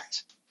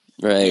react,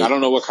 right. I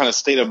don't know what kind of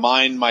state of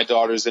mind my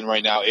daughter's in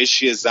right now. Is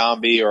she a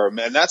zombie,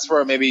 and that's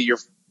where maybe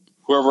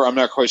whoever, I'm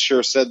not quite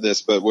sure, said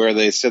this, but where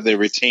they said they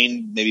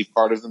retained maybe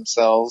part of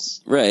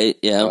themselves. Right.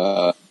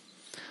 Yeah.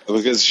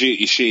 Because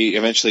she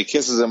eventually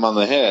kisses him on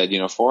the head,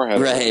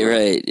 forehead.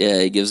 Right. Yeah,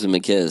 he gives him a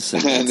kiss,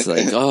 and it's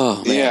like,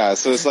 oh man. Yeah.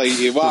 So it's like,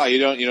 wow, you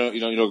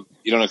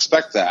don't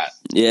expect that.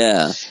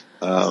 Yeah.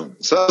 So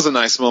that was a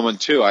nice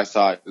moment too. I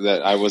thought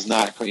that I was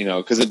not,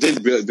 because it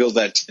did build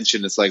that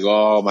tension. It's like,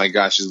 oh my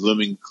gosh, she's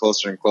looming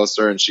closer and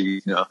closer, and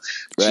she, she's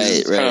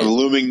kind of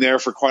looming there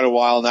for quite a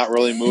while, not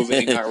really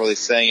moving, not really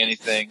saying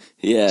anything.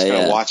 Just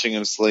kind of watching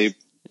him sleep.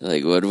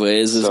 Like, what way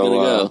is this going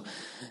to go?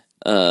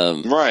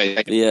 Right.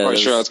 I'm quite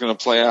sure how it's going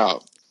to play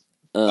out.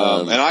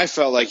 And I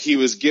felt like he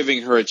was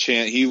giving her a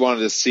chance. He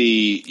wanted to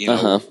see,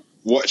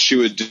 what she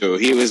would do.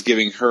 He was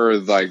giving her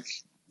like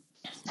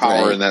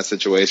power in that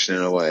situation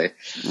in a way.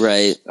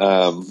 Right.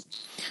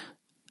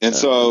 And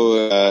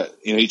so,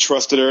 he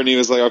trusted her and he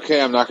was like,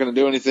 okay, I'm not going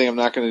to do anything. I'm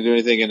not going to do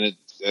anything. And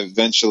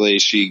eventually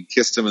she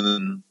kissed him and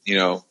then,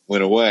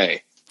 went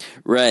away.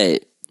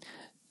 Right.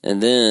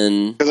 And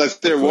then, because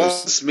there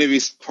was maybe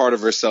part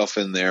of herself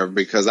in there,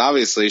 because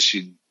obviously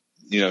she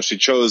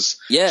chose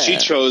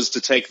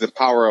to take the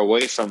power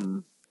away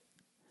from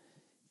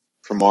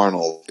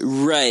Arnold.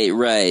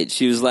 Right.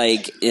 She was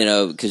like,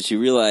 because she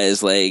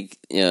realized, like,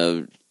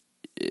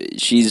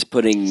 she's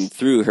putting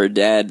through her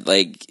dad,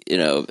 like,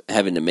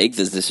 having to make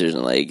this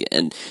decision, like,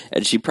 and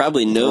she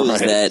probably knows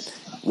that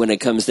when it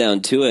comes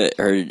down to it,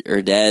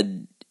 her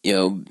dad,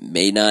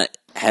 may not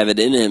have it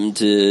in him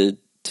to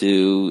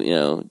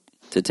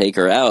take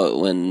her out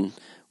when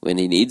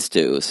he needs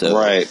to.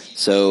 So,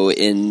 so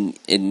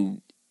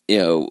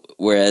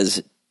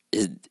whereas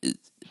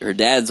her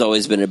dad's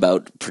always been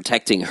about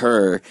protecting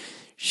her,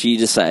 she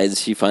decides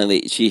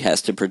she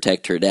has to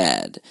protect her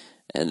dad.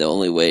 And the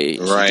only way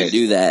she can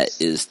do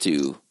that is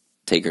to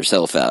take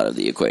herself out of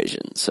the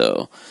equation.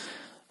 So,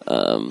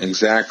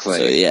 exactly.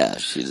 So yeah,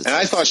 and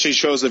I thought she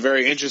chose a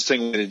very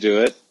interesting way to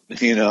do it.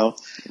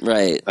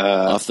 Right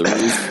off the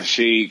roof.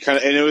 She kind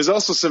of, and it was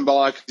also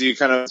symbolic.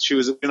 She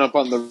was up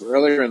on the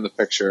earlier in the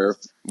picture.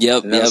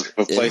 Yep. And that was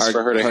a place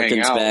for her to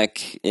hang out. Back,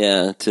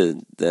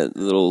 to that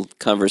little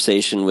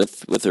conversation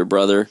with her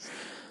brother.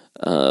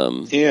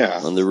 On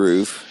the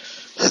roof.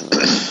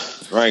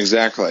 Right,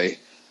 exactly.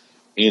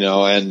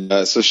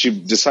 And so she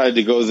decided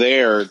to go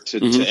there to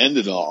end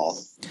it all.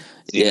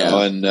 You know,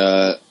 and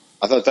I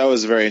thought that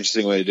was a very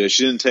interesting way to do it.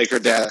 She didn't take her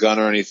dad's gun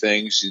or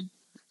anything. She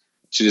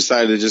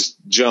decided to just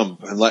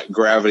jump and let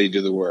gravity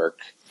do the work.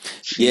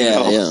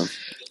 Yeah.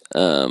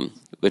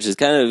 Which is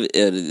kind of,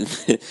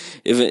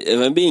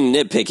 if I'm being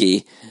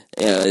nitpicky,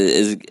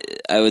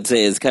 I would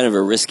say it's kind of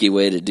a risky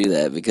way to do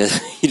that, because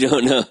you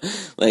don't know,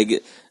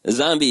 like, a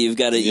zombie, you've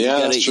got to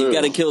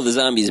kill the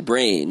zombie's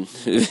brain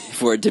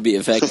for it to be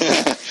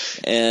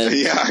effective. And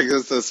I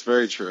guess that's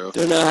very true.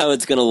 Don't know how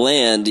it's going to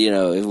land,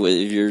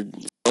 if your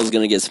skull's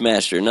going to get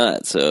smashed or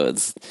not. So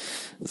it's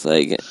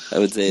like, I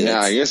would say,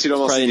 I guess you'd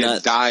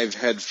almost dive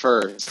head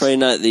first. Probably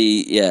not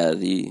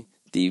the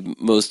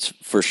most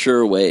for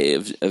sure way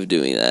of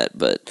doing that,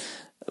 but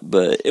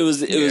it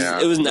was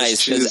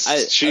nice,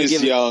 because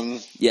she's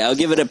young. I'll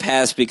give it a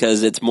pass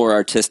because it's more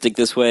artistic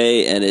this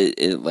way, and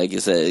it like you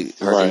said,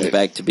 harkens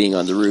back to being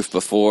on the roof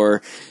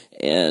before,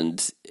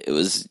 and it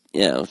was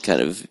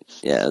kind of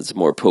it's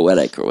more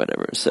poetic or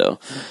whatever. So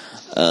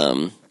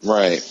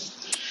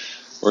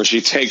where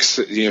she takes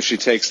her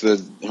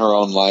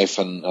own life,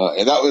 and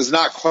that was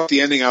not quite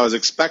the ending I was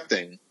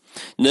expecting.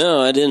 No,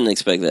 I didn't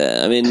expect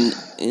that. I mean,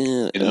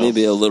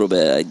 maybe a little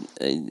bit.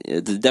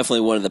 It's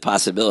definitely one of the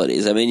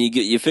possibilities. I mean,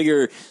 you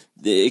figure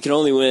it can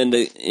only win,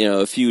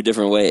 a few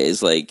different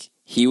ways. Like,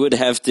 he would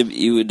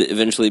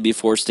eventually be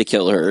forced to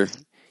kill her,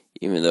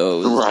 even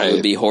though it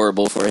would be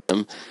horrible for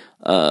him.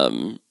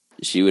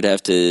 She would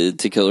have to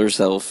kill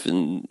herself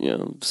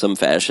in some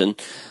fashion,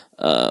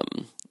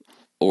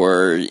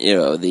 or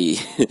the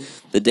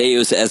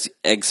Deus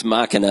ex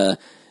machina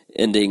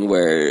ending,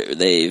 where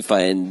they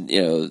find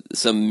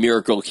some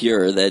miracle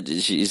cure that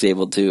she's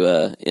able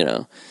to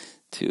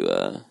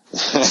to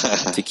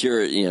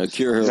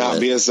cure her,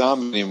 not be a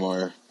zombie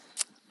anymore.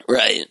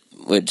 Right,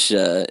 which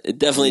it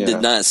definitely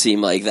did not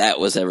seem like that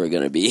was ever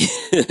going to be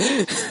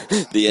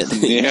the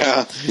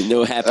end.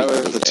 No happy. That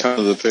was the tone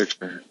of the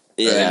picture.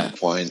 At any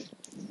point.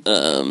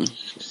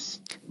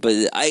 But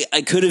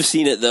I could have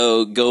seen it,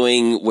 though,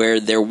 going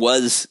where there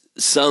was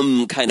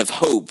some kind of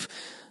hope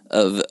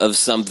of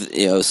some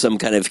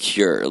kind of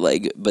cure,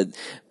 like, but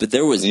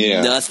there was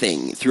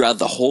nothing throughout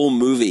the whole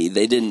movie.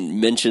 They didn't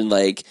mention,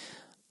 like,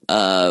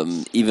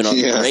 even on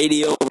the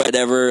radio or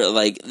whatever.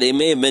 Like, they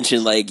may have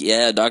mentioned, like,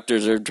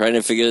 doctors are trying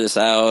to figure this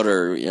out,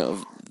 or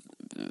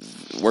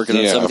working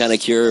on some kind of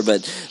cure,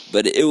 but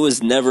it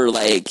was never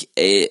like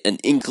an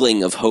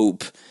inkling of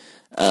hope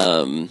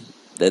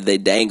that they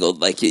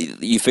dangled. Like,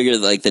 you figure,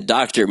 like, the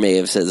doctor may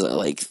have said,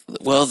 like,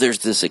 well, there's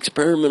this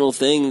experimental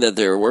thing that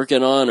they're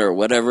working on or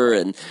whatever,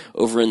 and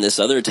over in this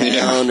other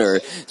town, or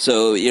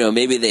so,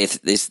 maybe they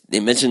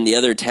mentioned the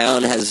other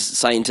town has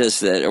scientists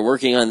that are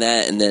working on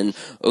that, and then,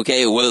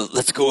 okay, well,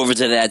 let's go over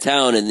to that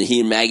town, and he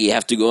and Maggie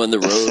have to go on the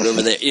road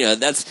over there.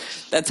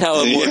 That's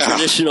how a more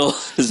traditional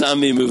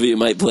zombie movie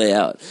might play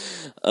out.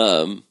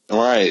 But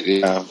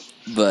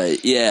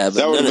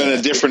that would have been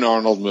a different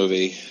Arnold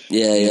movie.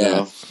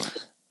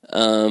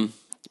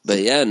 But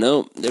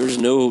no, there was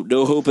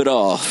no hope at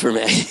all for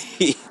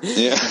Maggie.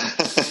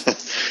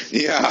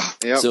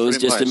 So it was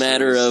just a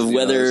matter of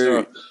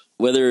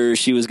whether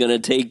she was going to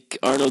take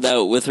Arnold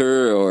out with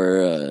her,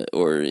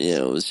 or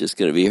it was just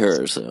going to be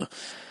her. So,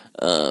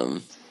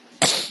 so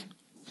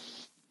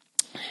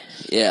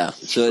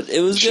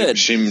it was good.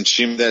 She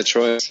made that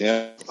choice.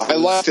 Yeah, I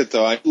liked it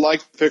though. I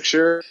liked the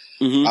picture.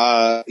 Mm-hmm.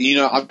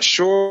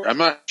 I'm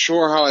not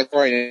sure how I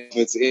right now.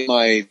 It's in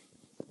my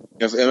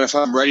if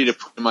I'm ready to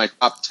put in my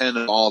top 10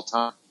 of all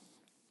time.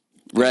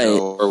 Right.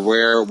 Or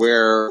where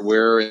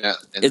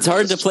it's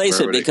hard to place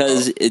it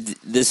because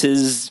this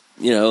is,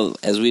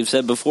 as we've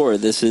said before,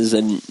 this is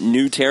a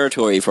new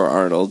territory for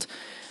Arnold.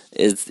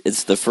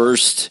 It's the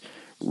first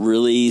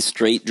really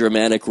straight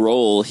dramatic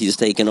role he's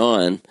taken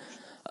on.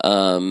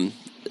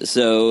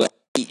 So,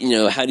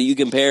 how do you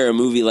compare a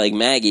movie like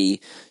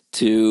Maggie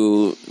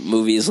to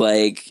movies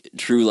like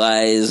True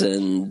Lies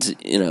and,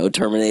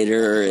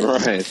 Terminator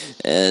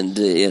and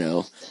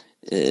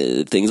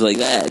things like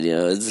that,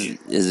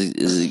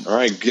 all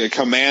right,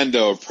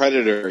 Commando,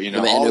 Predator,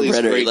 all these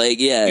Predator, great,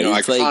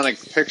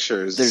 iconic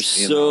pictures. There's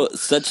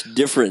such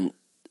different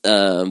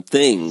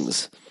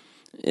things,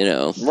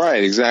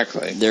 Right,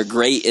 exactly. They're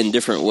great in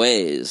different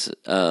ways,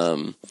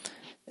 and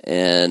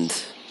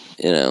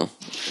we'll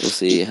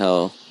see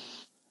how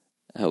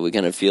we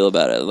kind of feel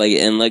about it.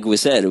 Like we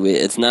said,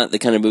 it's not the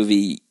kind of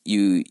movie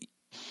you.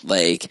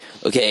 Like,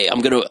 okay,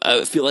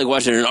 I feel like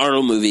watching an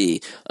Arnold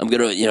movie. I'm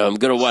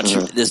gonna watch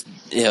this,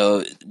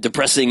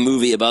 depressing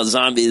movie about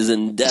zombies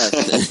and death.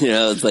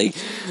 It's like,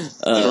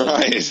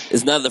 right.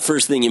 It's not the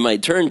first thing you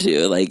might turn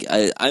to. Like,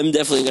 I'm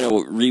definitely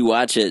gonna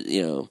rewatch it,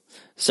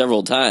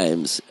 several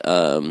times.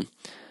 But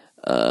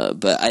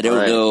I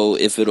don't know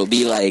if it'll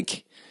be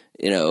like,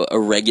 a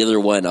regular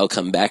one I'll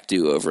come back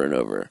to over and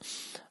over.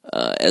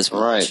 As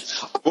much. Right.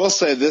 I will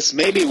say this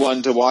may be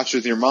one to watch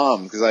with your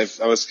mom, because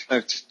I was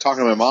kind of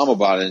talking to my mom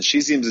about it, and she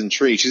seems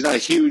intrigued. She's not a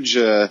huge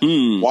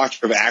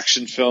watcher of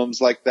action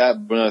films like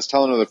that, but when I was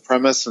telling her the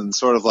premise and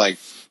sort of like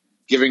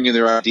giving her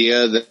the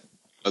idea that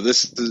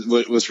this is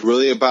what it was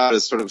really about,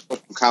 is sort of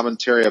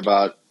commentary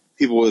about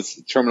people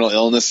with terminal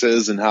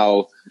illnesses and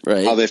how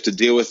they have to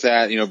deal with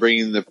that,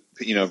 bringing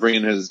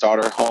his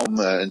daughter home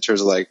in terms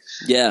of like,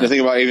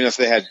 think about even if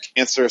they had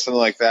cancer or something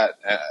like that,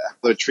 how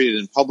they're treated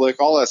in public,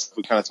 all that stuff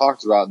we kind of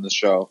talked about in the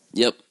show.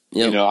 Yep.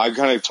 I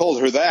kind of told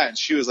her that, and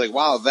she was like,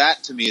 wow,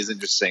 that to me is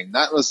interesting.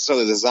 Not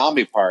necessarily the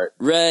zombie part.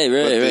 Right.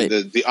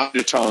 The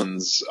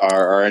undertones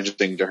are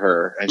interesting to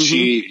her, and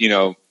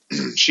she,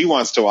 she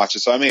wants to watch it,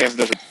 so I may have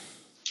to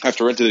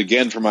rent it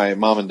again for my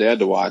mom and dad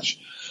to watch.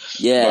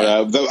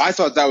 Yeah. But I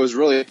thought that was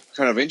really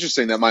kind of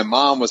interesting that my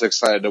mom was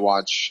excited to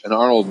watch an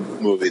Arnold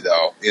movie,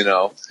 though,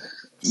 So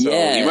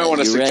you might want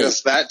to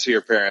suggest that to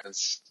your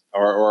parents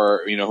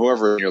or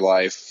whoever in your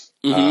life.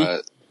 Kind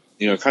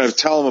of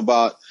tell them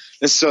about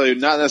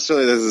not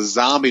necessarily there's a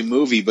zombie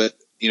movie, but,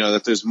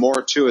 that there's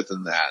more to it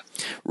than that.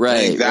 Right.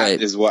 I think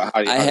that is how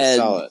to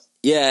sell it.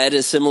 Yeah, I had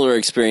a similar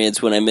experience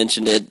when I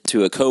mentioned it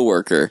to a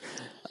coworker.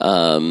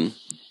 How,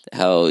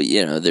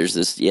 there's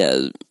this,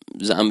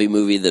 zombie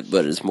movie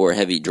but it's more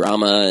heavy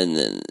drama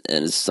and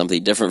it's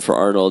something different for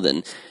Arnold,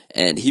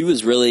 and he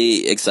was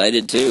really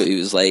excited too. He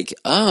was like,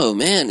 "Oh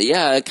man,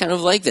 yeah, I kind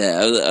of like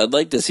that. I'd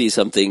like to see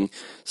something,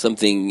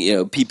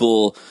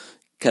 people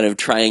kind of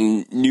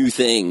trying new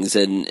things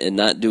and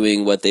not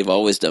doing what they've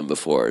always done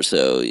before."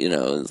 So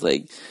it's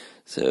like,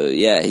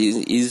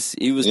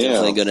 he was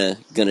definitely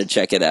gonna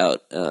check it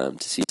out to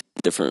see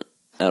different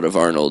out of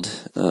Arnold,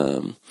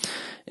 and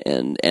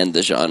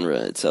the genre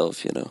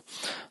itself,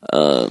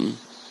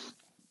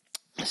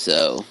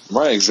 So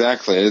right,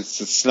 exactly.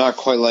 It's not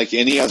quite like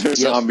any other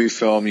zombie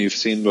film you've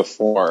seen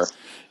before.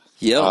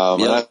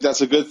 And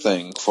that's a good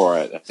thing for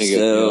it. I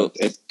think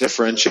it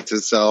differentiates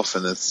itself,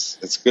 and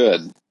it's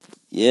good.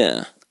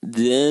 Yeah.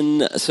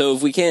 Then, so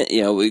if we can't,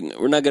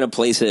 we're not going to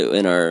place it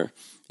in our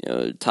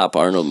top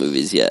Arnold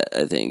movies yet.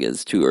 I think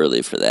it's too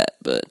early for that.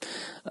 But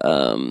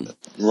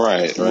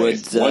right.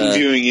 One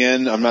viewing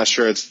in, I'm not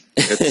sure it's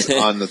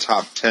on the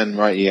top 10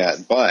 right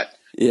yet, but.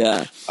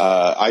 Yeah,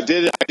 I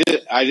did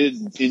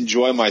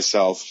enjoy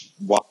myself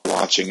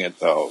watching it,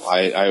 though.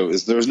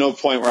 There was no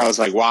point where I was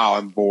like, "Wow,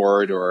 I'm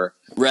bored," or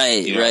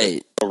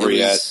right over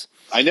yet.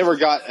 It never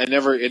got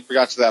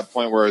to that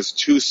point where it was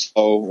too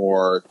slow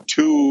or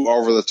too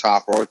over the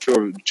top or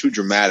too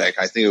dramatic.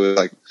 I think it was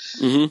like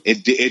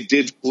it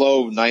did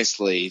flow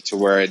nicely to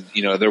where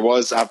there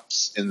was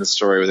ups in the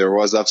story, there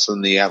was ups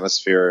in the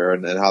atmosphere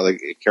and how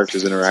the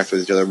characters interact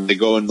with each other. They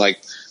go and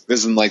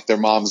visit like their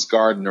mom's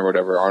garden or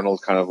whatever.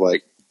 Arnold kind of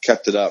like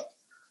kept it up.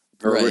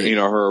 Her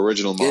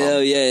original mom.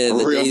 Yeah,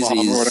 the real daisies.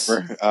 Mom or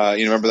whatever.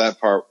 Remember that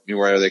part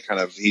where they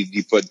kind of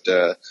he put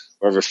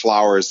whatever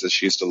flowers that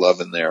she used to love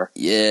in there.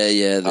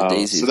 Yeah, the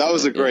daisies. So that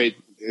was a great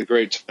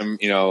time.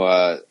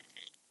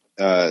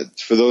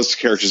 For those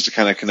characters to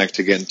kind of connect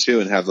again too,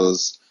 and have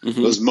those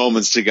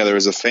moments together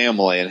as a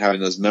family and having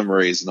those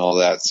memories and all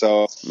that.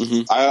 So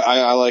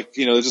I like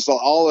just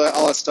all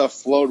that stuff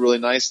flowed really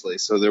nicely.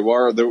 So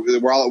while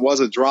it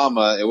was a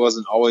drama, it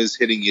wasn't always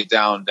hitting you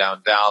down.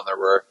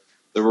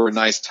 There were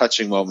nice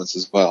touching moments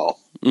as well.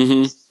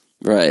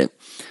 Right.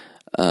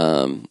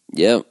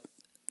 Yep.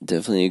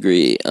 Definitely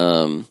agree.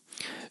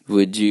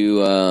 Would you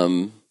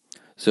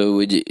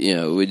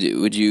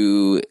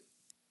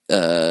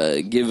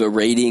give a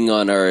rating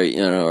on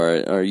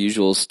our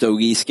usual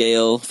Stogie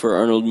scale for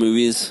Arnold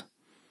movies?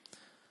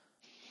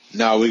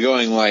 No, we're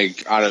going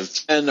like out of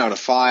 10, out of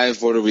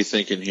 5. What are we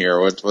thinking here?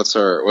 What's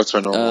our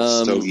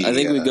normal Stogie? I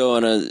think we go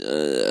on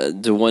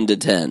to 1 to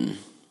 10.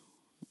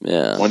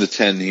 Yeah. 1 to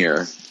 10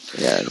 here.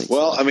 Yeah.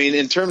 Well, I mean,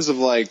 in terms of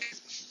like,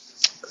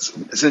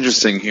 it's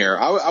interesting here.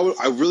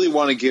 I really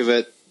want to give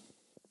it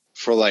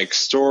for like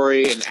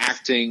story and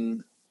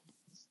acting.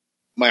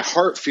 My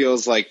heart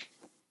feels like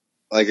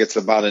it's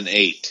about an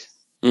 8.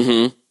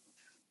 Mm-hmm.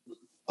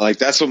 Like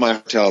that's what my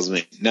heart tells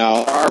me.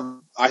 Now,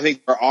 I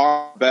think there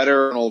are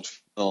better Arnold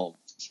films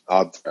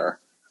out there,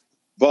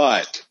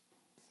 but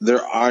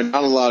there are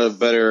not a lot of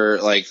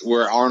better, like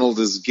where Arnold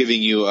is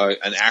giving you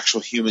an actual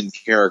human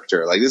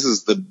character. Like this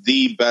is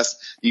the best.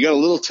 You got a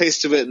little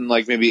taste of it in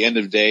like maybe End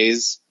of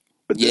Days,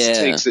 but this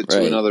takes it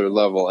to another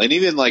level. And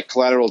even like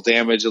Collateral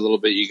Damage a little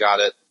bit, you got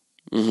it.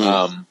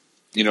 Mm-hmm.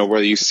 You know,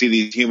 where you see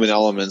these human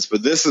elements,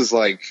 but this is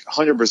like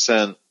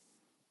 100%.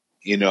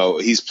 You know,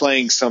 he's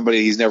playing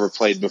somebody he's never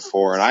played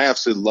before, and I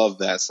absolutely love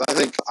that. So I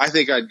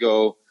think I'd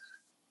go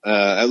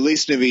at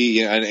least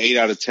maybe an 8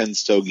 out of 10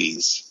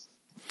 Stogies.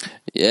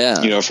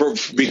 Yeah, you know,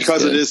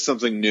 because it is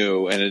something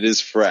new and it is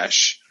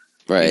fresh,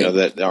 right? You know,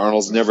 that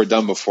Arnold's never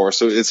done before.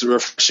 So it's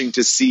refreshing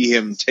to see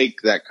him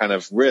take that kind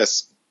of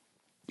risk,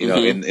 you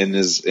know, in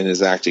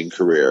his acting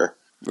career.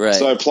 Right.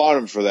 So I applaud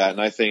him for that, and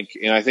I think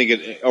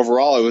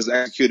overall it was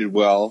executed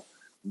well.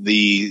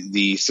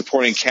 The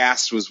supporting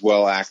cast was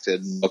well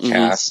acted, well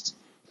cast.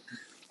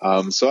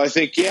 So I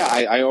think,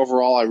 I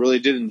overall I really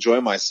did enjoy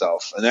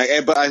myself,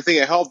 but I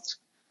think it helped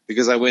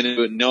because I went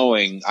into it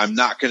knowing I'm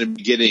not going to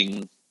be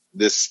getting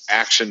this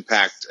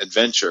action-packed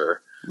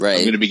adventure. Right.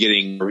 I'm going to be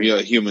getting a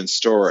real human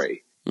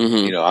story.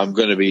 You know, I'm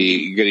going to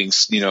be getting,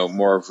 you know,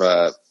 more of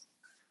a,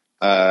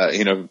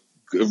 you know,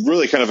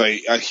 really kind of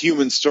a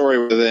human story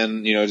rather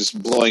than, you know,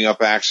 just blowing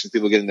up action,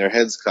 people getting their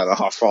heads cut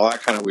off, all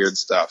that kind of weird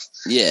stuff.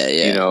 Yeah.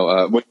 You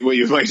know, what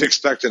you might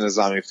expect in a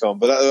zombie film.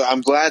 But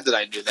I'm glad that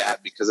I knew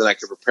that because then I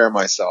could prepare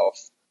myself.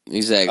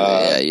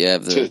 Exactly. You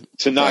have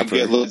to not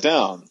get let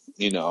down.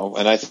 You know,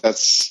 and I think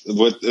that's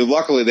what.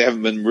 Luckily, they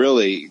haven't been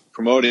really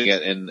promoting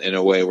it in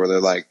a way where they're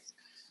like,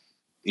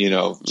 you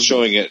know,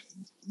 showing it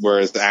where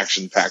it's the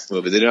action-packed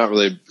movie. They're not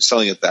really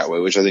selling it that way,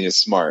 which I think is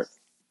smart.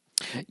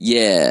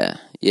 Yeah.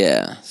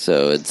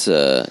 So it's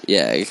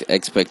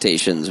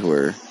expectations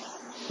were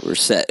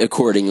set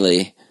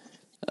accordingly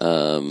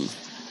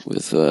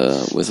with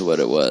what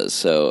it was.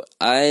 So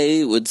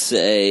I would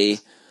say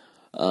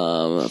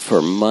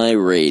for my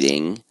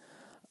rating,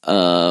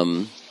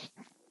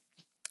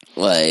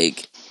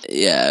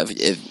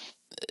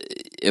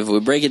 if we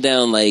break it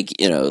down,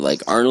 like, you know,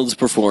 like Arnold's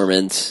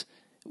performance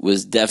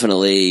was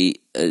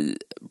definitely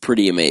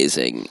pretty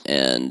amazing,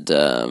 and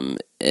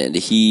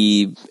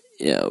he,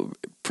 you know,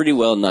 pretty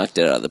well knocked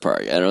it out of the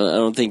park. I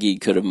don't think he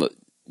could have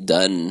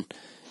done,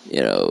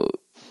 you know,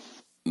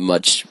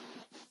 much,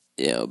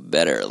 you know,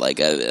 better. Like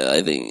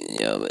I think,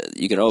 you know,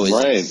 you can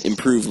always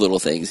improve little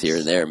things here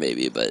and there,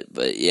 maybe,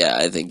 but yeah,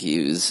 I think he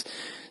was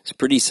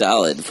pretty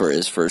solid for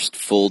his first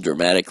full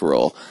dramatic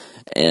role,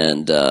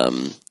 and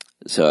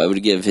so I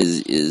would give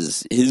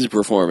his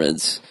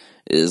performance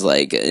is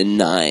like a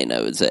 9,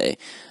 I would say.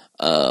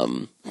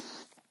 And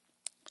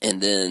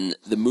then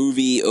the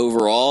movie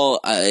overall,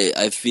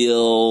 I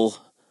feel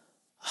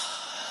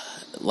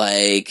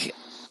like,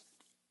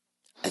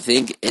 I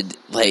think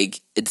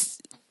it's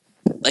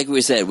like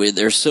we said,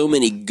 there's so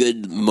many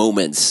good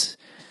moments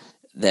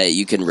that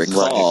you can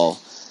recall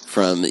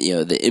from, you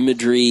know, the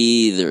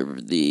imagery,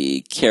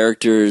 the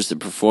characters, the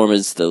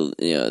performance,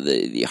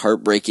 the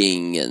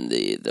heartbreaking and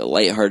the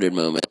lighthearted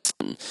moments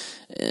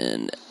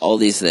and all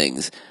these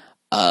things.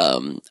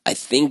 I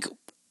think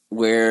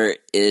where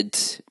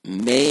it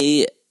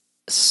may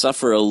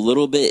suffer a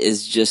little bit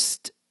is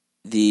just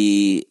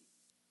the,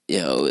 you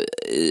know,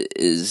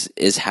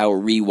 is how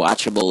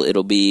rewatchable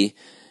it'll be,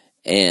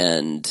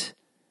 and,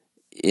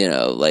 you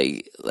know,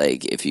 like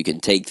if you can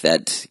take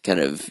that kind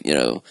of, you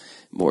know,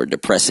 more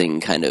depressing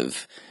kind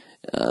of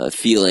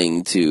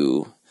feeling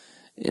to,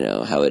 you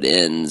know, how it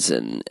ends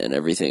and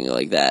everything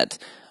like that.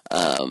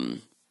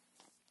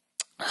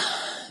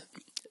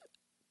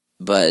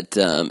 But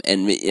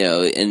and, you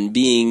know, and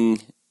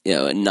being, you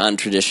know, a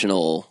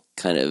non-traditional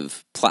kind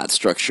of plot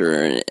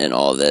structure and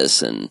all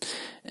this, and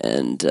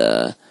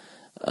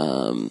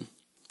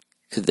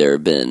could there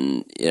have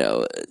been, you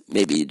know,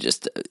 maybe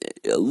just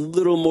a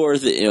little more,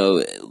 you know,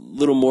 a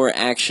little more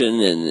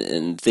action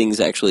and things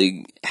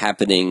actually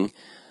happening.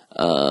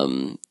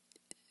 But,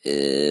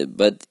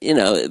 you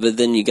know, but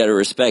then you got to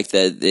respect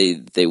that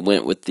they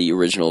went with the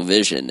original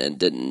vision and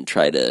didn't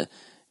try to,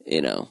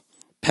 you know,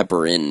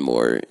 pepper in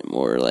more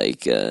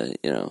like, you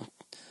know,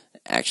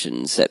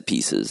 action set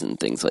pieces and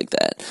things like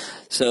that.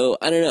 So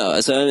I don't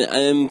know. So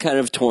I'm kind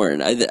of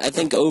torn. I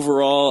think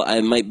overall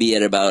I might be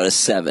at about a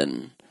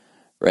 7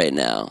 right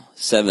now,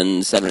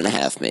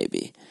 7.5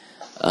 maybe.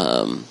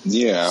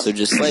 Yeah. So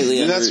just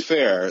slightly under. That's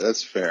fair.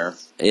 That's fair.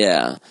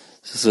 Yeah.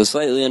 So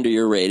slightly under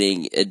your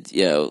rating. It,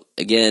 you know,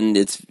 again,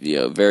 it's, you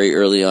know, very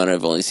early on.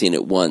 I've only seen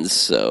it once,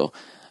 so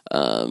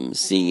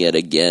seeing it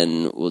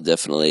again will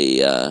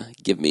definitely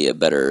give me a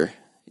better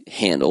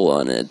handle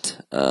on it,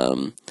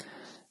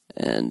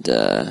 and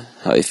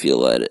how I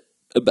feel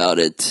about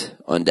it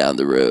on down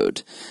the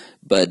road.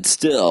 But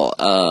still,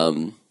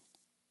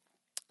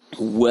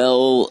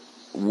 well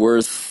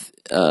worth,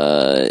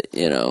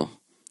 you know,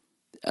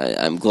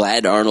 I'm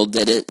glad Arnold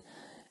did it,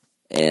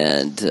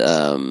 and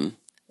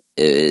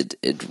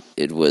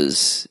it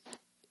was,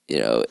 you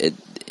know,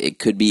 it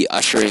could be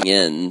ushering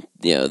in,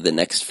 you know, the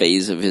next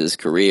phase of his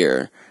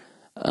career,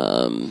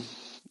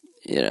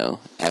 you know,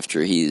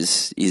 after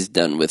he's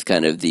done with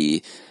kind of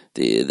the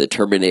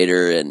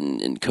Terminator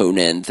and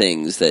Conan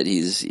things that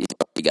he's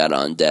got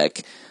on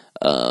deck.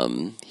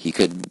 He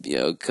could, you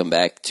know, come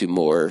back to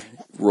more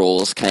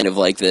roles kind of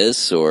like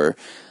this, or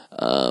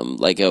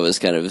like I was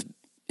kind of,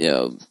 you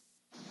know,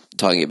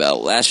 talking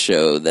about last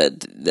show,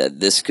 that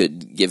this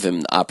could give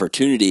him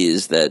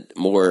opportunities that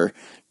more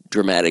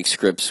dramatic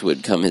scripts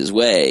would come his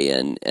way,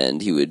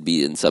 and he would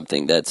be in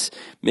something that's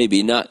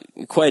maybe not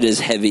quite as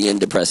heavy and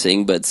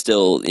depressing, but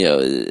still, you know,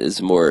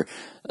 is more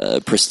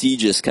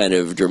prestigious kind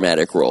of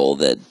dramatic role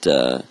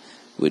that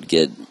would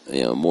get,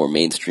 you know, more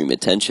mainstream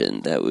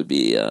attention. That would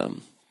be a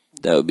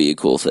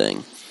cool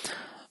thing.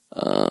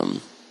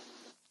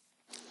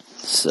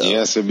 So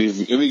yes, it'd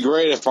be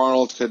great if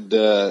Arnold could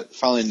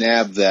finally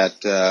nab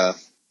that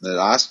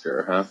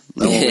Oscar, huh?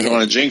 We don't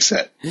want to jinx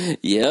it.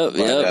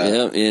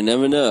 Yep. You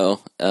never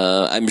know.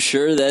 I'm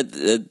sure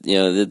that you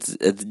know,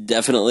 it's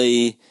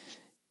definitely,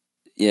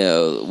 you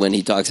know, when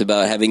he talks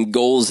about having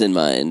goals in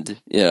mind,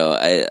 you know,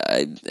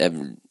 I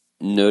have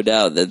no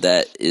doubt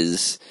that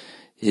is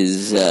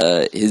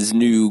his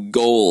new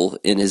goal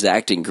in his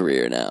acting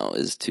career now,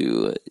 is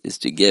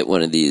to get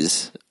one of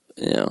these,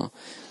 you know,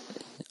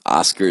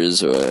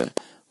 Oscars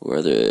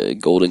or the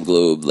Golden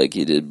Globe like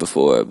he did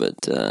before, but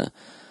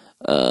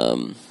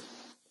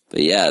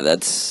yeah,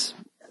 that's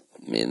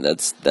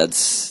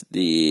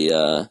the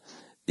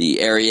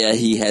area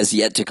he has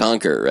yet to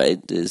conquer, right?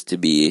 Is to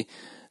be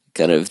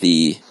kind of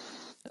the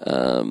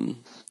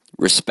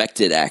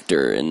respected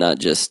actor and not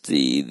just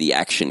the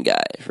action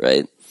guy,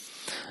 right?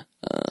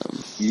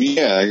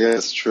 Yeah, I guess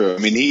that's true. I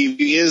mean,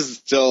 he is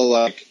still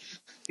like,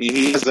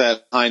 he has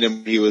that behind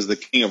him. He was the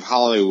king of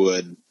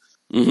Hollywood.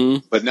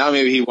 Mm-hmm. But now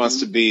maybe he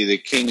wants to be the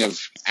king of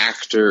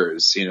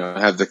actors, you know,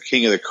 have the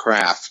king of the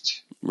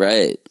craft.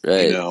 Right.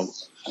 You know,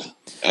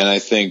 and I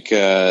think,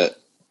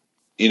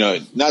 you know,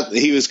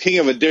 he was king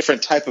of a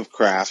different type of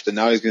craft, and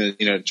now he's going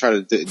to, you know,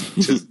 try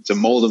to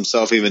mold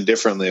himself even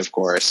differently, of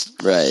course.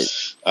 Right.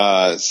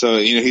 So,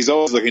 you know, he's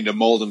always looking to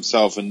mold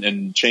himself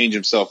and change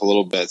himself a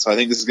little bit. So I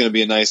think this is going to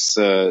be a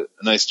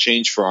nice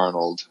change for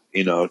Arnold,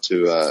 you know,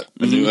 to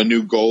a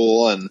new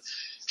goal. And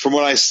from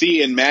what I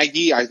see in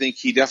Maggie, I think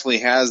he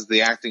definitely has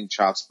the acting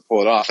chops to pull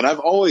it off. And I've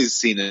always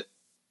seen it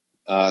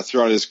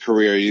throughout his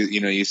career.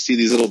 You know, you see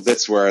these little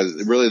bits where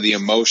really the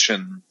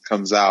emotion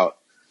comes out,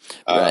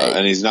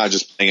 and he's not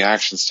just playing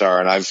action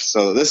star. And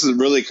so this is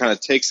really kind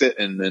of takes it,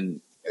 and then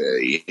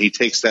he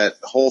takes that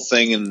whole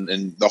thing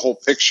and the whole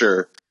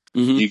picture.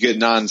 Mm-hmm. You get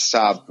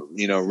nonstop,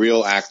 you know,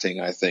 real acting,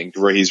 I think,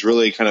 where he's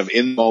really kind of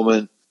in the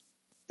moment,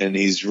 and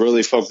he's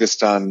really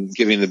focused on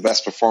giving the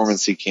best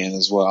performance he can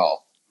as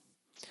well.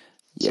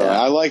 Yeah. So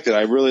I liked it.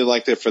 I really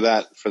liked it for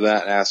that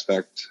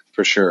aspect,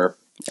 for sure.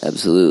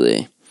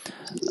 Absolutely.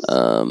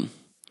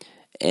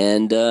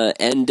 And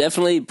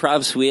definitely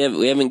props. We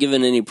haven't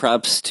given any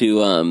props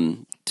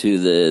to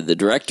the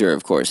director,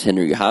 of course,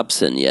 Henry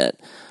Hobson, yet.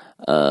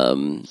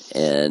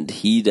 And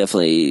he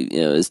definitely,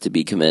 you know, is to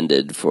be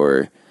commended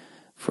for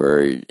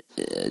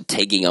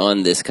taking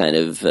on this kind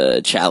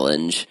of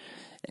challenge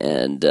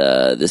and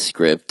the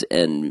script,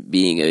 and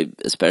being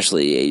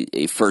especially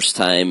a first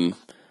time,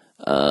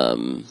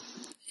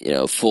 you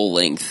know, full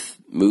length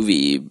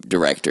movie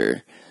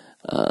director.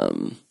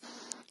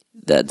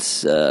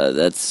 That's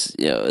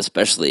you know,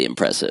 especially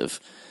impressive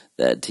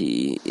that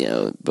he, you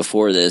know,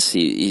 before this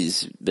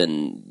he's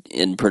been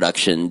in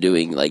production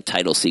doing like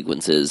title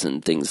sequences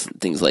and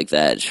things like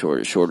that,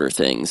 shorter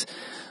things.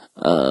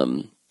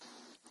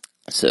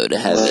 So to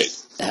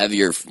have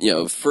your, you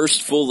know,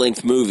 first full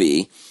length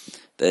movie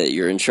that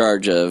you're in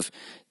charge of,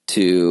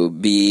 to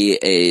be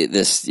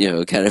this, you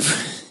know, kind of,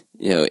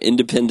 you know,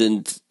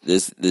 independent,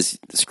 this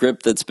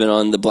script that's been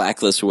on the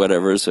blacklist or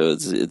whatever, so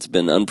it's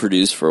been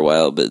unproduced for a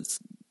while, but it's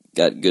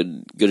got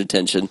good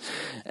attention,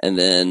 and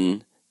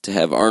then to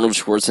have Arnold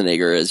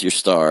Schwarzenegger as your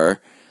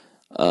star,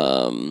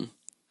 you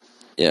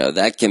know,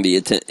 that can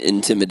be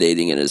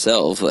intimidating in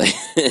itself. Like,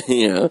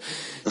 you know,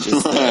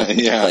 just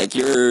like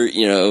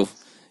you know,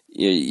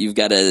 you've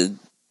got to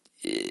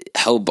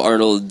help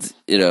Arnold,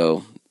 you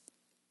know,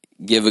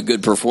 give a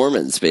good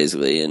performance,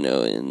 basically, you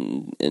know,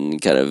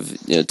 and kind of,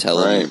 you know,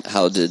 tell him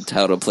how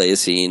to play a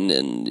scene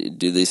and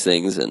do these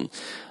things, and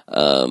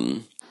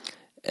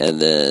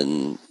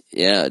then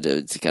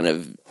to kind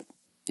of,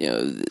 you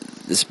know,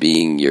 this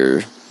being your,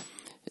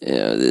 you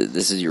know,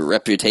 this is your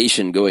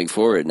reputation going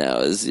forward now,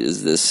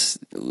 is this,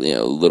 you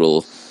know,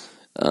 little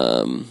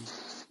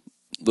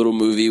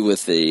movie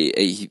with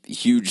a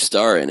huge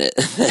star in it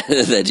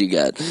that you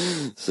got.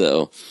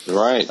 So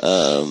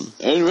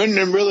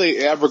and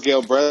really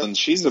Abigail Breslin,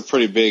 she's a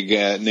pretty big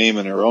name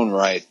in her own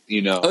right,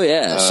 you know. Oh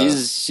yeah,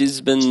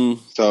 she's been,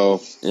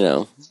 so, you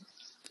know,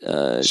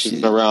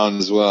 she's been around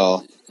as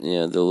well.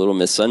 The Little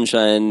Miss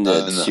Sunshine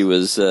that she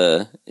was,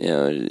 that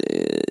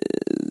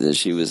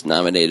she was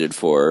nominated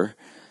for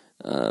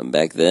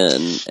back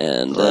then,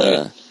 and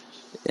right.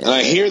 And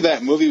I hear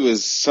that movie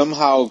was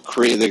somehow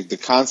created. The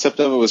concept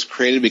of it was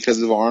created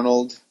because of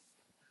Arnold.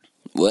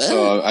 What?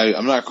 So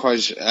I'm not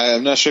quite.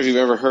 I'm not sure if you've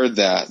ever heard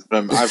that,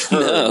 but I've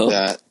heard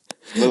that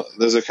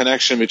there's a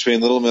connection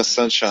between Little Miss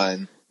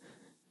Sunshine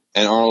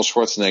and Arnold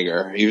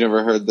Schwarzenegger. You've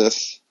never heard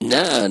this?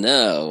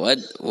 No.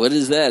 What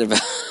is that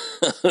about?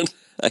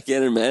 I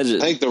can't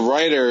imagine. I think the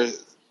writer,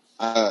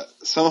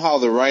 somehow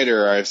the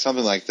writer or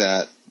something like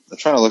that. I'm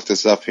trying to look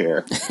this up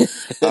here.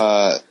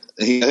 I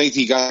think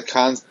he got a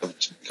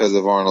concept because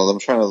of Arnold. I'm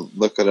trying to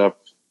look it up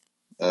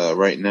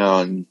right now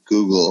on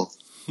Google.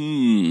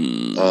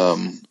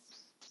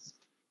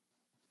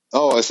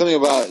 It's something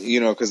about,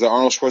 because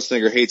Arnold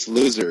Schwarzenegger hates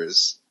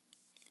losers.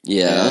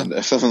 Yeah.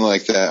 And something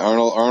like that.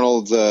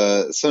 Arnold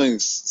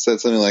said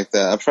something like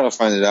that. I'm trying to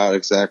find it out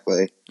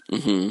exactly.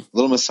 Mm-hmm.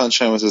 Little Miss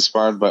Sunshine was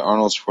inspired by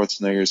Arnold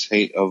Schwarzenegger's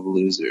hate of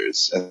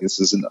losers. I think this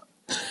is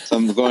so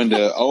I'm going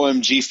to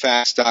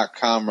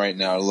omgfacts.com right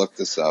now to look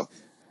this up.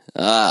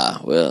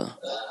 Well.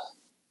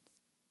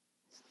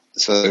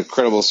 It's a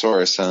credible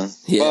source, huh?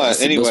 Yeah,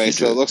 but anyway,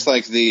 so it looks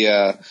like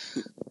the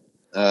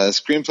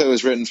screenplay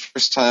was written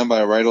first time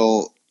by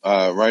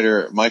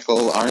writer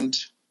Michael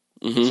Arndt.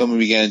 Mm-hmm. Filming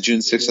began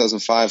June 6,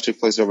 2005, took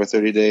place over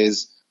 30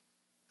 days.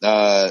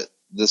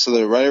 So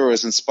the writer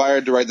was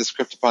inspired to write the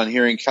script upon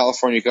hearing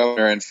California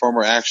governor and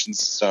former action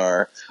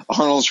star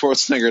Arnold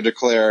Schwarzenegger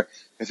declare,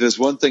 "If there's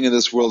one thing in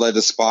this world I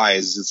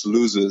despise, it's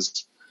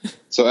losers."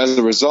 So as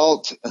a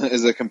result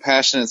is a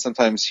compassionate,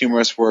 sometimes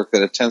humorous work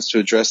that attempts to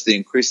address the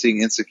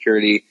increasing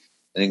insecurity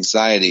and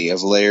anxiety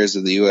of layers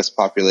of the U.S.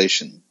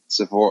 population,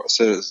 trying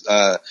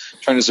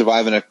to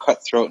survive in a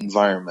cutthroat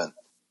environment.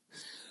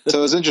 So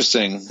it was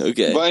interesting.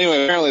 Okay. But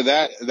anyway, apparently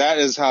that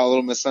is how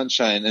Little Miss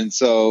Sunshine and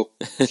so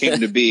came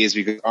to be, is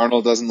because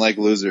Arnold doesn't like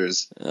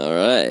losers. All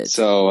right.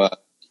 So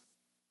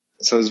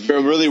it's a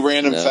really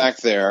random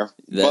fact there.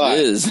 That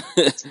is.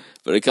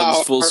 But it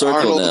comes full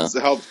circle Arnold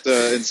now. helped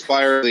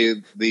inspire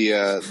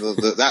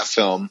that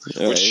film,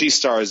 which she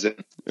stars in.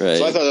 Right.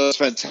 So I thought it was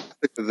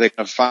fantastic that they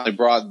finally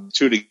brought the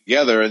two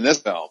together in this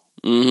film.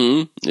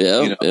 Mm-hmm.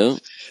 Yeah. Yeah.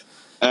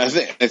 And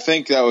I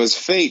think that was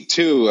fate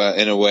too,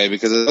 in a way,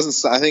 because it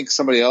wasn't. I think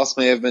somebody else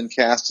may have been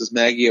cast as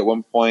Maggie at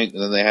one point,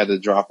 and then they had to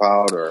drop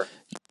out, or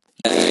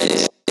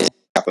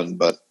happened.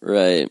 But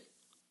right,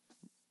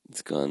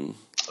 it's gone.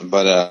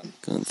 But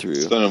gone through.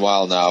 It's been a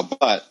while now.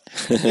 But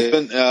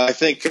I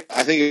think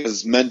it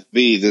was meant to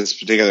be this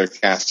particular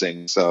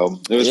casting, so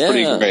it was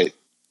pretty great.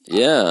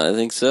 Yeah, I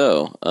think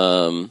so.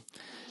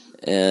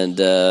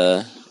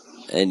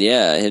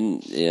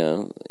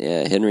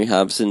 Henry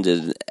Hobson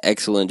did an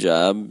excellent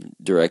job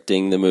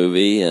directing the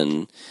movie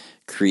and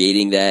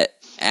creating that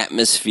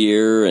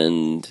atmosphere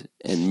and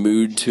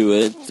mood to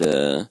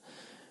it,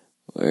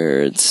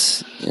 where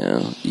it's,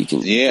 you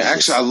can. Yeah,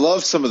 actually, I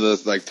love some of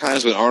the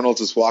times when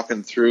Arnold is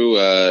walking through.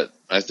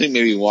 I think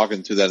maybe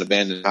walking through that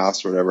abandoned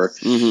house or whatever.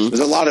 Mm-hmm. There's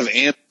a lot of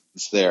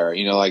ambience there.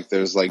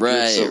 There's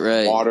drips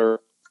of water.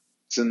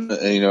 And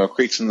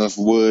creeks in the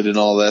wood and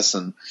all this,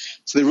 and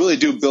so they really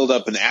do build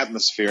up an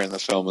atmosphere in the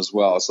film as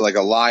well. It's like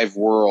a live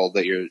world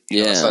that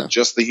it's not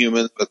just the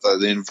humans, but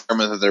the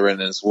environment that they're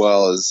in as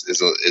well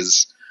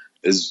is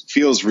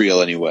feels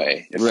real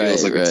anyway. It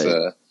feels like it's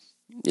a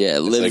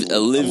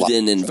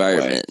lived-in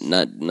environment,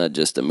 not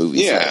just a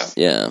movie set.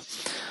 Yeah.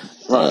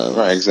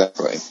 Right,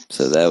 exactly.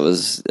 So that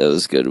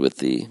was good with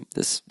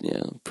this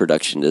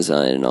production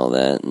design and all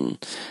that,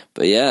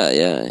 but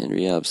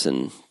Henry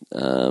Hobson.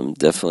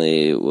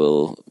 Definitely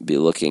will be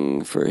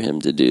looking for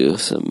him to do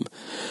some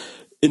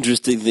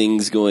interesting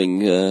things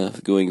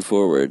going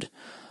forward,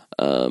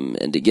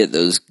 and to get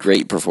those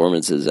great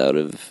performances out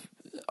of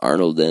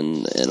Arnold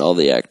and all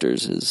the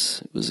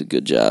actors was a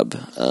good job.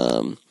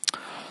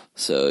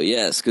 So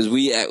yes, because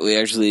we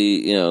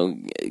actually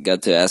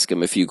got to ask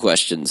him a few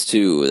questions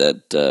too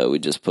that we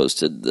just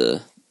posted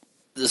the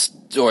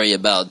story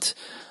about.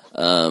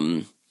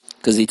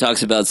 Because he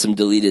talks about some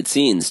deleted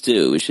scenes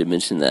too. We should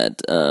mention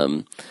that.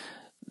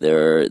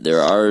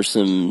 There are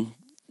some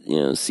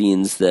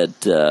scenes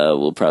that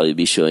will probably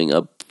be showing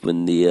up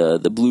when the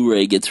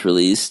Blu-ray gets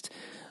released,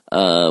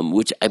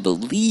 which I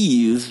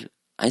believe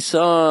I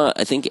saw.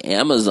 I think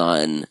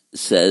Amazon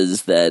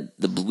says that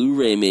the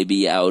Blu-ray may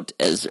be out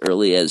as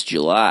early as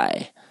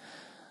July.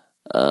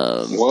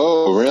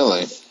 Whoa,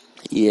 really?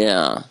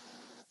 Yeah.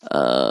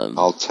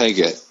 I'll take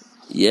it.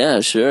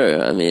 Yeah,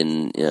 sure. I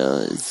mean,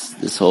 it's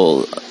this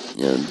whole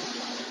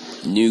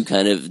new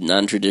kind of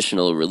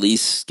non-traditional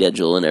release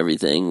schedule and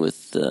everything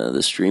with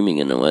the streaming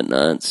and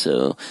whatnot.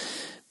 So it'd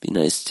be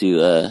nice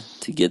to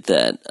get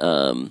that.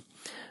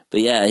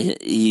 But yeah,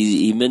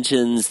 he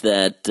mentions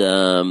that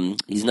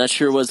he's not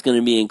sure what's going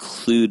to be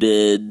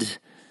included,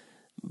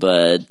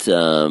 but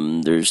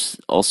there's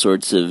all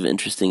sorts of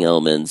interesting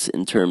elements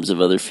in terms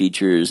of other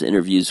features.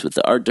 Interviews with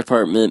the art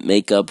department,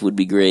 makeup would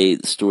be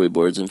great,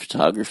 storyboards and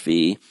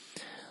photography.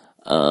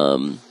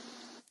 And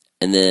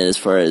then as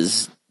far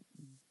as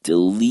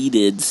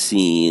deleted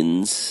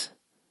scenes.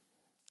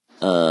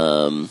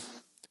 Oh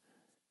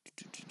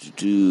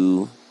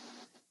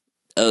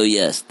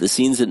yes, the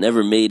scenes that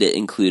never made it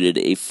included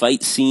a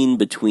fight scene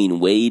between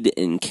Wade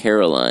and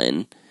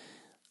Caroline,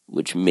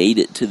 which made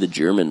it to the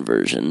German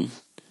version.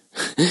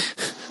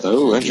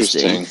 Oh,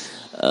 interesting.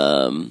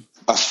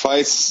 A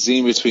fight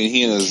scene between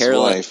he and his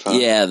wife, huh?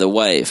 Yeah, the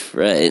wife,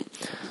 right.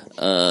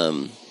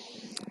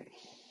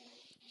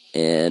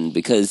 And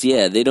because,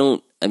 they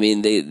don't,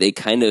 they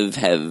kind of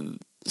have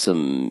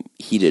some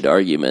heated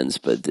arguments,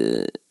 but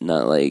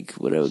not like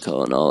what I would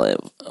call an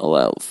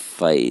all-out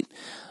fight.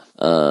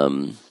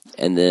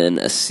 And then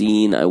a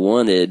scene I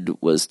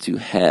wanted was to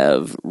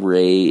have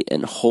Ray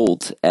and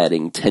Holt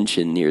adding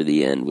tension near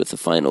the end with the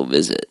final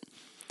visit.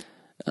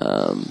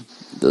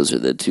 Those are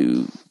the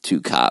two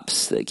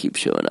cops that keep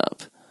showing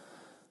up.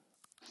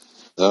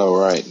 Oh,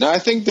 right. No, I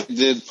think they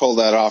did pull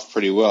that off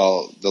pretty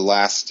well. The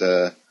last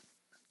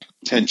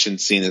tension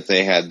scene that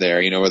they had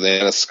there, where they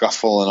had a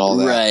scuffle and all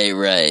that.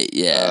 Right,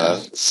 yeah.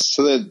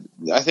 So that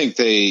I think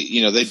they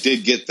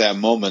did get that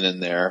moment in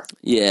there.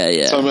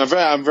 Yeah. So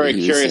I'm very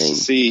curious to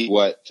see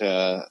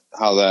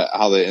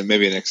how they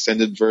maybe an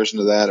extended version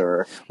of that,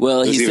 or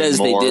he says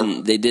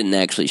they didn't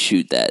actually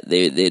shoot that.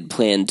 They'd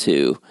planned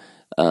to,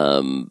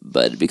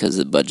 but because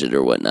of the budget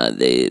or whatnot,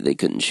 they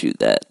couldn't shoot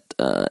that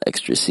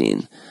extra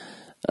scene.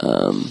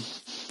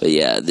 But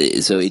yeah,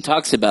 so he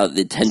talks about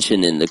the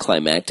tension in the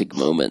climactic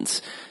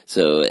moments.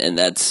 So, and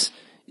that's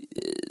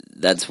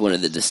one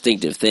of the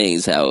distinctive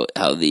things, how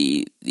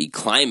the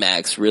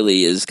climax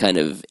really is kind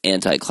of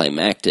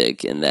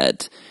anticlimactic, in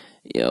that,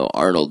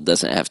 Arnold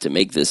doesn't have to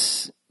make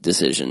this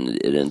decision.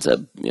 It ends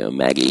up,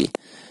 Maggie,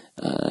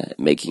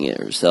 making it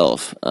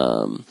herself,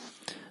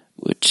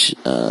 which,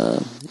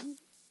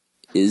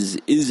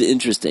 is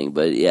interesting.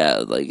 But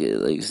yeah, like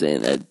you're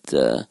saying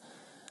that,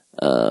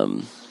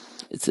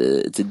 it's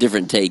a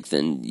different take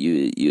than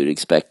you'd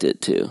expect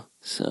it to.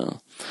 So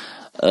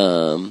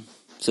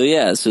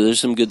there's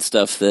some good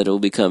stuff that'll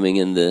be coming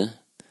in the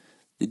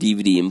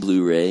DVD and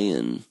Blu-ray,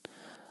 and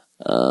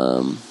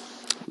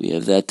we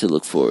have that to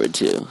look forward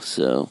to.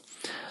 So,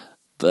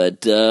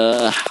 but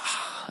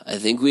I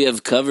think we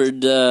have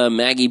covered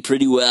Maggie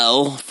pretty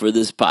well for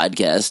this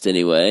podcast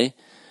anyway,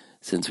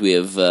 since we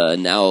have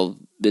now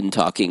been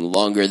talking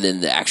longer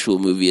than the actual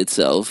movie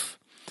itself.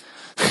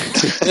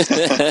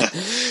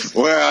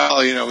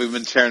 Well, we've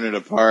been tearing it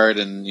apart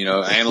and,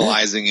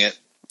 analyzing it,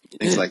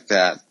 things like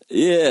that.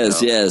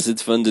 Yes,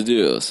 it's fun to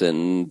do,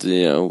 and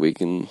we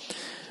can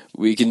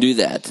do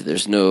that.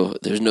 There's no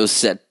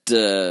set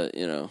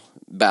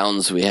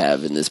bounds we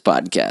have in this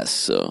podcast.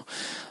 So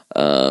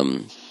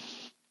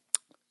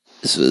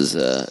this was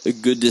a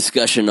good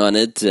discussion on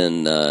it,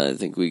 and I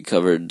think we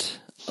covered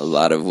a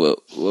lot of what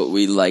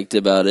we liked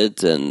about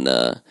it, and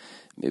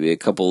maybe a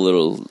couple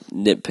little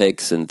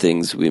nitpicks and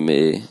things we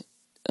may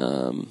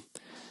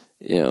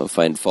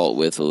find fault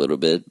with a little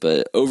bit.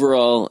 But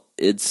overall,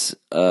 it's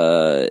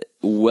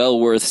well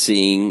worth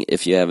seeing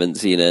if you haven't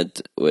seen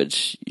it,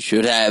 which you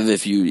should have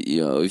if you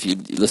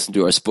listen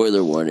to our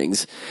spoiler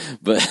warnings.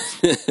 But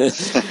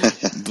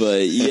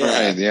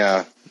yeah, right,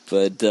 yeah.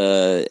 But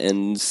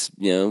and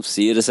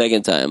see it a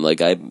second time.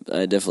 Like I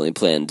definitely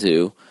plan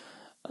to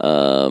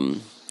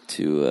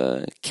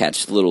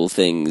catch little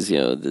things,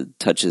 the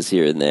touches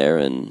here and there,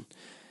 and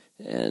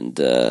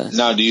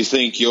now, do you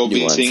think you'll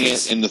be seeing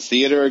it in the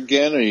theater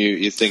again, or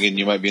you thinking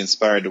you might be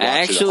inspired to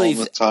watch it at home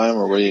this time,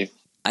 or were you?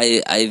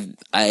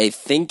 I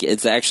think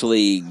it's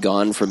actually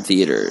gone from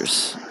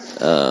theaters.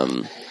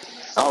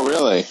 Oh,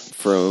 really?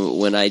 From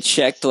when I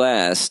checked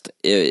last,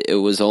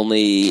 it was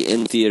only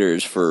in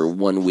theaters for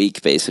 1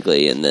 week,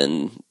 basically, and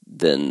then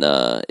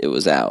it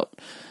was out.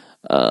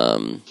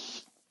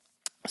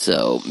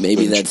 So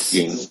maybe that's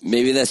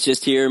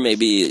just here.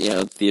 Maybe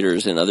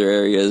theaters in other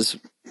areas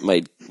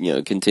might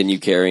continue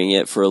carrying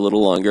it for a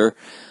little longer,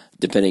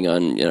 depending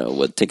on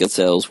what ticket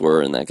sales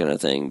were and that kind of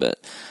thing. But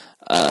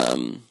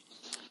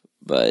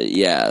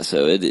yeah,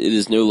 so it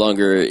is no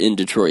longer in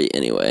Detroit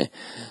anyway.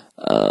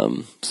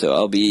 So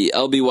I'll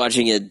be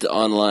watching it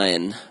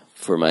online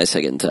for my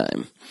second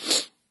time.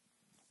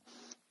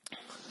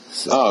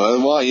 So. Oh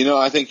well,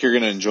 I think you're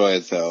going to enjoy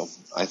it though.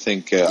 I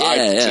think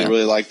I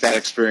really like that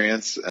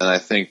experience, and I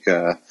think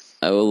I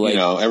will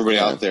everybody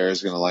out there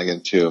is going to like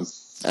it too.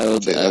 I will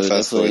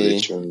definitely.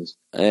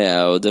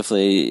 Yeah, I will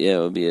definitely. Yeah, it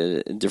will be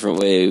a different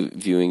way of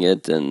viewing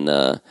it, and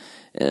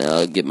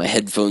I'll get my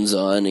headphones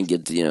on and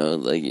get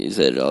like you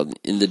said, all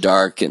in the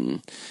dark,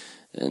 and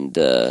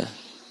get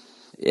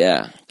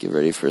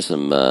ready for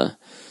some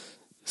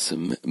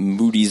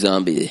moody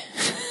zombie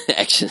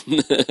action.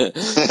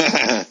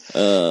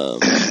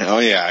 Oh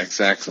yeah,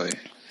 exactly.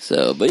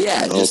 So, but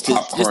yeah, just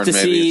to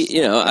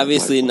see,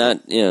 obviously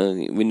not,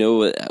 we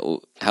know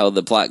how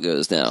the plot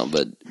goes now,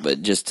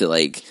 but just to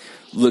like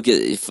look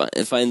at,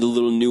 find the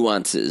little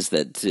nuances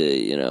that,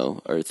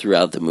 are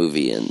throughout the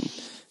movie and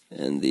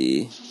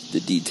the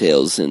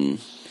details in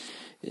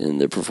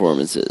the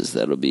performances.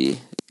 That'll be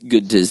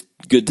good to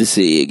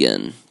see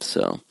again.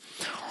 So.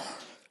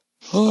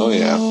 Oh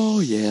yeah.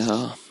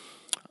 Yeah.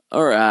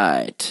 All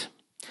right.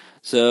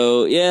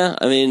 So, yeah,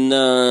 I mean,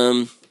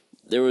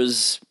 there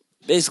was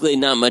basically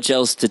not much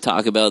else to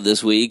talk about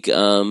this week.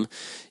 There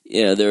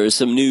were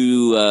some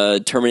new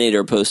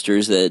Terminator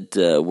posters that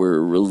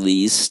were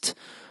released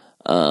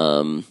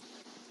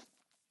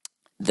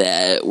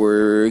that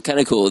were kind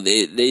of cool.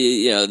 They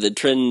the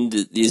trend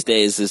these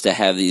days is to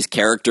have these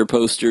character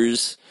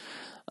posters,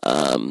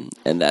 and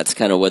that's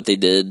kind of what they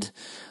did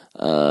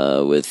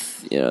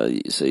with,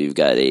 so you've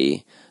got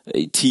a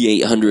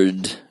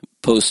T-800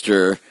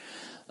 poster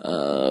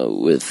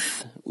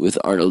with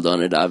Arnold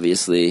on it,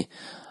 obviously.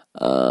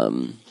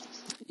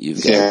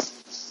 You've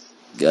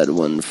got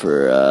one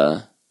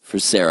for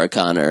Sarah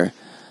Connor,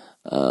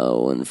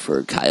 one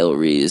for Kyle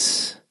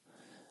Reese,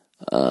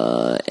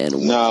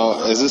 and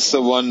now, is this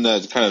the one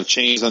that kind of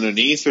changes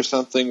underneath or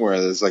something, where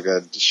there's like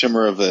a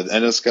shimmer of an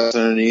endoskeleton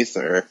underneath,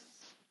 or?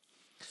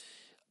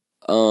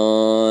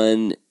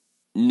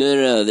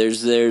 No.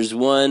 There's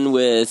one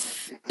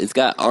with, it's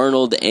got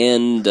Arnold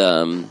and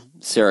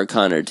Sarah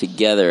Connor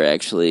together.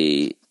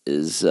 Actually,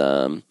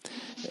 and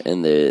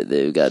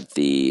they've got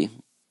the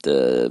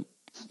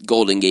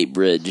Golden Gate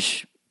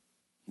Bridge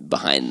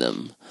behind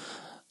them.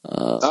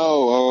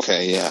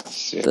 Okay, yeah.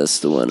 That's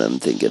the one I'm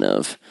thinking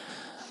of.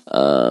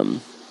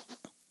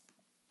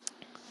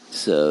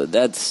 So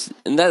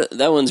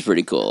that one's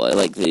pretty cool. I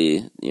like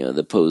the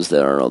pose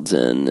that Arnold's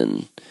in,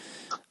 and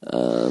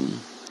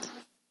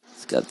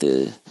it's got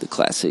the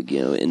classic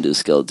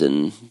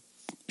endoskeleton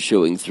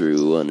showing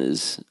through on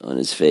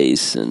his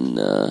face, and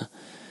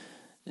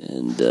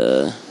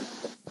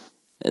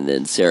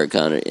then Sarah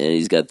Connor, and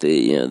he's got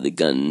the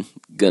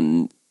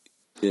gun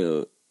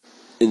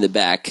in the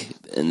back,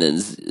 and then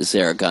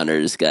Sarah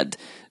Connor's got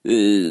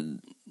the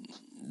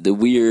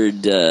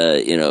weird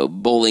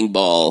bowling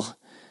ball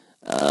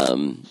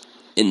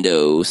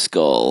endo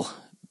skull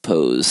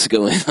pose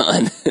going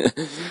on.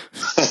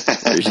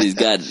 Where she's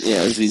got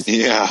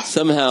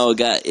somehow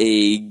got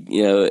a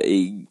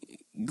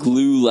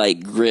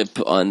glue-like grip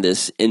on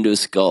this endo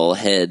skull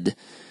head.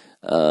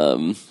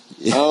 Right,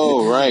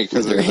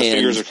 because her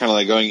fingers are kind of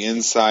like going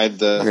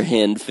inside her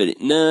hand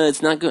fitting. No,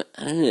 it's not going.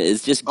 I don't know.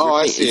 It's just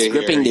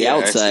gripping the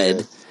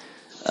outside.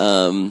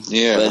 But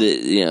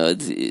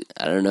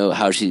I don't know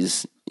how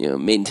she's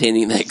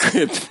maintaining that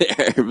grip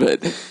there,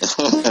 but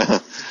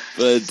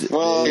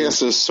well, I guess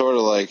there's sort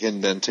of like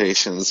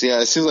indentations.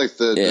 Yeah, it seems like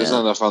there's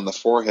not enough on the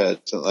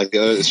forehead. Like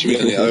it should be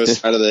on the other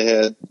side of the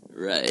head.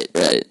 Right.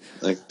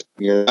 Like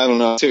I don't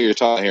know. I see what you're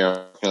talking here.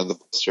 Kind of the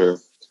poster.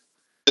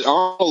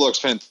 Arnold looks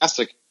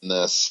fantastic in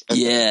this.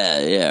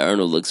 Yeah.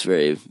 Arnold looks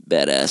very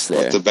badass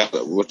there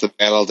with the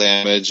battle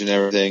damage and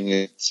everything.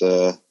 It's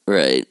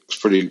right. It's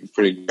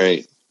pretty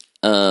great.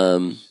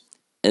 And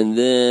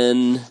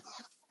then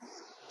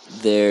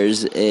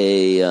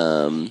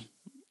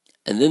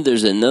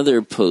there's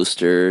another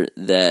poster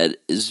that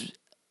is,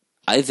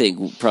 I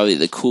think, probably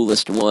the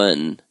coolest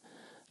one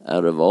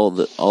out of all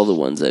the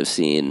ones I've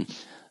seen,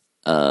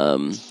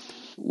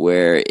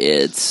 where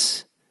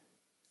it's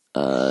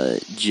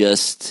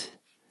just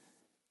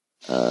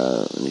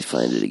let me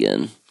find it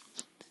again.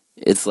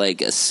 It's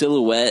like a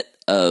silhouette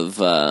of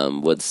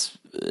what's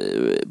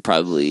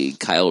probably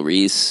Kyle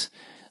Reese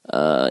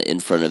in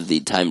front of the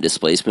time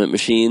displacement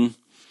machine.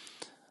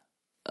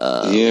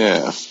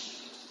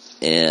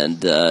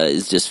 And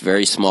it's just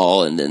very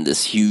small, and then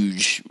this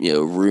huge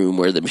room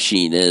where the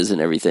machine is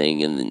and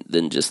everything, and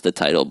then just the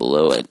title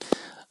below it.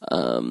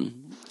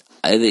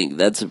 I think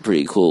that's a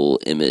pretty cool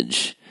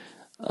image.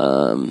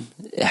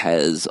 It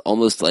has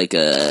almost like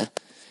a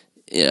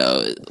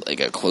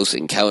Close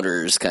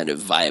Encounters kind of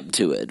vibe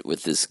to it,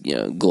 with this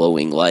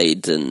glowing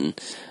light and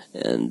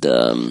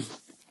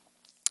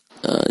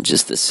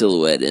just the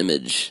silhouette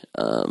image.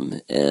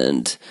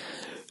 And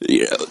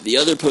the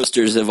other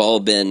posters have all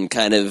been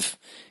kind of,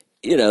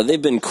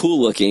 they've been cool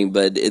looking,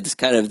 but it's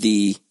kind of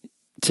the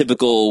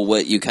typical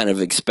what you kind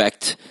of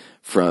expect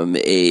from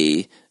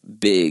a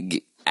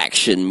big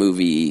action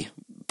movie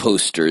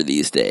poster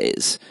these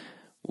days,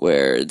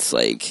 where it's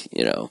like,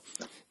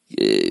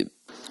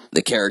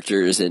 the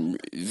characters in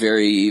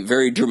very,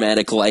 very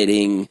dramatic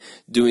lighting,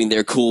 doing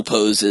their cool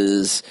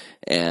poses,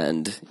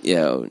 and,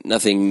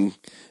 nothing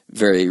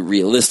very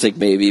realistic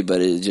maybe,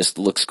 but it just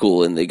looks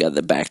cool, and they got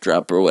the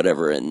backdrop or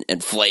whatever,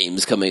 and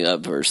flames coming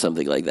up or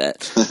something like that.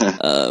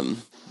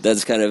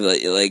 That's kind of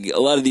like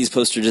a lot of these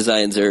poster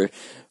designs are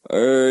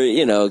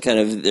kind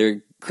of,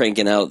 they're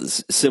cranking out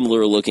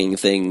similar looking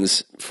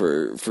things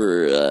for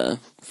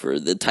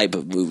the type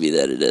of movie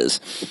that it is.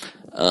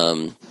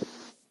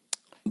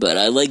 But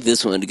I like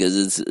this one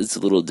because it's a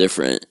little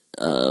different,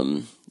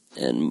 and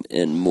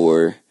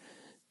more,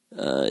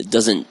 it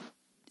doesn't,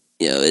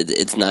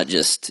 it's not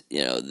just,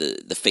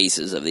 the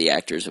faces of the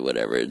actors or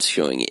whatever. It's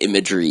showing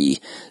imagery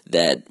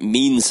that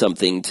means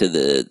something to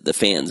the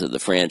fans of the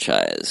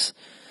franchise.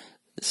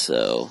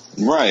 So.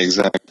 Right,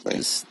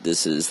 exactly.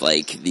 This is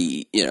like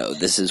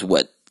this is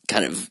what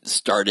kind of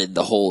started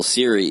the whole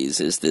series,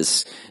 is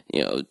this,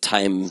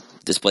 time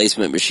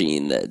displacement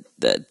machine that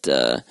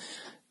the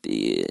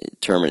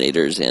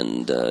Terminators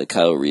and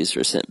Kyle Reese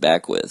are sent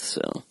back with.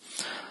 So,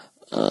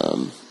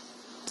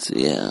 So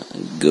yeah,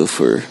 go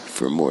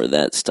for more of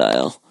that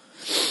style.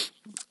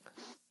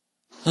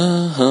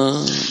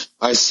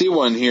 I see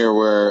one here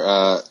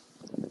where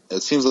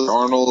it seems like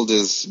Arnold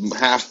is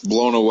half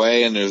blown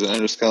away and there's an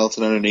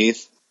endoskeleton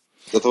underneath.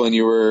 Is that the one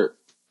you were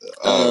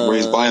where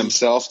he's by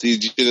himself?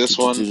 Did you see this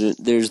one?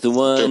 There's the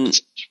one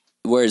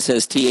where it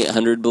says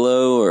T-800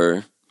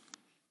 below,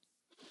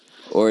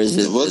 or is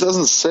it? Well, it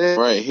doesn't say it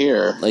right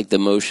here. Like the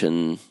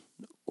motion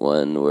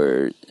one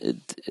where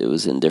it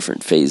was in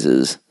different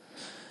phases.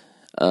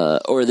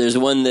 Or there's the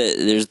one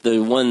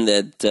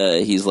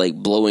that he's like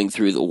blowing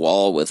through the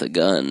wall with a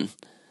gun.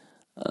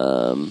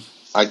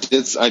 I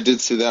did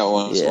see that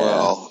one as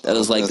well. That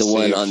was like the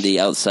one on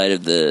the outside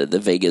of the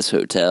Vegas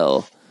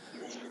hotel.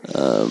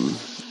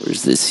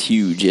 There's this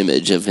huge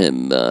image of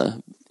him,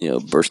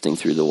 bursting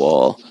through the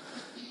wall.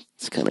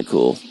 It's kind of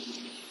cool.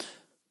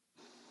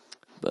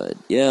 But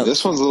yeah,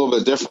 this one's a little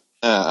bit different.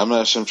 I'm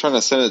trying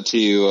to send it to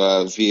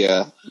you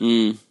via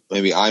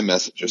maybe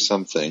iMessage or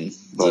something,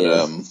 but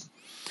I'm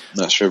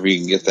not sure if you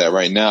can get that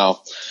right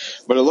now.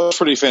 But it looks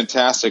pretty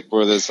fantastic.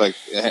 Where there's like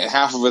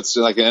half of it's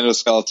like an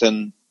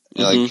endoskeleton,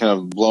 like kind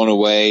of blown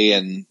away,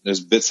 and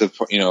there's bits of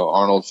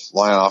Arnold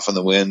flying off in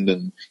the wind,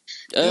 and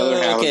the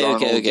other half is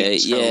Arnold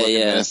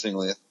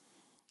menacingly.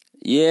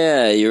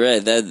 Yeah, you're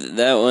right.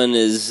 That one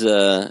is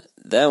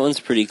that one's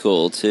pretty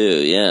cool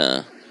too.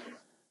 Yeah,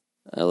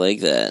 I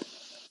like that.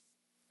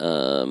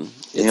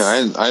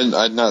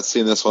 I'd not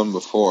seen this one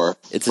before.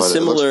 It's a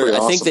similar.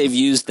 I think they've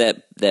used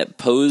that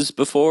pose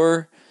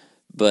before,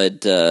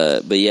 but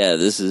yeah,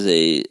 this is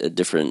a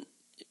different.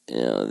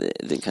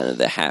 The kind of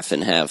the half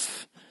and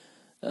half.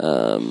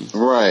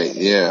 Right.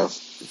 Yeah.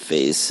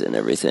 Face and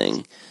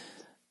everything,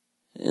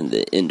 and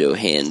the Indo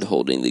hand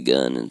holding the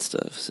gun and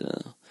stuff.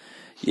 So,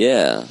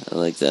 yeah, I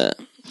like that.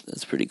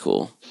 That's pretty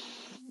cool.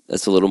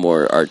 That's a little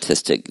more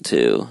artistic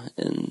too,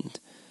 and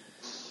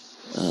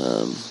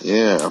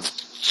yeah.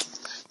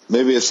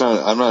 Maybe it's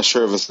not. I'm not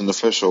sure if it's an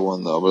official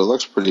one though, but it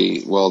looks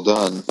pretty well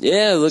done.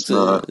 Yeah, it looks.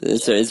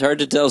 It's hard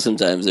to tell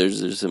sometimes.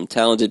 There's some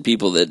talented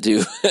people that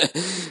do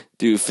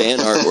do fan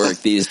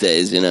artwork these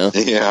days.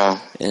 Yeah.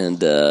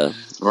 And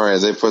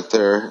right, they put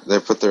their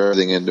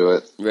everything into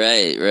it.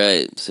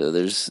 Right. So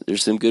there's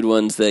some good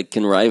ones that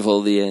can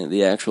rival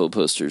the actual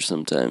posters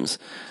sometimes.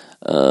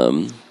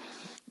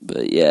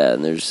 But yeah,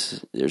 and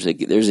there's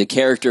a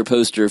character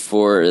poster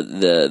for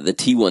the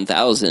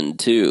T-1000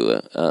 too.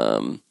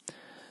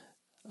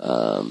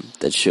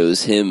 That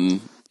shows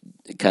him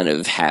kind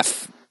of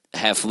half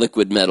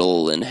liquid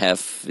metal and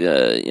half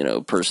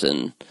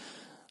person,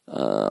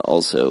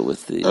 also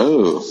with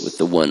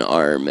the one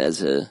arm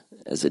as a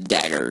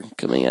dagger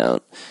coming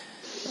out,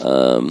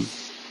 and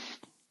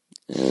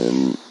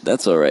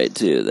that's all right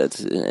too.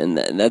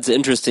 That's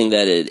interesting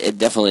that it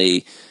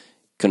definitely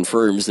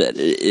confirms that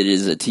it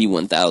is a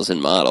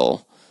T-1000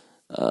 model.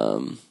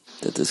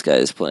 That this guy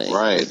is playing.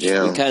 Right,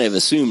 yeah. We kind of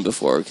assumed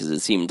before because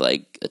it seemed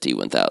like a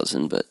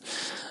T-1000,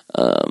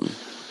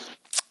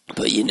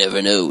 but you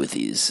never know with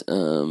these.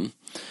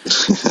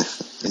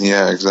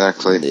 Yeah,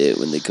 exactly.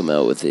 When they come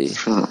out with a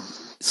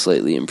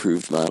slightly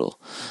improved model.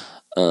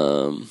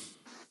 And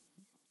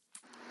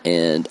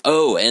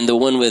the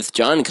one with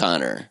John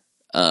Connor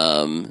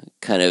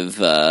kind of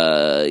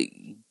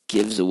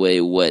gives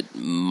away what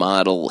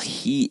model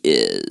he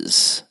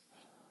is.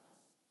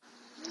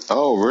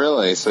 Oh,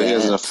 really? So he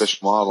has an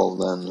official model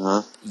then,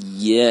 huh?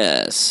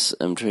 Yes.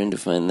 I'm trying to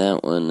find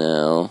that one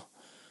now.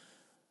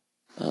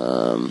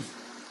 The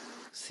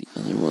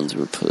other ones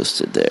were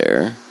posted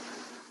there.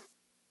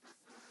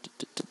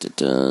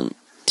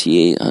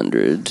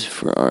 T-800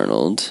 for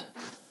Arnold.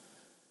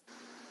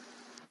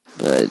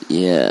 But,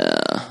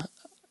 yeah.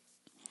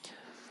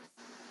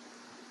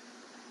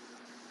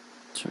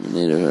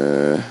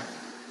 Terminator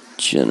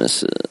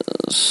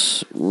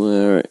Genesis.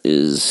 Where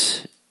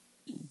is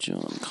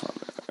John Connor?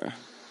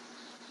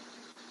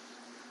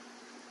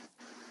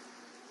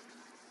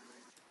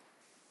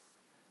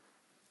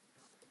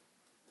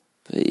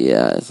 But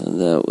yeah, I thought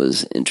that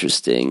was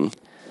interesting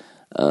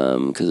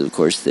because, of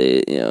course, they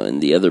in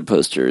the other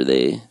poster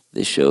they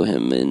show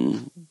him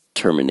in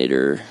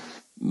Terminator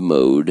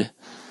mode.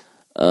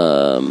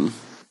 But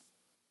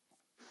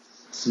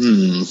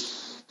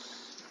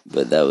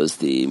that was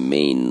the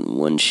main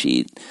one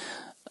sheet.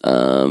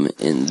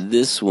 In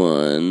this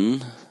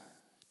one,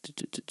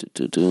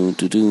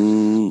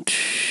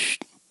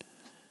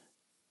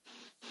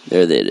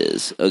 there it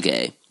is.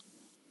 Okay.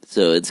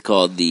 So it's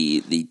called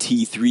the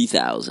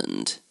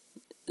T-3000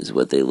 is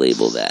what they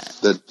label that.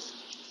 The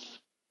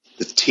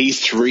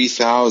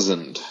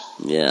T-3000.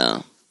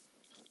 Yeah.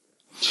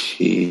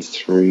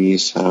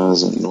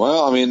 T-3000.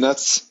 Well, I mean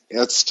that's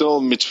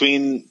still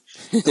between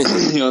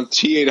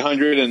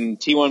T-800 and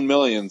T-1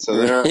 million.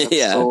 So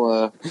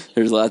still,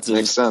 there's lots of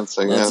makes sense.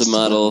 I guess. Lots of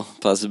model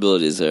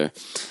possibilities there.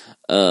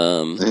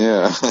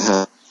 Yeah.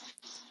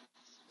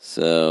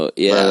 So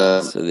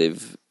yeah. So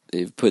they've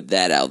put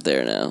that out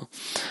there now.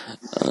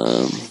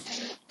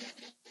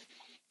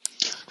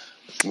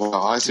 Well,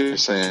 I see what you're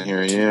saying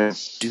here, yeah.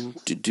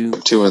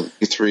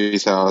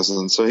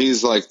 3,000. So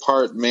he's like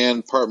part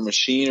man, part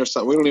machine or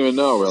something. We don't even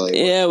know,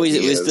 really. Yeah,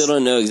 we still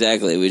don't know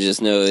exactly. We just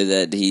know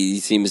that he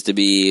seems to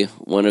be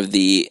one of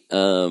the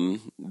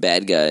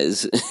bad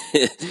guys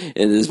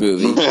in this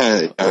movie.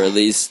 Or at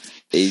least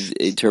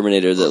a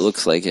Terminator that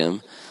looks like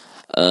him.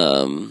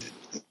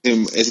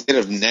 Is it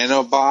of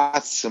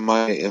nanobots? Am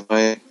I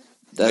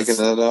making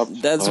that up?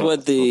 That's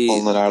what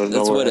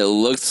it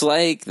looks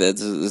like.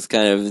 That's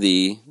kind of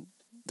the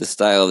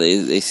style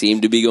they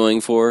seem to be going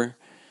for.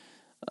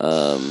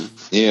 Yeah.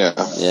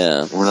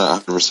 We're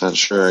not 100%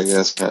 sure, I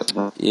guess.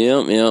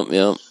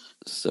 Yep.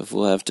 Stuff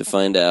we'll have to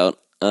find out.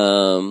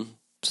 So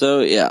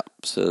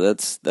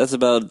that's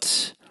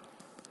about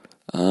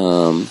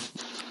all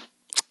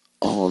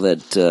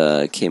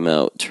that came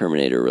out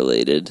Terminator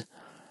related.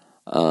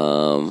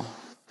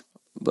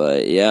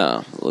 But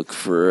yeah, look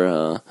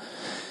for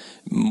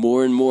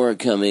more and more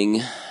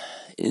coming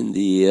in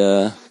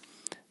the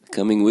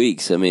coming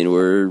weeks. I mean,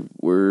 we're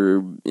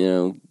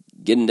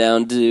getting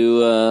down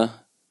to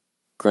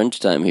crunch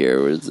time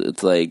here.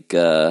 It's like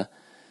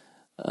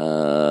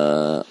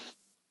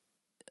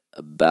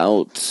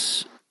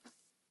about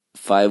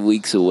 5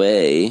 weeks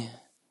away,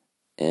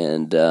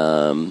 and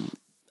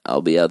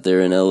I'll be out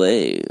there in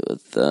LA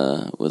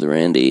with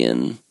Randy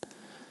and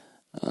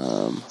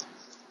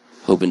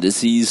hoping to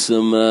see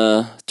some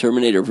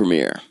Terminator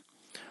premiere.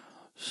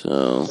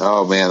 So,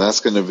 oh man, that's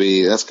gonna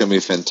be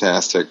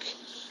fantastic.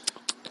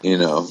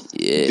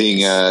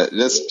 Being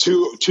that's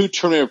two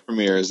Terminator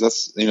premieres.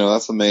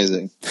 That's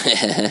amazing.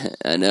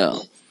 I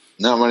know.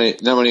 Not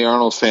many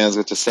Arnold fans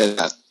get to say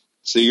that.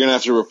 So you're gonna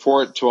have to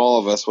report to all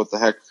of us what the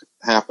heck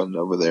happened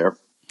over there.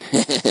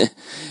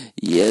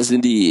 Yes,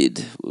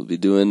 indeed. We'll be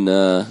doing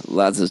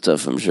lots of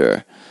stuff, I'm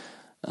sure.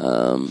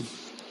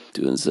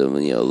 Doing some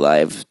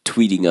live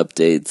tweeting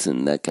updates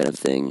and that kind of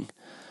thing.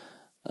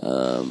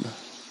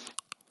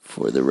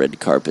 For the red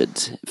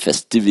carpet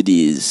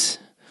festivities.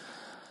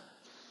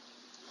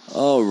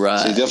 All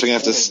right. So you definitely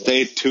have to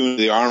stay tuned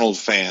to the Arnold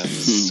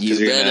fans. You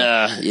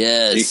better,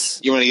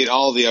 yes. You want to get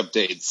all the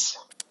updates.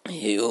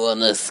 You want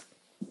to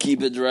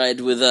keep it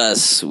right with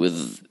us,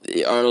 with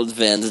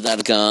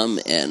ArnoldFans.com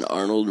and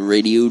Arnold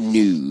Radio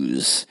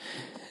News.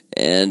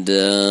 And,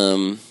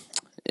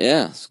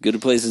 as good a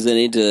place as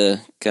any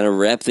to kind of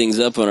wrap things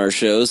up on our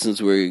show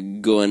since we're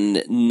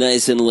going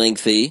nice and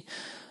lengthy.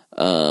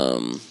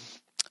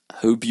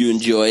 Hope you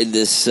enjoyed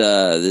this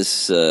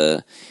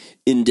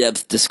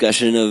in-depth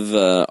discussion of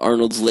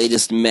Arnold's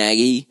latest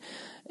Maggie,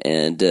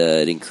 and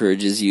it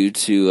encourages you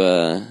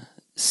to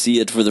see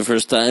it for the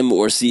first time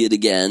or see it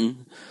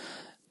again,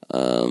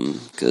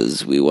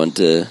 because we want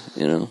to,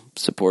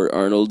 support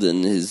Arnold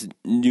and his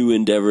new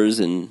endeavors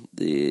and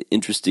the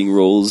interesting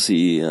roles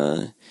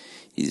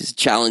his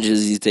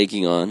challenges he's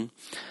taking on.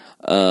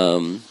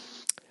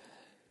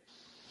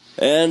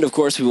 And of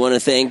course, we want to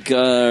thank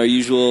our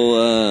usual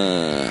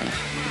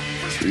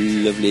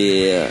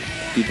lovely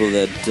people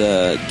that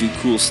do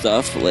cool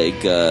stuff, like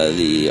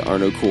the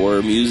Arno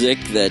Core music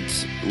that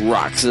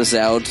rocks us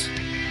out,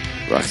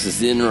 rocks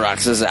us in,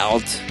 rocks us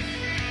out,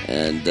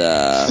 and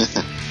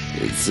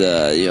it's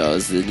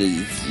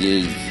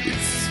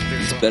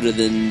better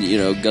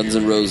than Guns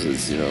N'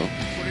 Roses.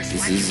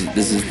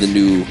 This is the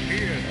new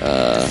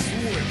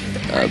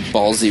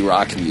ballsy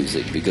rock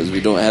music, because we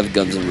don't have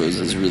Guns N'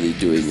 Roses really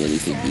doing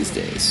anything these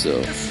days.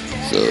 So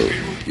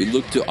we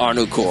look to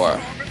Arno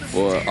Core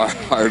for our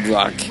hard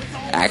rock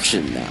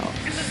action now.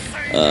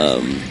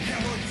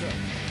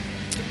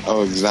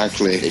 Oh,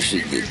 exactly.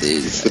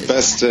 It's the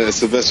best. It's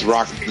the best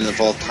rock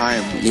of all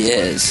time.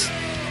 Yes.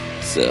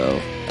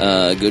 So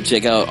go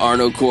check out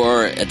Arno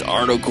Core at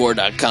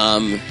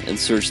arnocore.com and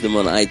search them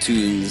on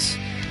iTunes.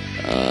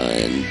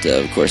 And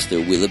of course,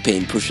 their Wheel of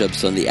Pain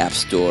push-ups on the App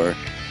Store.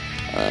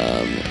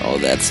 All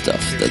that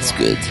stuff. That's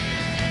good.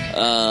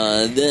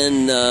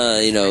 Then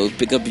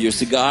pick up your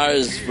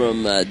cigars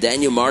from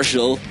Daniel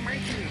Marshall.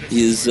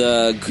 He's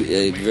a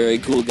very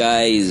cool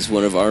guy. He's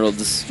one of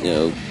Arnold's,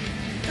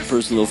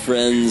 personal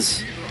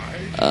friends.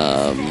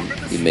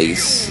 He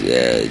makes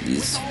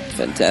these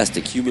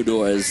fantastic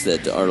humidors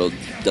that Arnold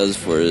does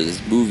for his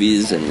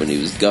movies, and when he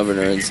was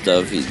governor and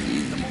stuff, he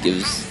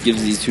gives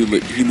these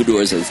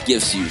humidors as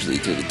gifts usually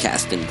to the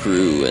cast and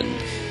crew and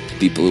to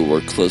people who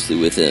work closely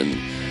with him.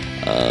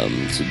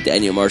 So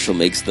Daniel Marshall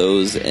makes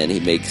those, and he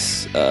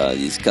makes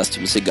these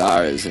custom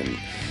cigars, and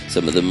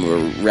some of them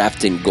were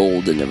wrapped in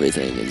gold and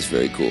everything. It's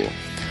very cool.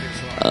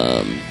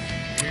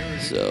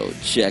 So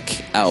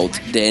check out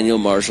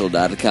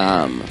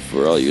DanielMarshall.com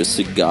for all your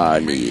cigar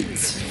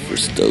needs for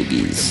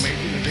stogies. So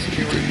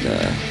you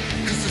can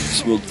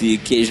smoke the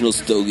occasional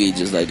stogie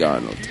just like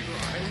Arnold.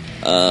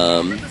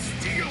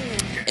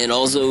 And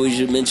also we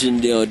should mention,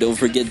 don't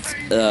forget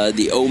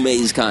the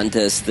Omaze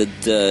contest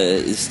that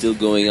is still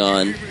going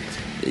on.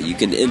 You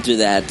can enter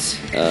that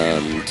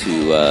to,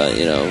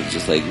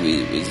 just like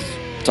we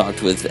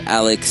talked with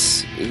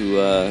Alex, who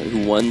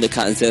won the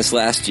contest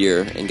last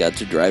year and got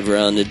to drive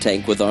around the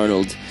tank with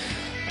Arnold.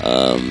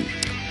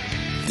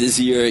 This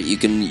year, you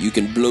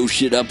can blow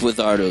shit up with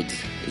Arnold.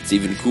 it's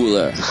even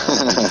cooler.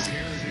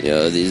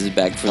 These are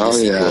back from the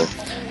sequel. Yeah.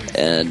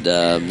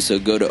 And so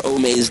go to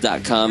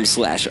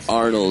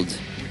omaze.com/Arnold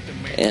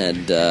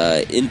and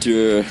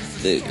enter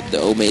the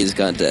Omaze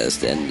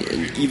contest. And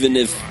even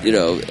if,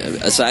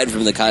 aside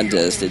from the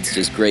contest, it's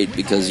just great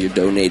because you're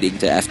donating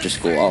to After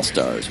School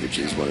All-Stars, which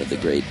is one of the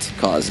great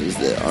causes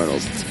that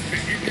Arnold,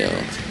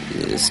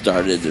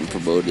 started and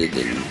promoted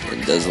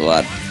and does a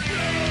lot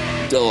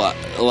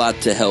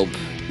to help,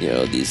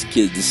 these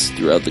kids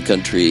throughout the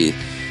country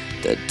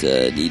that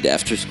need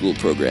after-school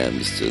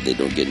programs so they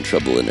don't get in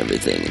trouble and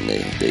everything, and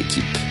they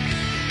keep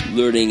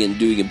learning and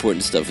doing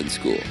important stuff in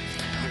school.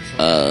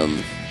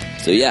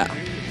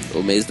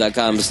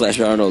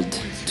 Omaze.com/Arnold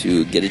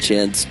to get a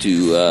chance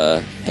to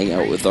hang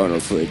out with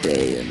Arnold for a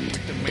day and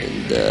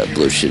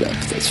blow shit up.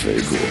 That's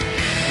very cool.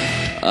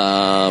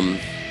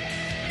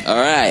 All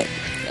right.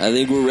 I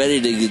think we're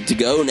ready to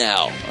go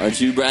now.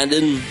 Aren't you,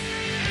 Brandon?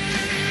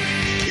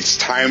 It's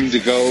time to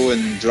go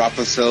and drop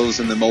ourselves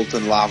in the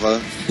molten lava.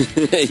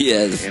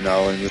 Yes. And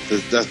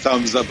with the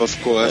thumbs up, of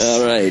course.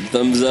 All right.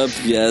 Thumbs up,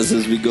 yes,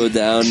 as we go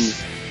down.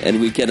 And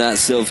we cannot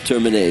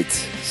self-terminate.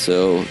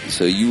 So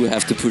you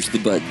have to push the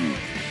button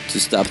to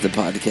stop the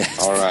podcast.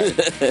 All right.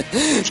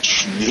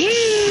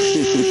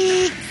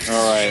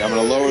 All right. I'm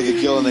going to lower the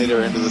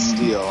Gillinator into the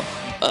steel.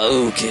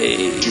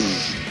 Okay.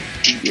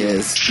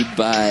 Yes.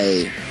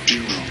 Goodbye.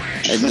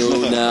 I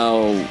know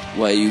now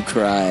why you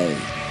cry.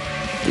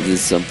 It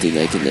is something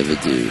I can never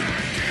do.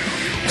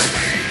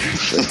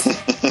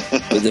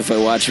 But if I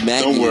watch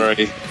Maggie, don't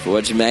worry. If I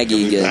watch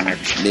Maggie again,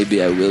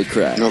 maybe I will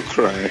cry. You'll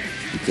cry.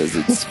 Because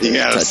it's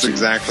yes, touching.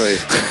 Exactly.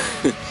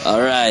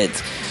 All right.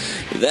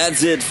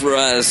 That's it for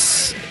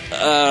us.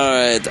 All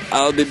right.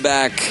 I'll be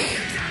back.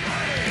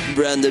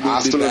 Brandon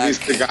will be back. Hasta la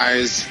vista,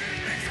 guys.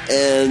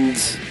 And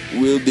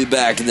we'll be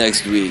back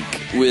next week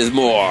with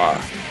more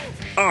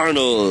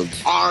Arnold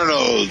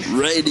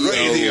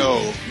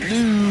Radio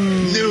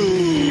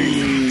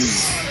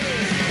News.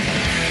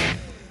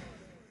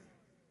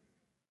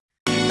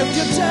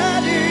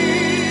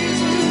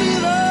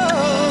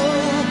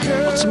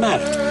 What's the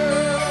matter?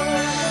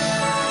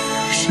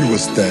 She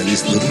was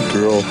Daddy's little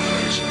girl.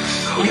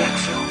 Kodak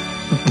film.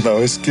 Now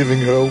he's giving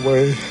her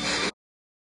away.